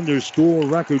extend their school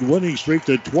record winning streak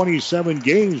to 27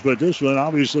 games, but this one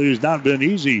obviously has not been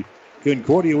easy.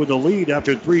 Concordia with the lead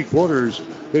after 3 quarters.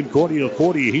 Concordia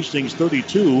 40, Hastings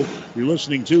 32. You're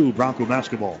listening to Bronco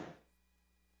Basketball.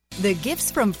 The gifts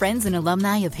from friends and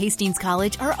alumni of Hastings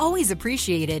College are always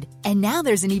appreciated. And now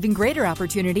there's an even greater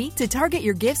opportunity to target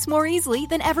your gifts more easily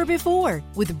than ever before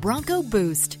with Bronco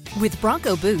Boost. With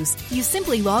Bronco Boost, you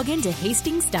simply log into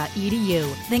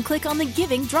hastings.edu, then click on the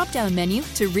Giving drop-down menu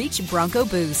to reach Bronco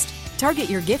Boost. Target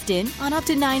your gift in on up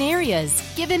to 9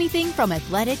 areas. Give anything from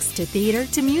athletics to theater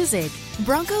to music.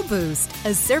 Bronco Boost,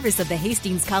 a service of the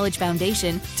Hastings College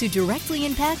Foundation to directly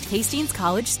impact Hastings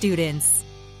College students.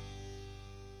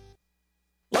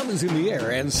 Lemons in the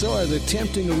air, and so are the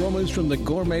tempting aromas from the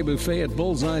gourmet buffet at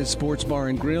Bullseye Sports Bar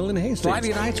and Grill in Hastings.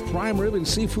 Friday night's prime rib and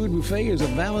seafood buffet is a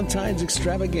Valentine's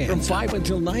extravaganza. From 5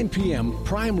 until 9 p.m.,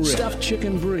 prime rib, stuffed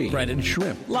chicken brie, breaded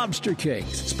shrimp, lobster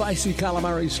cakes, spicy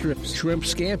calamari strips, shrimp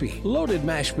scampi, loaded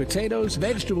mashed potatoes,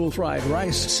 vegetable fried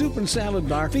rice, soup and salad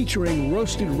bar featuring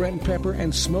roasted red pepper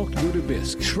and smoked Gouda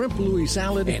bisque, shrimp Louis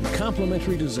salad, and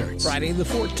complimentary desserts. Friday the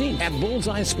 14th at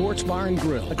Bullseye Sports Bar and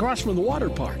Grill, across from the water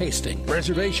park, Hastings.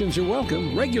 Reservations are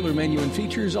welcome. Regular menu and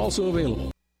features also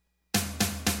available.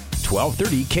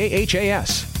 1230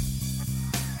 KHAS.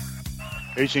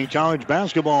 Hastings College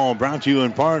basketball brought to you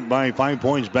in part by 5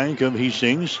 Points Bank of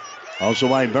Hastings. Also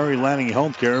by Barry Lanning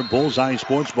Healthcare, Bullseye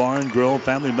Sports Bar and Grill,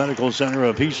 Family Medical Center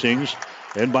of Hastings,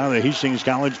 and by the Hastings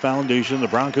College Foundation. The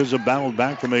Broncos have battled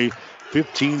back from a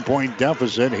 15-point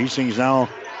deficit. Hastings now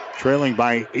trailing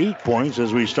by 8 points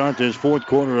as we start this fourth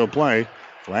quarter of play.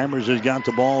 Lammers has got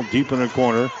the ball deep in the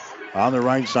corner on the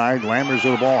right side. Lammers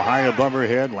with the ball high above her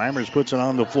head. Lammers puts it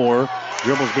on the floor,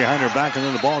 dribbles behind her back, and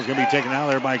then the ball is going to be taken out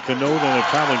there by Canode and a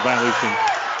traveling violation.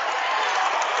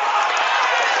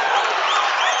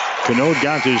 Canode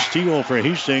got his steal for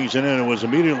Hastings, and then it was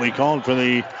immediately called for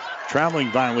the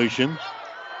traveling violation.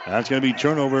 That's going to be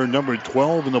turnover number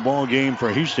 12 in the ball game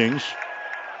for Hastings.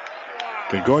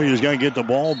 Concordia's got to get the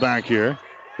ball back here.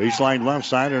 Baseline left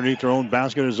side underneath their own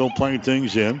basket as they'll play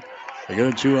things in. They get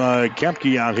it to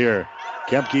Kepke out here.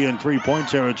 Kepke in three-point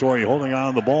territory, holding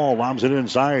on the ball, lobs it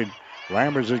inside.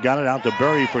 Lammers has got it out to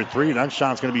Berry for 3. That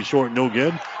shot's going to be short, no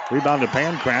good. Rebound to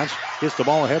Pancratz. Gets the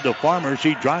ball ahead to Farmer.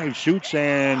 She drives, shoots,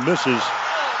 and misses.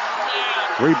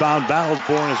 Rebound battled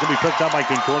for, and it's going to be picked up by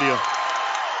Concordia.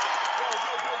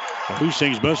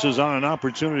 Hastings misses on an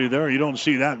opportunity there. You don't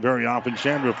see that very often.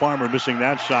 Chandra Farmer missing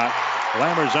that shot.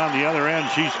 Lammers on the other end.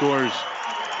 She scores.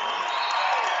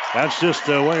 That's just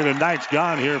the way the night's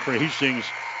gone here for Hastings.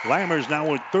 Lammers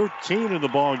now with 13 in the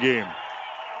ball game.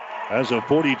 That's a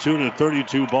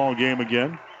 42-32 ball game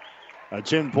again. A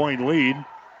 10-point lead.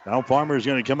 Now Farmer's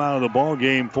going to come out of the ball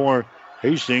game for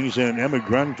Hastings, and Emma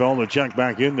Grenfell to check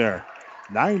back in there.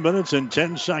 9 minutes and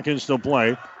 10 seconds to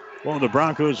play. Well, the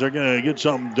Broncos are going to get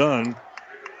something done.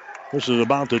 This is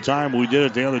about the time we did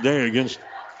it the other day against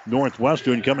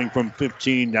Northwestern, coming from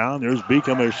 15 down. There's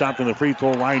Beacom, a shot from the free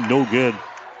throw line, no good.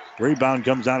 Rebound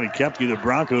comes out of Kepke. The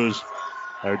Broncos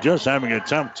are just having a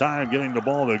tough time getting the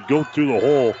ball to go through the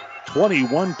hole.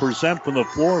 21% from the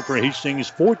floor for Hastings,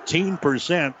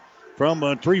 14%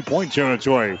 from three-point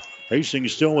territory.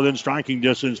 Hastings still within striking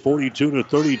distance,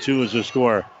 42-32 is the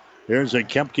score. There's a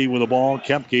Kepke with the ball.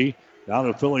 Kepke down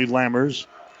to Philly Lammers.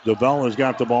 DeVell has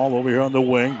got the ball over here on the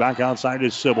wing. Back outside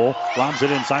is Sybil. Lobs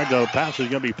it inside. The pass is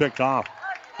going to be picked off.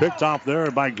 Picked off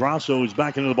there by Grosso, who's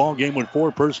back into the ball game with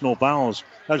 4 personal fouls.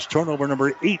 That's turnover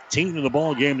number 18 in the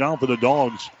ball game now for the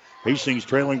Dogs. Hastings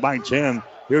trailing by 10.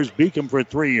 Here's Beacom for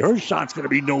 3. Her shot's going to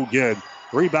be no good.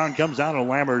 Rebound comes out of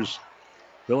Lammers.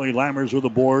 Billy Lammers with the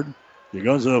board. He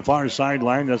goes to the far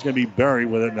sideline. That's going to be Berry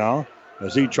with it now.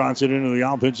 As he trots it into the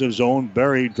offensive zone,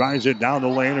 Berry drives it down the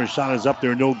lane. Her shot is up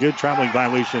there, no good. Traveling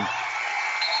violation.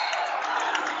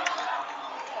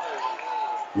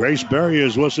 Grace Berry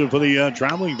is whistled for the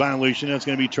traveling violation. That's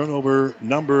going to be turnover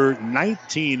number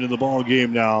 19 in the ball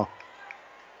game now.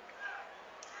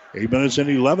 8 minutes and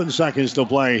 11 seconds to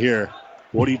play here.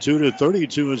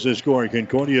 42-32 is the score.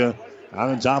 Concordia out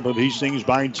on top of Hastings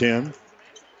by 10.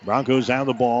 Broncos have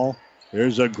the ball.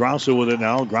 There's a Grosso with it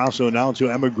now. Grosso now to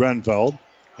Emma Grenfell.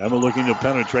 Emma looking to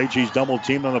penetrate. She's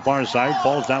double-teamed on the far side.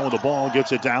 Falls down with the ball.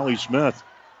 Gets it to Allie Smith.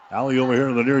 Allie over here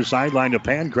on the near sideline to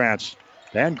Pancratz.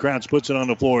 Pancratz puts it on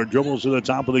the floor. Dribbles to the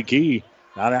top of the key.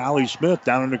 Now to Allie Smith,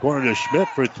 down in the corner to Schmidt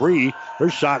for three. Her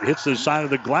shot hits the side of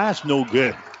the glass, no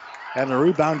good. And the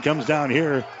rebound comes down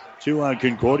here to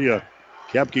Concordia.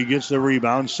 Koepke gets the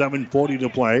rebound, 7:40 to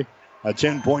play. A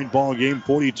 10-point ball game,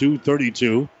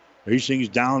 42-32. Hastings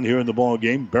down here in the ball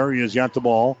game. Berry has got the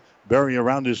ball. Berry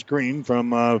around the screen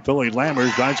from Philly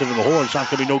Lammers. Drives into the hole. Shot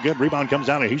going to be no good. Rebound comes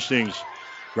down to Hastings.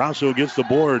 Grosso gets the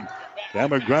board.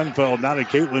 Emma Grenfell now to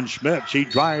Caitlin Schmidt. She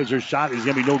drives. Her shot is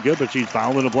going to be no good, but she's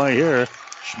fouled in the play here.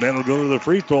 Schmidt will go to the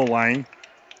free throw line.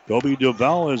 Kobe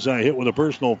DeVell is hit with a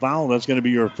personal foul. That's going to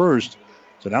be her first.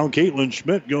 So now Caitlin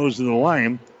Schmidt goes to the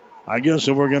line. I guess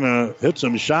if we're going to hit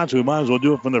some shots, we might as well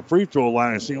do it from the free throw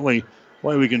line. It's the only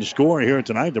way we can score here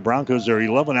tonight. The Broncos are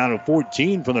 11 out of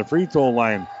 14 from the free throw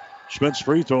line. Schmidt's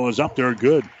free throw is up there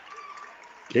good.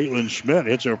 Caitlin Schmidt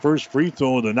hits her first free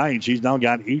throw of the night. She's now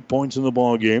got 8 points in the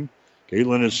ball game.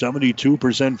 Caitlin is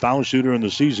 72% foul shooter in the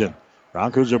season.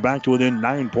 Broncos are back to within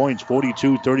 9 points,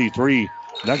 42-33.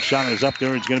 Next shot is up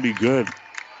there. It's going to be good.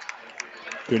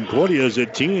 Concordia as a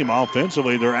team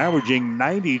offensively, they're averaging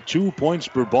 92 points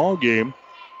per ball game.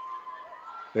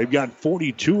 They've got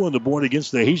 42 on the board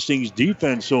against the Hastings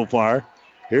defense so far.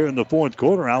 Here in the fourth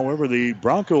quarter, however, the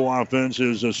Bronco offense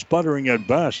is sputtering at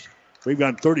best. We've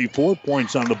got 34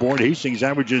 points on the board. Hastings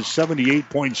averages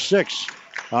 78.6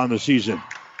 on the season.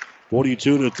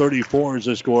 42-34 is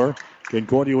the score.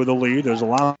 Concordia with the lead. There's a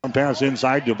long pass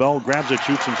inside. DeVell grabs it,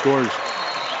 shoots, and scores.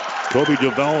 Kobe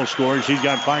DeVell scores. She's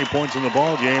got 5 points in the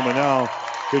ball game, and now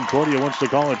Concordia wants to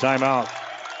call a timeout.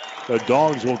 The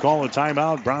Dogs will call a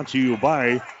timeout, brought to you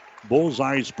by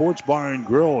Bullseye Sports Bar and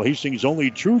Grill, Hastings' only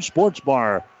true sports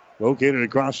bar, located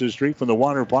across the street from the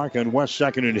water park on West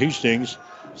 2nd in Hastings.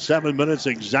 7 minutes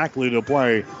exactly to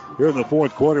play. Here in the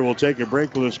fourth quarter, we'll take a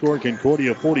break with the score.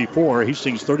 Concordia 44,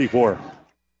 Hastings 34.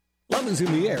 Love is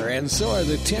in the air, and so are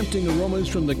the tempting aromas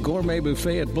from the gourmet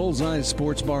buffet at Bullseye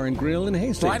Sports Bar and Grill in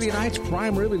Hastings. Friday night's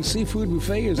prime rib and seafood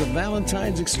buffet is a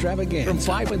Valentine's extravaganza. From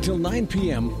 5 until 9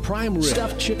 p.m., prime rib,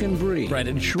 stuffed chicken brie,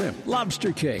 breaded shrimp,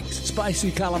 lobster cakes,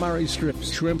 spicy calamari strips,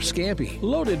 shrimp scampi,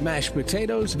 loaded mashed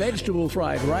potatoes, vegetable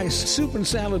fried rice, soup and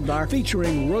salad bar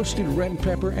featuring roasted red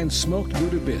pepper and smoked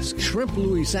Gouda bisque, shrimp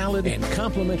Louis salad, and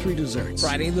complimentary desserts.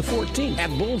 Friday the 14th at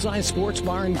Bullseye Sports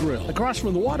Bar and Grill, across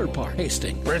from the water park,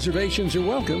 Hastings. Reservations are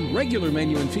welcome. Regular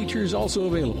menu and features also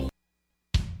available.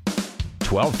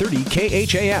 1230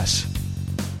 KHAS.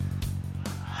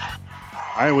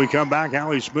 All right, we come back.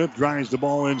 Allie Smith drives the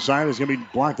ball inside. It's going to be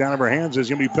blocked out of her hands. It's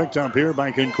going to be picked up here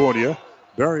by Concordia.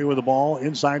 Berry with the ball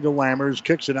inside to Lammers.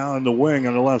 Kicks it out on the wing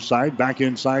on the left side. Back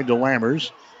inside to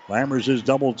Lammers. Lammers is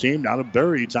double teamed. Out of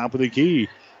Berry, top of the key.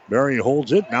 Berry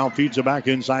holds it. Now feeds it back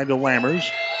inside to Lammers.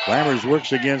 Lammers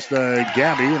works against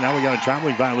Gabby. And now we got a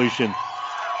traveling violation.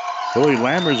 Billy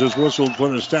Lammers has whistled for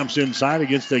the steps inside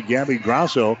against the Gabby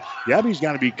Grosso. Gabby's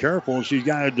got to be careful. She's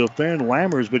got to defend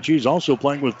Lammers, but she's also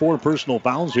playing with 4 personal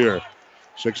fouls here.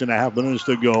 6.5 minutes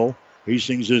to go.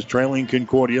 Hastings is trailing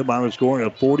Concordia by a score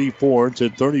of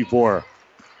 44-34.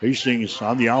 Hastings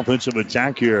on the offensive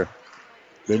attack here.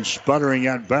 Been sputtering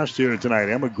at best here tonight.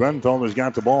 Emma Grenfell has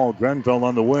got the ball. Grenfell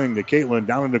on the wing to Caitlin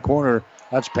down in the corner.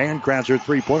 That's Pankratzer,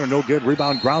 three-pointer, no good.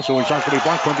 Rebound Grosso. His shot's going to be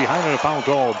blocked from behind and a foul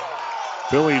called.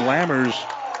 Billy Lammers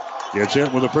gets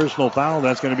hit with a personal foul.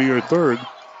 That's going to be her third.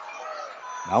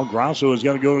 Now Grosso has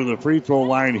got to go to the free throw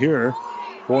line here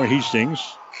for Hastings.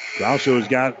 Grosso has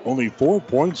got only 4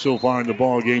 points so far in the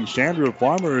ball game. Sandra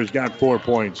Farmer has got 4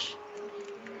 points.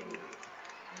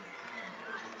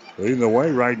 Leading the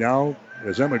way right now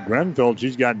is Emma Grenfell.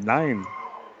 She's got 9.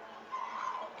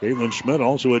 Caitlin Schmidt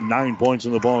also had 9 points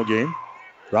in the ball game.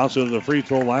 Grosso to the free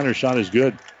throw line. Her shot is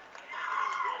good.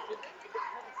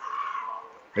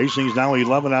 Hastings now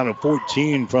 11 out of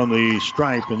 14 from the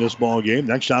stripe in this ball game.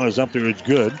 Next shot is up there. It's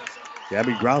good.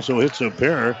 Gabby Grosso hits a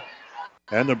pair.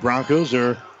 And the Broncos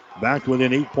are back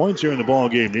within 8 points here in the ball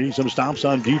game. Needing some stops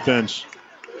on defense.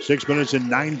 6 minutes and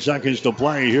 9 seconds to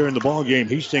play here in the ball game.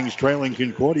 Hastings trailing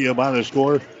Concordia by the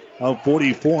score of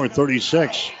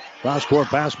 44-36. Cross-court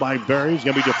pass by Berry. It's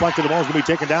going to be deflected. The ball is going to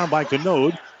be taken down by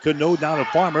Canode. Canode down to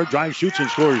Farmer. Drives, shoots, and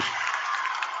scores.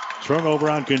 Turnover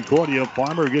on Concordia.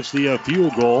 Farmer gets the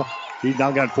field goal. He's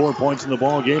now got 4 points in the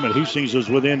ball game, and Hastings is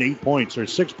within 8 points, or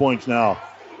 6 points now.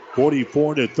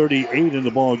 44-38 in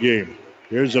the ball game.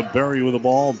 Here's a Berry with the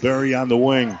ball. Berry on the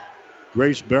wing.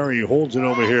 Grace Berry holds it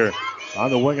over here.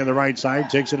 On the wing on the right side,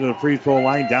 takes it to the free throw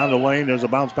line, down the lane. There's a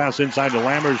bounce pass inside to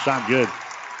Lammers. Shot good.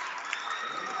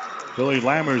 Billy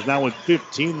Lammers now with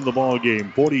 15 in the ball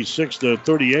game.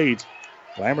 46-38.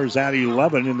 Lammers had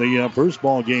 11 in the first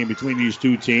ball game between these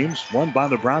two teams. Won by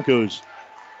the Broncos,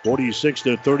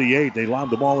 46-38. They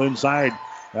lobbed the ball inside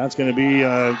That's going to be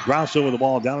Grosso with the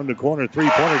ball down in the corner.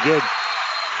 Three-pointer good.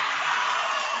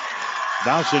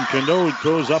 Dawson Canode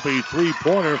throws up a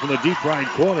three-pointer from the deep right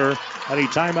corner. And a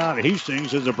timeout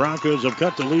Hastings as the Broncos have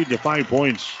cut the lead to 5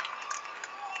 points.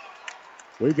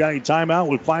 We've got a timeout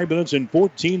with 5 minutes and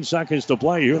 14 seconds to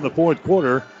play here in the fourth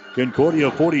quarter. Concordia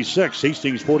 46,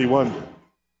 Hastings 41.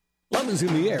 Love is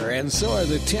in the air, and so are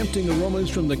the tempting aromas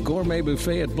from the gourmet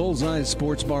buffet at Bullseye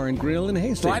Sports Bar and Grill in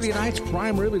Hastings. Friday night's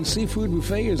prime rib and seafood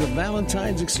buffet is a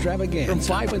Valentine's extravaganza. From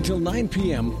 5 until 9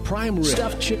 p.m., prime rib,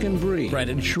 stuffed chicken brie,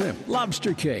 breaded shrimp,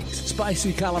 lobster cakes,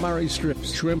 spicy calamari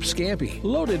strips, shrimp scampi,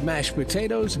 loaded mashed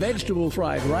potatoes, vegetable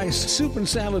fried rice, soup and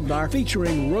salad bar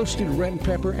featuring roasted red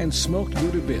pepper and smoked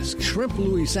Gouda bisque, shrimp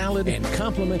Louis salad, and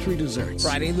complimentary desserts.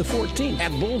 Friday the 14th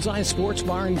at Bullseye Sports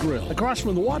Bar and Grill, across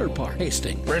from the water park,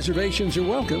 Hastings. Reservations are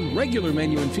welcome. Regular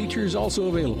menu and features also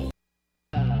available.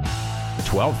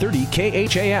 1230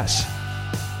 KHAS.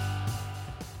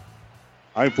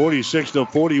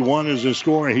 46-41 is the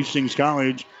score. Hastings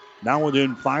College now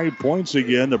within 5 points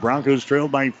again. The Broncos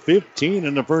trailed by 15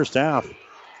 in the first half.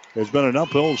 There's been an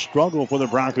uphill struggle for the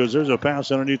Broncos. There's a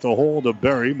pass underneath the hole to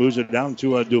Berry. Moves it down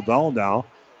to Duval now.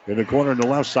 In the corner on the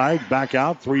left side. Back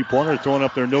out. Three-pointer thrown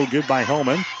up there. No good by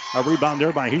Hellman. A rebound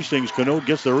there by Hastings. Canode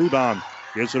gets the rebound.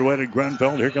 Gets it away to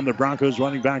Grenfell. Here come the Broncos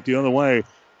running back the other way.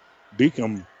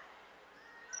 Beacom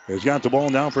has got the ball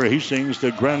now for Hastings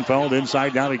to Grenfell.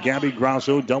 Inside down to Gabby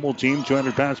Grosso. Double team.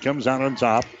 200 pass comes out on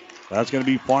top. That's going to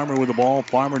be Farmer with the ball.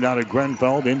 Farmer down to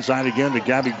Grenfell. Inside again to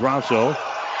Gabby Grosso.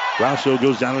 Grosso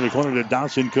goes down in the corner to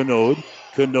Dawson Canode.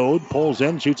 Canode pulls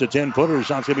in, shoots a 10-footer.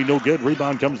 Shot's going to be no good.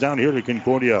 Rebound comes down here to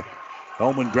Concordia.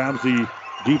 Hellman grabs the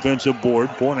defensive board.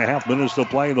 4.5 minutes to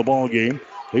play in the ball game.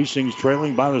 Hastings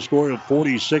trailing by the score of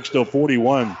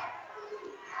 46-41.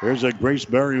 Here's a Grace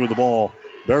Berry with the ball.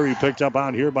 Berry picked up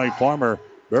out here by Farmer.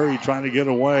 Berry trying to get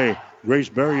away. Grace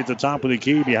Berry at the top of the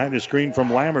key behind the screen from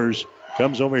Lammers.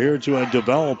 Comes over here to a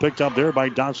DeVell, picked up there by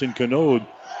Dawson Canode.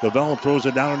 DeVell throws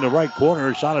it down in the right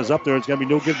corner. Shot is up there. It's going to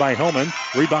be no good by Hellman.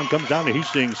 Rebound comes down to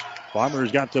Hastings.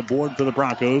 Farmer's got the board for the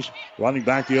Broncos. Running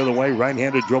back the other way.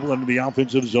 Right-handed dribble into the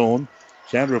offensive zone.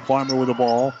 Sandra Farmer with the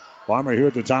ball. Farmer here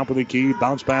at the top of the key.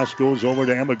 Bounce pass goes over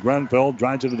to Emma Grenfell.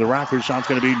 Drives into the rack. Her shot's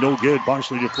going to be no good.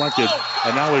 Partially deflected.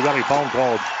 And now we've got a foul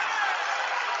called.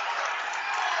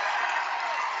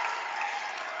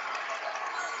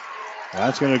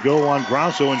 That's going to go on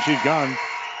Grosso, and she's gone.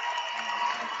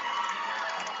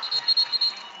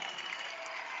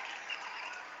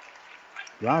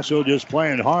 Grosso just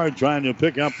playing hard, trying to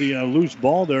pick up the loose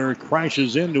ball there.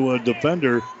 Crashes into a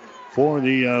defender for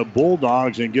the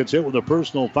Bulldogs and gets hit with a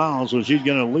personal foul, so she's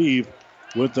going to leave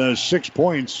with 6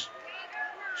 points.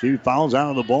 She fouls out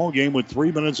of the ball game with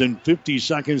 3 minutes and 50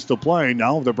 seconds to play.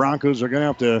 Now if the Broncos are going to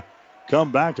have to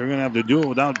come back, they're going to have to do it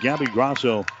without Gabby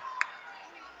Grosso.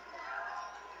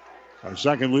 Our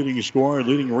second leading scorer,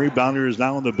 leading rebounder, is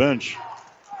now on the bench.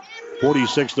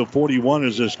 46-41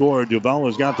 is the score. Duval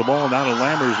has got the ball now to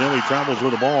Lammers. Nearly travels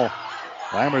with the ball.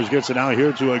 Lammers gets it out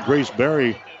here to Grace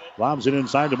Berry. Lobs it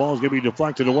inside. The ball is going to be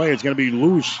deflected away. It's going to be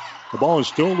loose. The ball is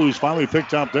still loose. Finally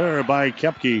picked up there by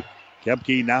Kepke.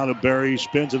 Kepke now to Berry.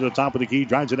 Spins at the top of the key.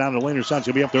 Drives it down to the lane. Her shot's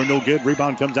going to be up there. No good.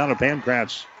 Rebound comes down to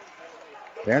Pankratz.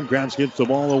 Pankratz gets the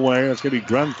ball away. That's going to be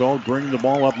Grenfell bringing the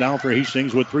ball up now for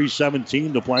Hastings with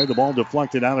 3:17 to play. The ball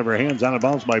deflected out of her hands, out of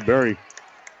bounds by Berry.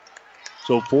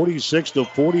 So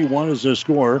 46-41 is the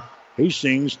score.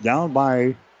 Hastings down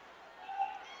by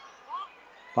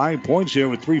 5 points here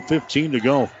with 3:15 to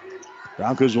go.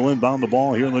 Broncos will inbound the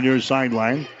ball here on the near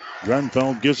sideline.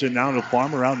 Grenfell gets it now to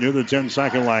Farmer out near the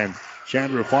 10-second line.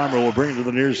 Chandra Farmer will bring it to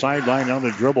the near sideline on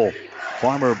the dribble.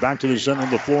 Farmer back to the center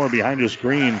of the floor behind the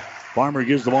screen. Farmer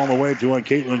gives the ball away to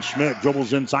Caitlin Schmidt.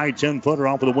 Dribbles inside, 10-footer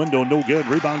off of the window. No good.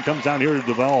 Rebound comes down here to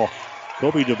DeVell.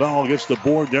 Kobe DeVell gets the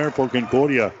board there for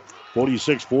Concordia.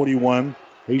 46-41.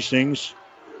 Hastings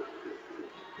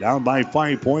down by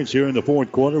 5 points here in the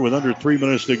fourth quarter with under 3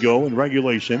 minutes to go in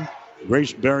regulation.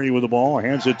 Grace Berry with the ball.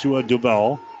 Hands it to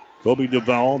DeVell. Kobe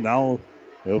DeVell now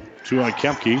to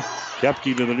Kepke.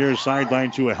 Kepke to the near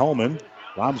sideline to Hellman.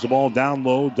 Lobs the ball down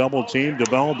low. Double team.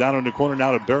 DeVell down in the corner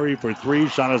now to Berry for three.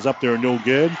 Shot is up there. No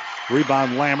good.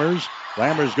 Rebound Lammers.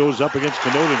 Lammers goes up against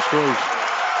Canode and scores.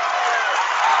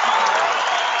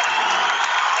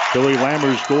 Billy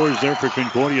Lammers scores there for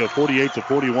Concordia.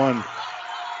 48-41.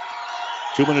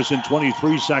 2 minutes and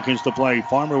 23 seconds to play.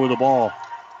 Farmer with the ball.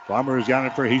 Farmer has got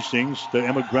it for Hastings to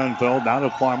Emma Grenfell. Down to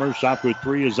Farmer. Shot for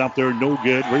three is up there. No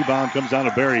good. Rebound comes down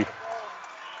to Berry.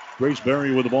 Grace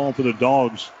Berry with the ball for the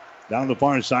Dogs. Down the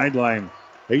far sideline.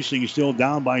 Hastings still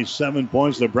down by 7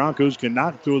 points. The Broncos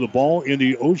cannot throw the ball in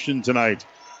the ocean tonight.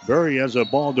 Berry has a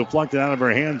ball deflected out of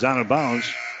her hands, out of bounds.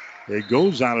 It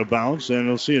goes out of bounds, and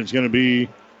we'll see it's going to be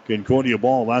Concordia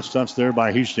ball. Last touch there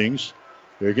by Hastings.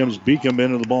 Here comes Beacom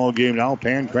into the ball game now.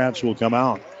 Pancratz will come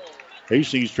out.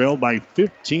 Hastings trailed by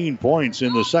 15 points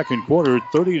in the second quarter,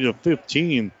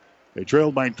 30-15. They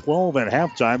trailed by 12 at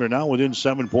halftime. They're now within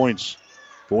 7 points,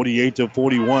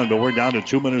 48-41. But we're down to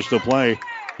 2 minutes to play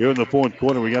here in the fourth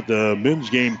quarter. We got the men's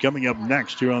game coming up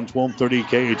next here on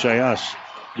 1230 KHAS.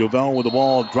 Duval with the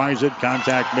ball, drives it,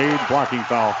 contact made, blocking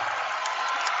foul.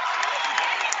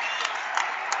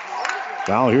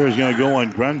 Foul here is going to go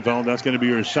on Grenfell. That's going to be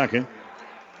her second.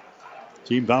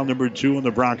 Team foul number 2 on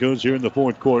the Broncos here in the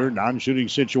fourth quarter. Non-shooting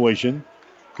situation.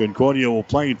 Concordia will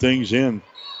play things in.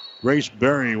 Grace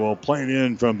Berry will play it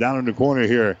in from down in the corner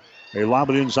here. They lob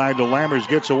it inside to Lammers.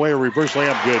 Gets away. A reverse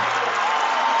layup. Good.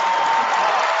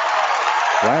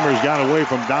 Lammers got away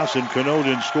from Dawson Canode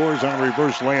and scores on a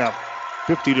reverse layup.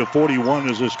 50-41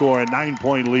 is the score. A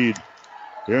 9-point lead.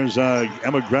 Here's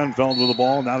Emma Grenfell with the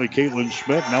ball. Now to Caitlin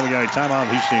Schmidt. Now we got a timeout,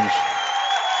 Hastings.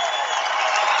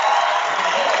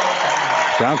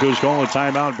 Broncos call a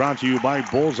timeout, brought to you by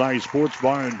Bullseye Sports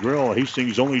Bar and Grill.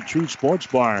 Hastings' only true sports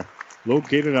bar.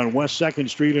 Located on West 2nd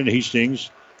Street in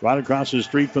Hastings. Right across the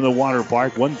street from the water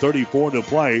park. 1:34 to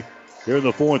play here in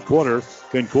the fourth quarter.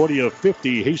 Concordia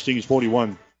 50, Hastings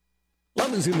 41.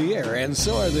 Love is in the air, and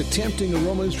so are the tempting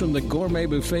aromas from the gourmet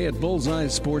buffet at Bullseye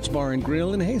Sports Bar and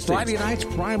Grill in Hastings. Friday night's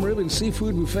prime rib and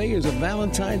seafood buffet is a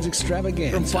Valentine's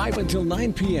extravaganza. From 5 until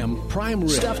 9 p.m., prime rib,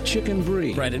 stuffed chicken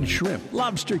brie, breaded shrimp,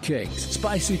 lobster cakes,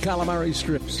 spicy calamari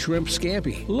strips, shrimp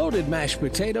scampi, loaded mashed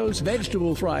potatoes,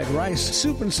 vegetable fried rice,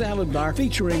 soup and salad bar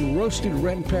featuring roasted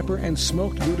red pepper and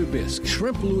smoked Gouda bisque,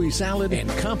 shrimp Louis salad, and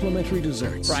complimentary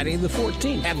desserts. Friday the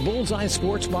 14th at Bullseye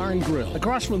Sports Bar and Grill,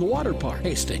 across from the water park,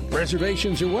 Hastings.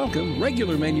 Reservations are welcome.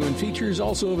 Regular menu and features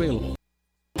also available.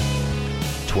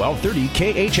 1230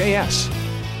 KHAS.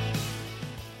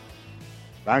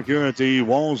 Back here at the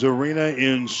Walls Arena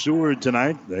in Seward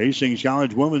tonight, the Hastings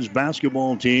College women's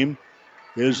basketball team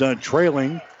is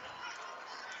trailing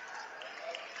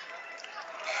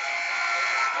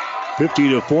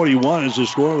 50-41 is the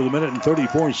score with 1 minute and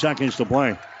 34 seconds to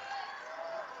play.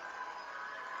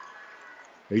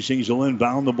 Hastings will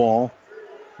inbound the ball.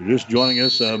 You're just joining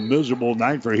us, a miserable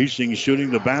night for Hastings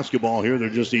shooting the basketball here. They're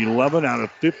just 11 out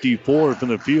of 54 from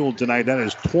the field tonight. That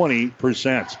is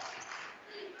 20%.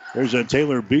 There's a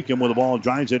Taylor Beacom with the ball,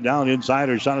 drives it down inside.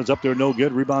 Her shot is up there, no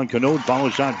good. Rebound, Canode, follow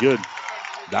shot, good.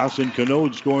 Dawson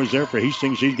Canode scores there for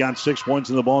Hastings. She's got 6 points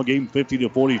in the ball game,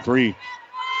 50-43.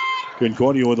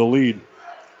 Concordia with the lead.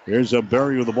 Here's a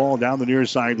Berry with the ball down the near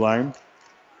sideline.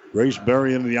 Grace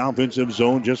Berry into the offensive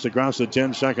zone just across the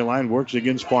 10-second line, works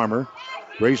against Farmer.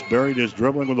 Grace Berry just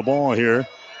dribbling with the ball here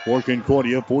for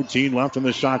Concordia. 14 left on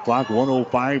the shot clock.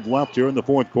 1:05 left here in the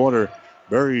fourth quarter.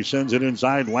 Berry sends it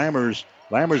inside Lammers.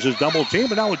 Lammers is double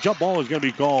teamed, and now a jump ball is going to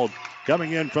be called.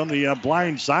 Coming in from the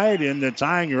blind side and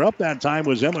tying her up that time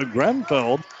was Emma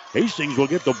Grenfell. Hastings will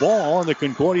get the ball on the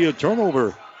Concordia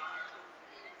turnover.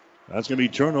 That's going to be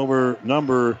turnover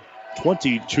number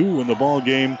 22 in the ball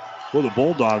game for the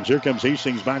Bulldogs. Here comes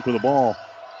Hastings back with the ball.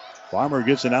 Farmer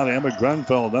gets it out to Emma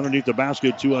Grenfell. Underneath the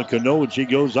basket to Canode. She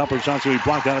goes up. Her shot's going to be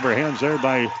blocked out of her hands there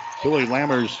by Billy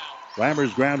Lammers.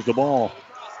 Lammers grabs the ball.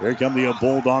 Here come the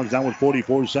Bulldogs down with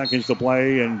 44 seconds to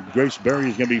play. And Grace Berry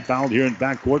is going to be fouled here in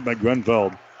backcourt by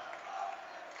Grenfell.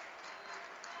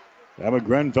 Emma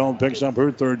Grenfell picks up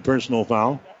her third personal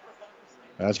foul.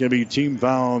 That's going to be team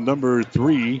foul number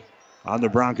 3 on the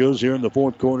Broncos here in the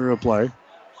fourth quarter of play.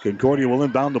 Concordia will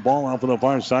inbound the ball out from the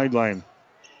far sideline.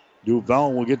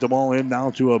 Duval will get the ball in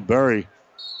now to a Berry.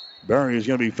 Berry is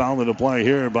going to be fouled into play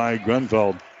here by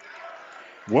Grenfell.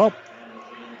 Well,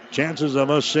 chances of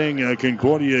us seeing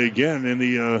Concordia again in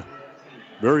the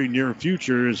very near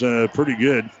future is pretty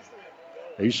good.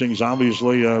 Hastings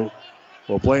obviously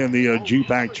will play in the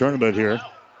GPAC tournament here.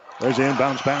 There's an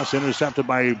inbounds pass intercepted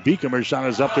by Beacom. Her shot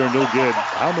is up there, no good.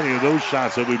 How many of those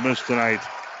shots have we missed tonight?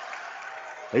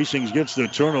 Hastings gets the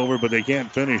turnover, but they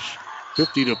can't finish.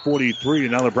 50-43,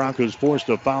 and now the Broncos forced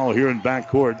a foul here in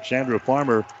backcourt. Chandra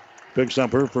Farmer picks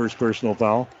up her first personal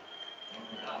foul.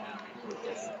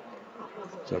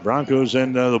 So Broncos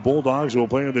and the Bulldogs will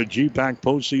play in the GPAC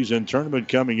postseason tournament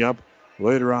coming up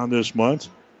later on this month.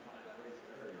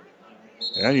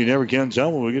 And you never can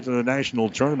tell when we get to the national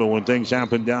tournament when things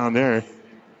happen down there.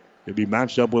 You'll be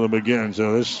matched up with them again.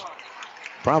 So this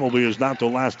probably is not the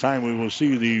last time we will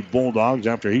see the Bulldogs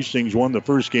after Hastings won the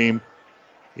first game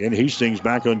in Hastings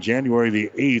back on January the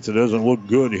 8th. It doesn't look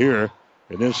good here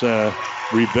in this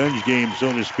revenge game,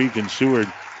 so to speak, in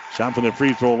Seward. Shot from the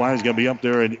free throw line is going to be up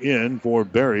there and in for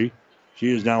Berry.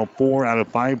 She is now 4 out of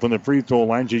 5 from the free throw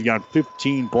line. She's got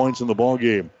 15 points in the ball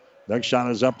game. Next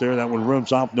shot is up there. That one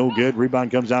rims off, no good.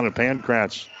 Rebound comes down to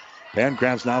Pankratz.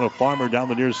 Pankratz now to Farmer down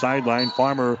the near sideline.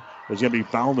 Farmer is going to be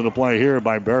fouled in the play here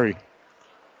by Berry.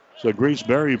 So Grace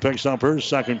Berry picks up her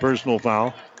second personal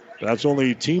foul. That's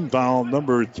only team foul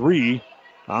number 3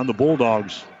 on the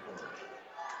Bulldogs.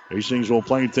 Hastings will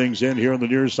play things in here on the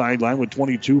near sideline with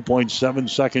 22.7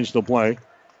 seconds to play.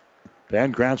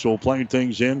 Pankratz will play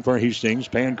things in for Hastings.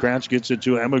 Pankratz gets it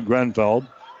to Emma Grenfeld.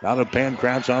 Now to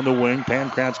Pankratz on the wing.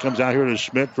 Pankratz comes out here to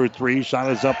Schmidt for 3.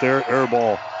 Shot is up there. Air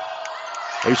ball.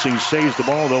 Hastings saves the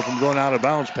ball, though, from going out of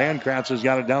bounds. Pankratz has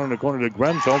got it down in the corner to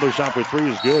Grenfeld. Her shot for 3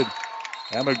 is good.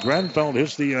 Emma Grenfeld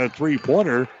hits the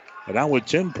three-pointer. And now with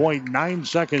 10.9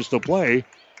 seconds to play,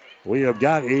 we have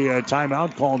got a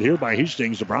timeout called here by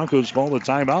Hastings. The Broncos call the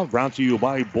timeout, brought to you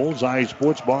by Bullseye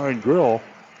Sports Bar and Grill.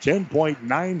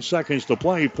 10.9 seconds to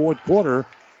play, fourth quarter.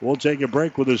 We'll take a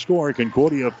break with the score.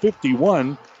 Concordia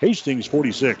 51, Hastings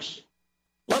 46.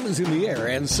 Love is in the air,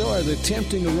 and so are the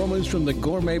tempting aromas from the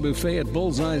gourmet buffet at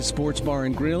Bullseye Sports Bar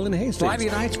and Grill in Hastings. Friday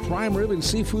night's prime rib and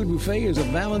seafood buffet is a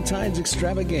Valentine's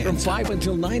extravaganza. From 5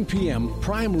 until 9 p.m.,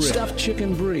 prime rib, stuffed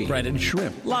chicken brie, breaded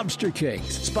shrimp, lobster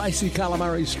cakes, spicy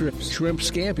calamari strips, shrimp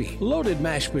scampi, loaded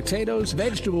mashed potatoes,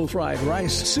 vegetable fried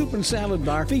rice, soup and salad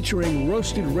bar featuring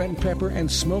roasted red pepper and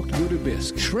smoked Gouda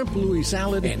bisque, shrimp Louis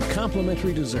salad, and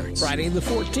complimentary desserts. Friday the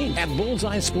 14th at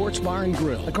Bullseye Sports Bar and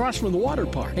Grill, across from the water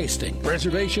park, Hastings.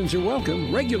 Reservations are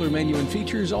welcome. Regular menu and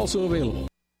features also available.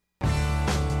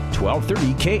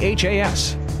 1230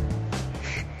 KHAS.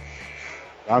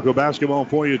 Bronco basketball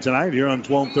for you tonight here on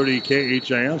 1230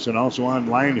 KHAS and also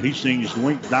online at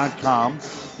HastingsLink.com.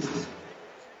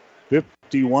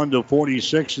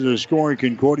 51-46 is the score.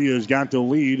 Concordia has got the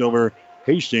lead over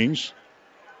Hastings.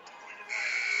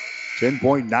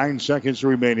 10.9 seconds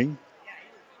remaining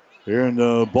here in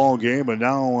the ball game, and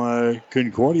now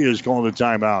Concordia has called a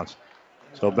timeout.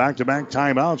 So back-to-back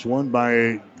timeouts, one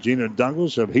by Gina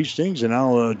Douglas of Hastings, and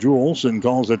now Drew Olson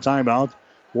calls a timeout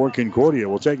for Concordia.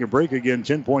 We'll take a break again,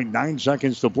 10.9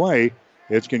 seconds to play.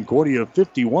 It's Concordia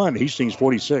 51, Hastings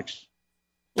 46.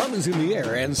 Love is in the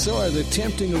air, and so are the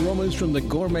tempting aromas from the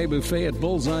gourmet buffet at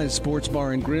Bullseye Sports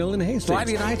Bar and Grill in Hastings.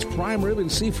 Friday night's prime rib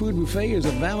and seafood buffet is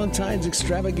a Valentine's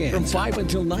extravaganza. From 5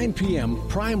 until 9 p.m.,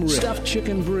 prime rib, stuffed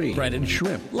chicken brie, breaded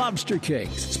shrimp, lobster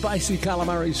cakes, spicy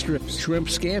calamari strips, shrimp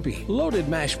scampi, loaded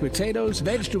mashed potatoes,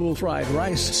 vegetable fried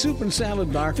rice, soup and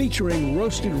salad bar featuring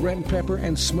roasted red pepper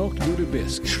and smoked Gouda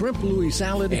bisque, shrimp Louis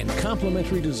salad, and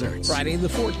complimentary desserts. Friday the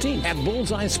 14th at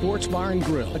Bullseye Sports Bar and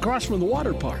Grill, across from the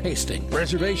water park, Hastings.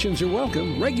 Reservations are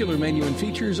welcome. Regular menu and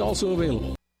features also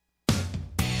available.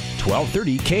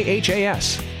 1230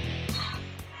 KHAS.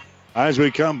 As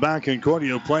we come back,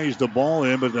 Concordia plays the ball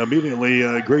in, but immediately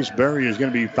Grace Berry is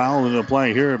going to be fouled in the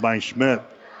play here by Schmidt.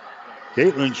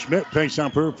 Caitlin Schmidt picks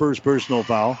up her first personal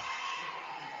foul.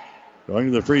 Going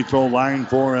to the free throw line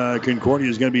for Concordia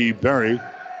is going to be Berry.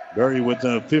 Berry with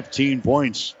 15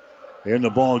 points in the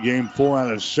ball game, 4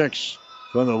 out of 6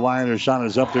 from the line. Her shot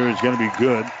is up there. It's going to be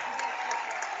good.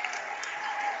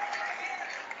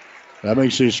 That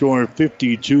makes the score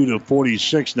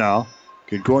 52-46 now.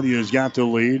 Concordia's got the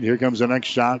lead. Here comes the next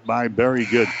shot by Berry.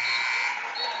 Good.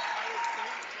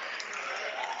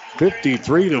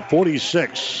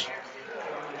 53-46.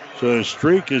 So the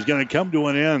streak is going to come to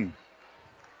an end.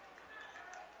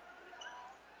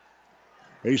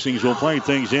 Hastings will play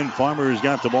things in. Farmer has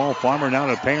got the ball. Farmer now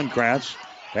to Pankratz.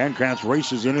 Pankratz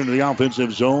races into the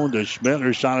offensive zone to Schmidt.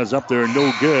 Her shot is up there.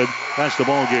 No good. That's the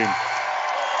ball game.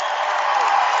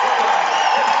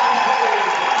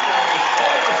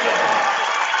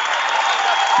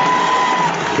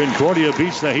 Concordia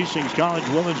beats the Hastings College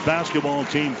women's basketball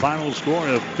team. Final score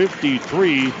of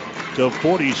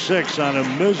 53-46 on a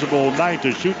miserable night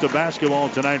to shoot the basketball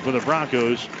tonight for the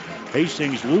Broncos.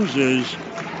 Hastings loses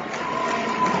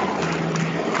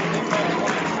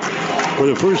for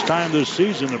the first time this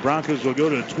season. The Broncos will go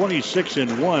to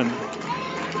 26-1.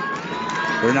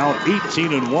 They're now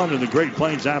 18-1 in the Great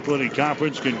Plains Athletic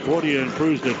Conference. Concordia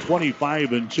improves to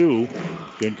 25-2.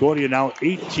 Concordia now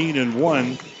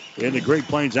 18-1. In the Great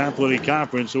Plains Athletic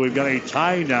Conference. So we've got a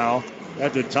tie now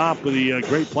at the top of the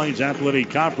Great Plains Athletic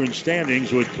Conference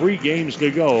standings with 3 games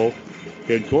to go.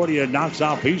 Concordia knocks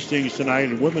off Hastings tonight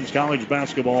in women's college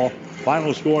basketball.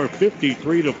 Final score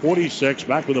 53-46.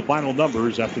 Back with the final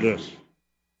numbers after this.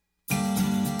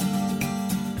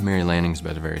 Mary Lanning's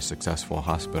been a very successful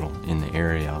hospital in the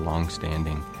area, a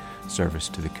long-standing service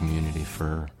to the community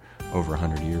for over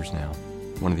 100 years now.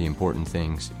 One of the important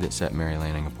things that set Mary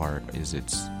Lanning apart is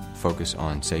its focus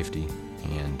on safety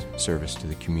and service to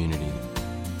the community.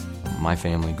 My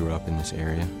family grew up in this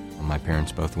area. My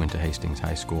parents both went to Hastings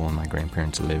High School, and my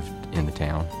grandparents lived in the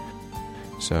town.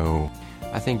 So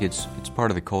I think it's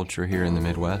part of the culture here in the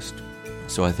Midwest.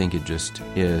 So I think it just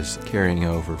is carrying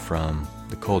over from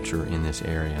the culture in this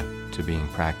area to being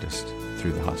practiced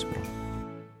through the hospital.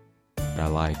 I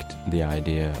liked the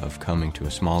idea of coming to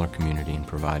a smaller community and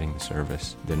providing the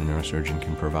service that a neurosurgeon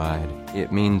can provide.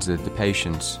 It means that the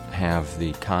patients have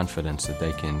the confidence that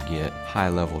they can get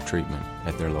high-level treatment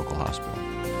at their local hospital.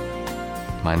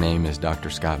 My name is Dr.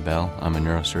 Scott Bell. I'm a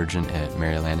neurosurgeon at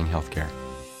Mary Lanning Healthcare.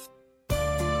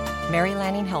 Mary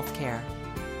Lanning Healthcare.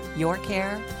 Your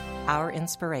care, our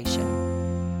inspiration.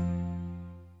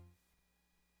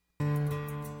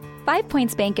 5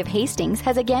 Points Bank of Hastings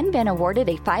has again been awarded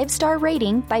a 5-star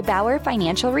rating by Bauer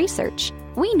Financial Research.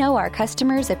 We know our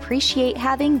customers appreciate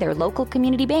having their local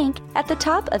community bank at the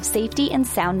top of safety and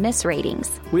soundness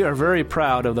ratings. We are very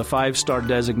proud of the 5-star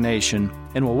designation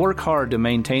and will work hard to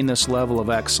maintain this level of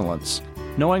excellence.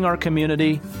 Knowing our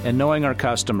community and knowing our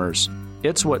customers,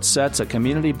 it's what sets a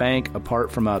community bank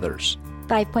apart from others.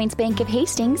 5 Points Bank of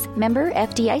Hastings, member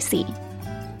FDIC.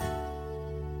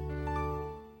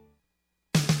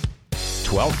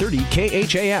 1230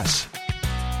 KHAS.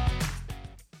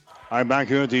 I'm back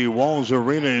here at the Walls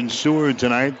Arena in Seward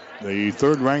tonight. The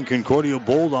third-ranked Concordia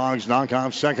Bulldogs knock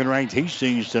off second-ranked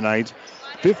Hastings tonight,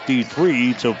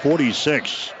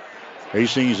 53-46.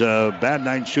 Hastings a bad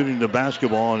night shooting the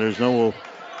basketball, and there's no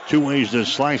two ways to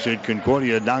slice it.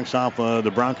 Concordia knocks off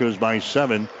the Broncos by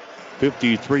 7,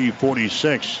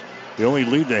 53-46. The only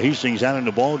lead that Hastings had in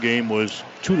the ball game was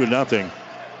 2-0.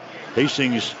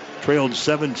 Hastings trailed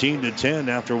 17-10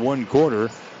 after one quarter.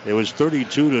 It was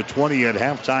 32-20 at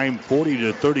halftime,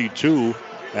 40-32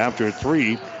 after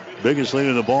three. Biggest lead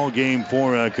of the ball game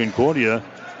for Concordia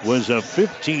was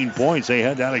 15 points. They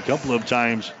had that a couple of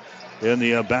times in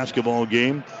the basketball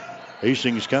game.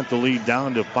 Hastings cut the lead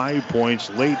down to 5 points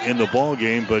late in the ball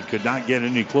game, but could not get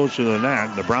any closer than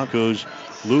that. The Broncos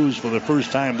lose for the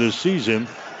first time this season,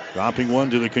 dropping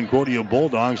one to the Concordia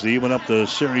Bulldogs. They even up the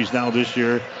series now this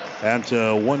year at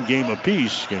 1 game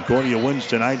apiece. Concordia wins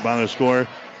tonight by the score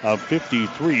of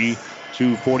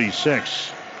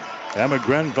 53-46. Emma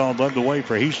Grenfell led the way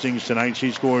for Hastings tonight.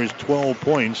 She scores 12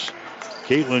 points.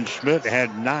 Caitlin Schmidt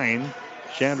had 9.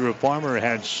 Chandra Farmer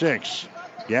had 6.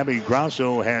 Gabby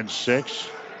Grosso had 6.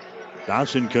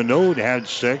 Dawson Canode had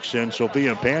 6. And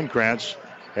Sophia Pankratz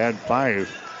had 5.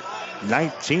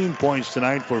 19 points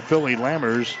tonight for Philly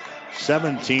Lammers.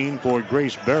 17 for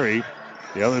Grace Berry.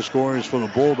 The other scores for the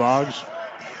Bulldogs.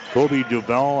 Kobe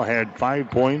Duvall had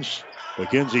 5 points.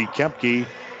 Mackenzie Kepke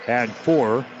had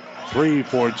 4. 3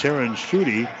 for Taryn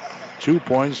Schutte. 2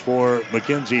 points for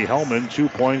Mackenzie Hellman. 2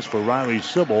 points for Riley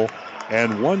Sybil.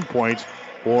 And 1 point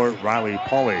for Riley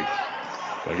Pauly.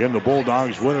 Again, the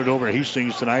Bulldogs win it over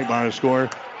Hastings tonight by a score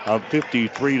of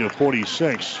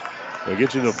 53-46. We'll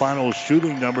get to the final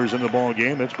shooting numbers in the ball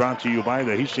game. It's brought to you by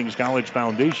the Hastings College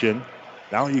Foundation.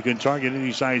 Now you can target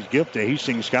any size gift to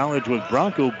Hastings College with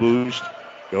Bronco Boost.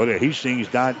 Go to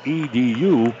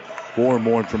hastings.edu for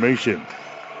more information.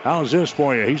 How's this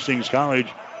for you? Hastings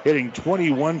College hitting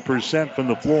 21% from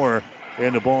the floor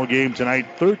in the ball game tonight.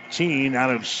 13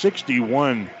 out of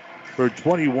 61 for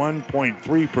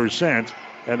 21.3%.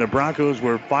 And the Broncos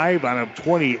were 5 out of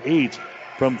 28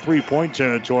 from three-point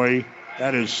territory.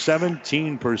 That is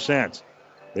 17%.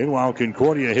 Meanwhile,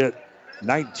 Concordia hit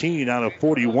 19 out of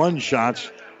 41 shots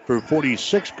for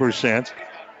 46%.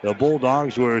 The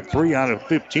Bulldogs were 3 out of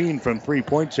 15 from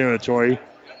three-point territory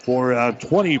for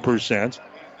 20%.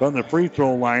 From the free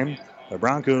throw line, the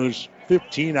Broncos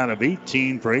 15 out of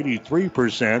 18 for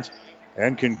 83%.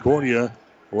 And Concordia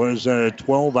was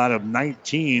 12 out of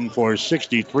 19 for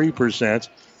 63%.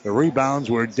 The rebounds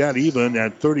were dead even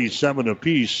at 37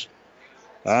 apiece.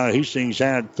 Hastings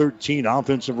had 13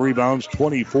 offensive rebounds,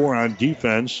 24 on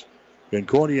defense.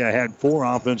 Concordia had 4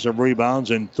 offensive rebounds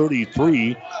and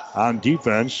 33 on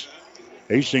defense.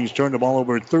 Hastings turned the ball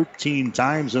over 13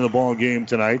 times in the ball game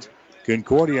tonight.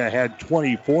 Concordia had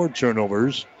 24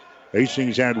 turnovers.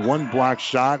 Hastings had 1 block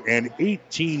shot and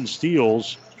 18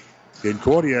 steals.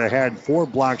 Concordia had 4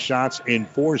 block shots and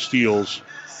 4 steals.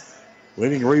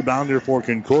 Leading rebounder for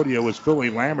Concordia was Philly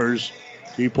Lammers.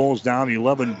 She pulls down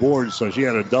 11 boards, so she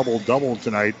had a double-double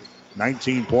tonight.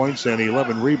 19 points and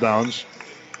 11 rebounds.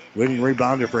 Leading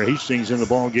rebounder for Hastings in the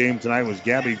ball game tonight was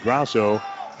Gabby Grosso,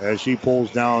 as she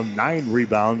pulls down 9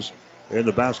 rebounds in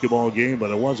the basketball game,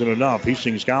 but it wasn't enough.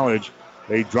 Hastings College,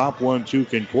 they dropped one to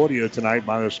Concordia tonight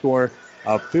by the score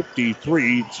of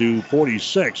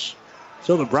 53-46.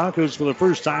 So the Broncos, for the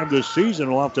first time this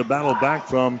season, will have to battle back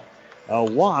from a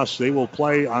loss. They will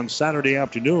play on Saturday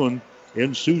afternoon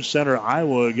in Sioux Center,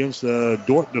 Iowa, against the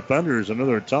Dordt defenders.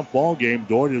 Another tough ball game.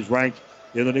 Dordt is ranked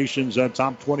in the nation's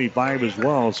top 25 as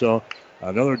well. So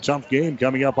another tough game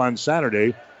coming up on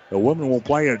Saturday. The women will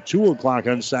play at 2 o'clock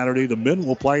on Saturday. The men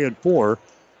will play at 4.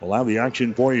 We'll have the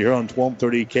action for you here on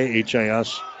 1230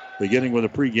 KHAS, beginning with a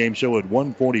pregame show at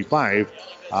 1:45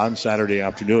 on Saturday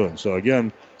afternoon. So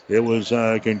again, it was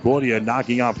Concordia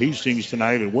knocking off Hastings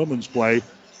tonight in women's play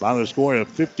by the score of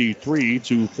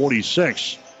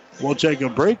 53-46. We'll take a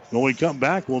break. When we come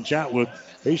back, we'll chat with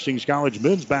Hastings College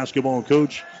men's basketball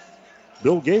coach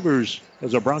Bill Gavers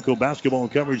as our Bronco basketball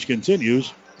coverage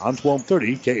continues on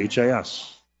 1230 KHAS.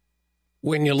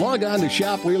 When you log on to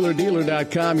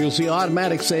shopwheelerdealer.com, you'll see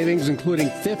automatic savings, including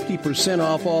 50%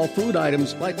 off all food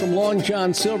items, like from Long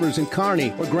John Silver's in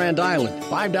Kearney or Grand Island.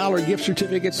 $5 gift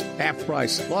certificates, half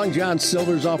price. Long John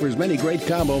Silver's offers many great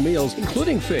combo meals,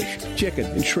 including fish, chicken,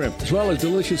 and shrimp, as well as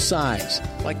delicious sides,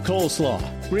 like coleslaw,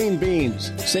 green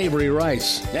beans, savory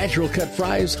rice, natural cut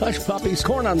fries, hush puppies,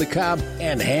 corn on the cob,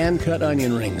 and hand-cut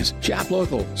onion rings. Shop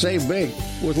local, save big,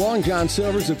 with Long John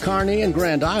Silver's of Kearney and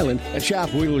Grand Island at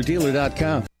shopwheelerdealer.com.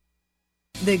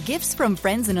 The gifts from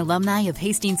friends and alumni of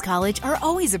Hastings College are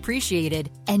always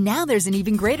appreciated. And now there's an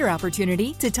even greater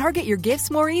opportunity to target your gifts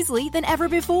more easily than ever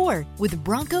before with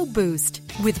Bronco Boost.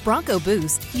 With Bronco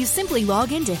Boost, you simply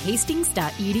log into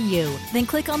hastings.edu, then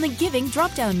click on the Giving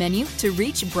drop-down menu to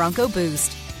reach Bronco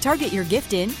Boost. Target your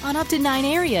gift in on up to 9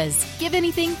 areas. Give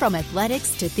anything from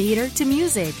athletics to theater to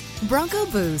music. Bronco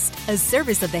Boost, a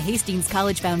service of the Hastings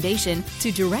College Foundation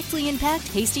to directly impact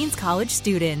Hastings College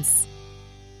students.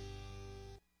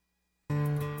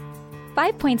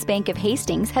 5 Points Bank of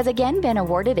Hastings has again been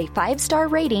awarded a 5-star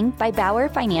rating by Bauer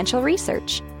Financial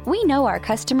Research. We know our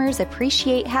customers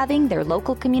appreciate having their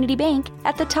local community bank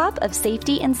at the top of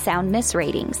safety and soundness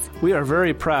ratings. We are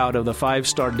very proud of the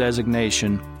 5-star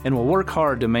designation and will work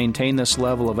hard to maintain this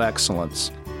level of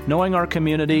excellence. Knowing our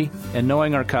community and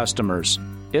knowing our customers,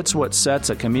 it's what sets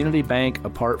a community bank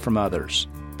apart from others.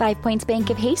 5 Points Bank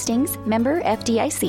of Hastings, member FDIC.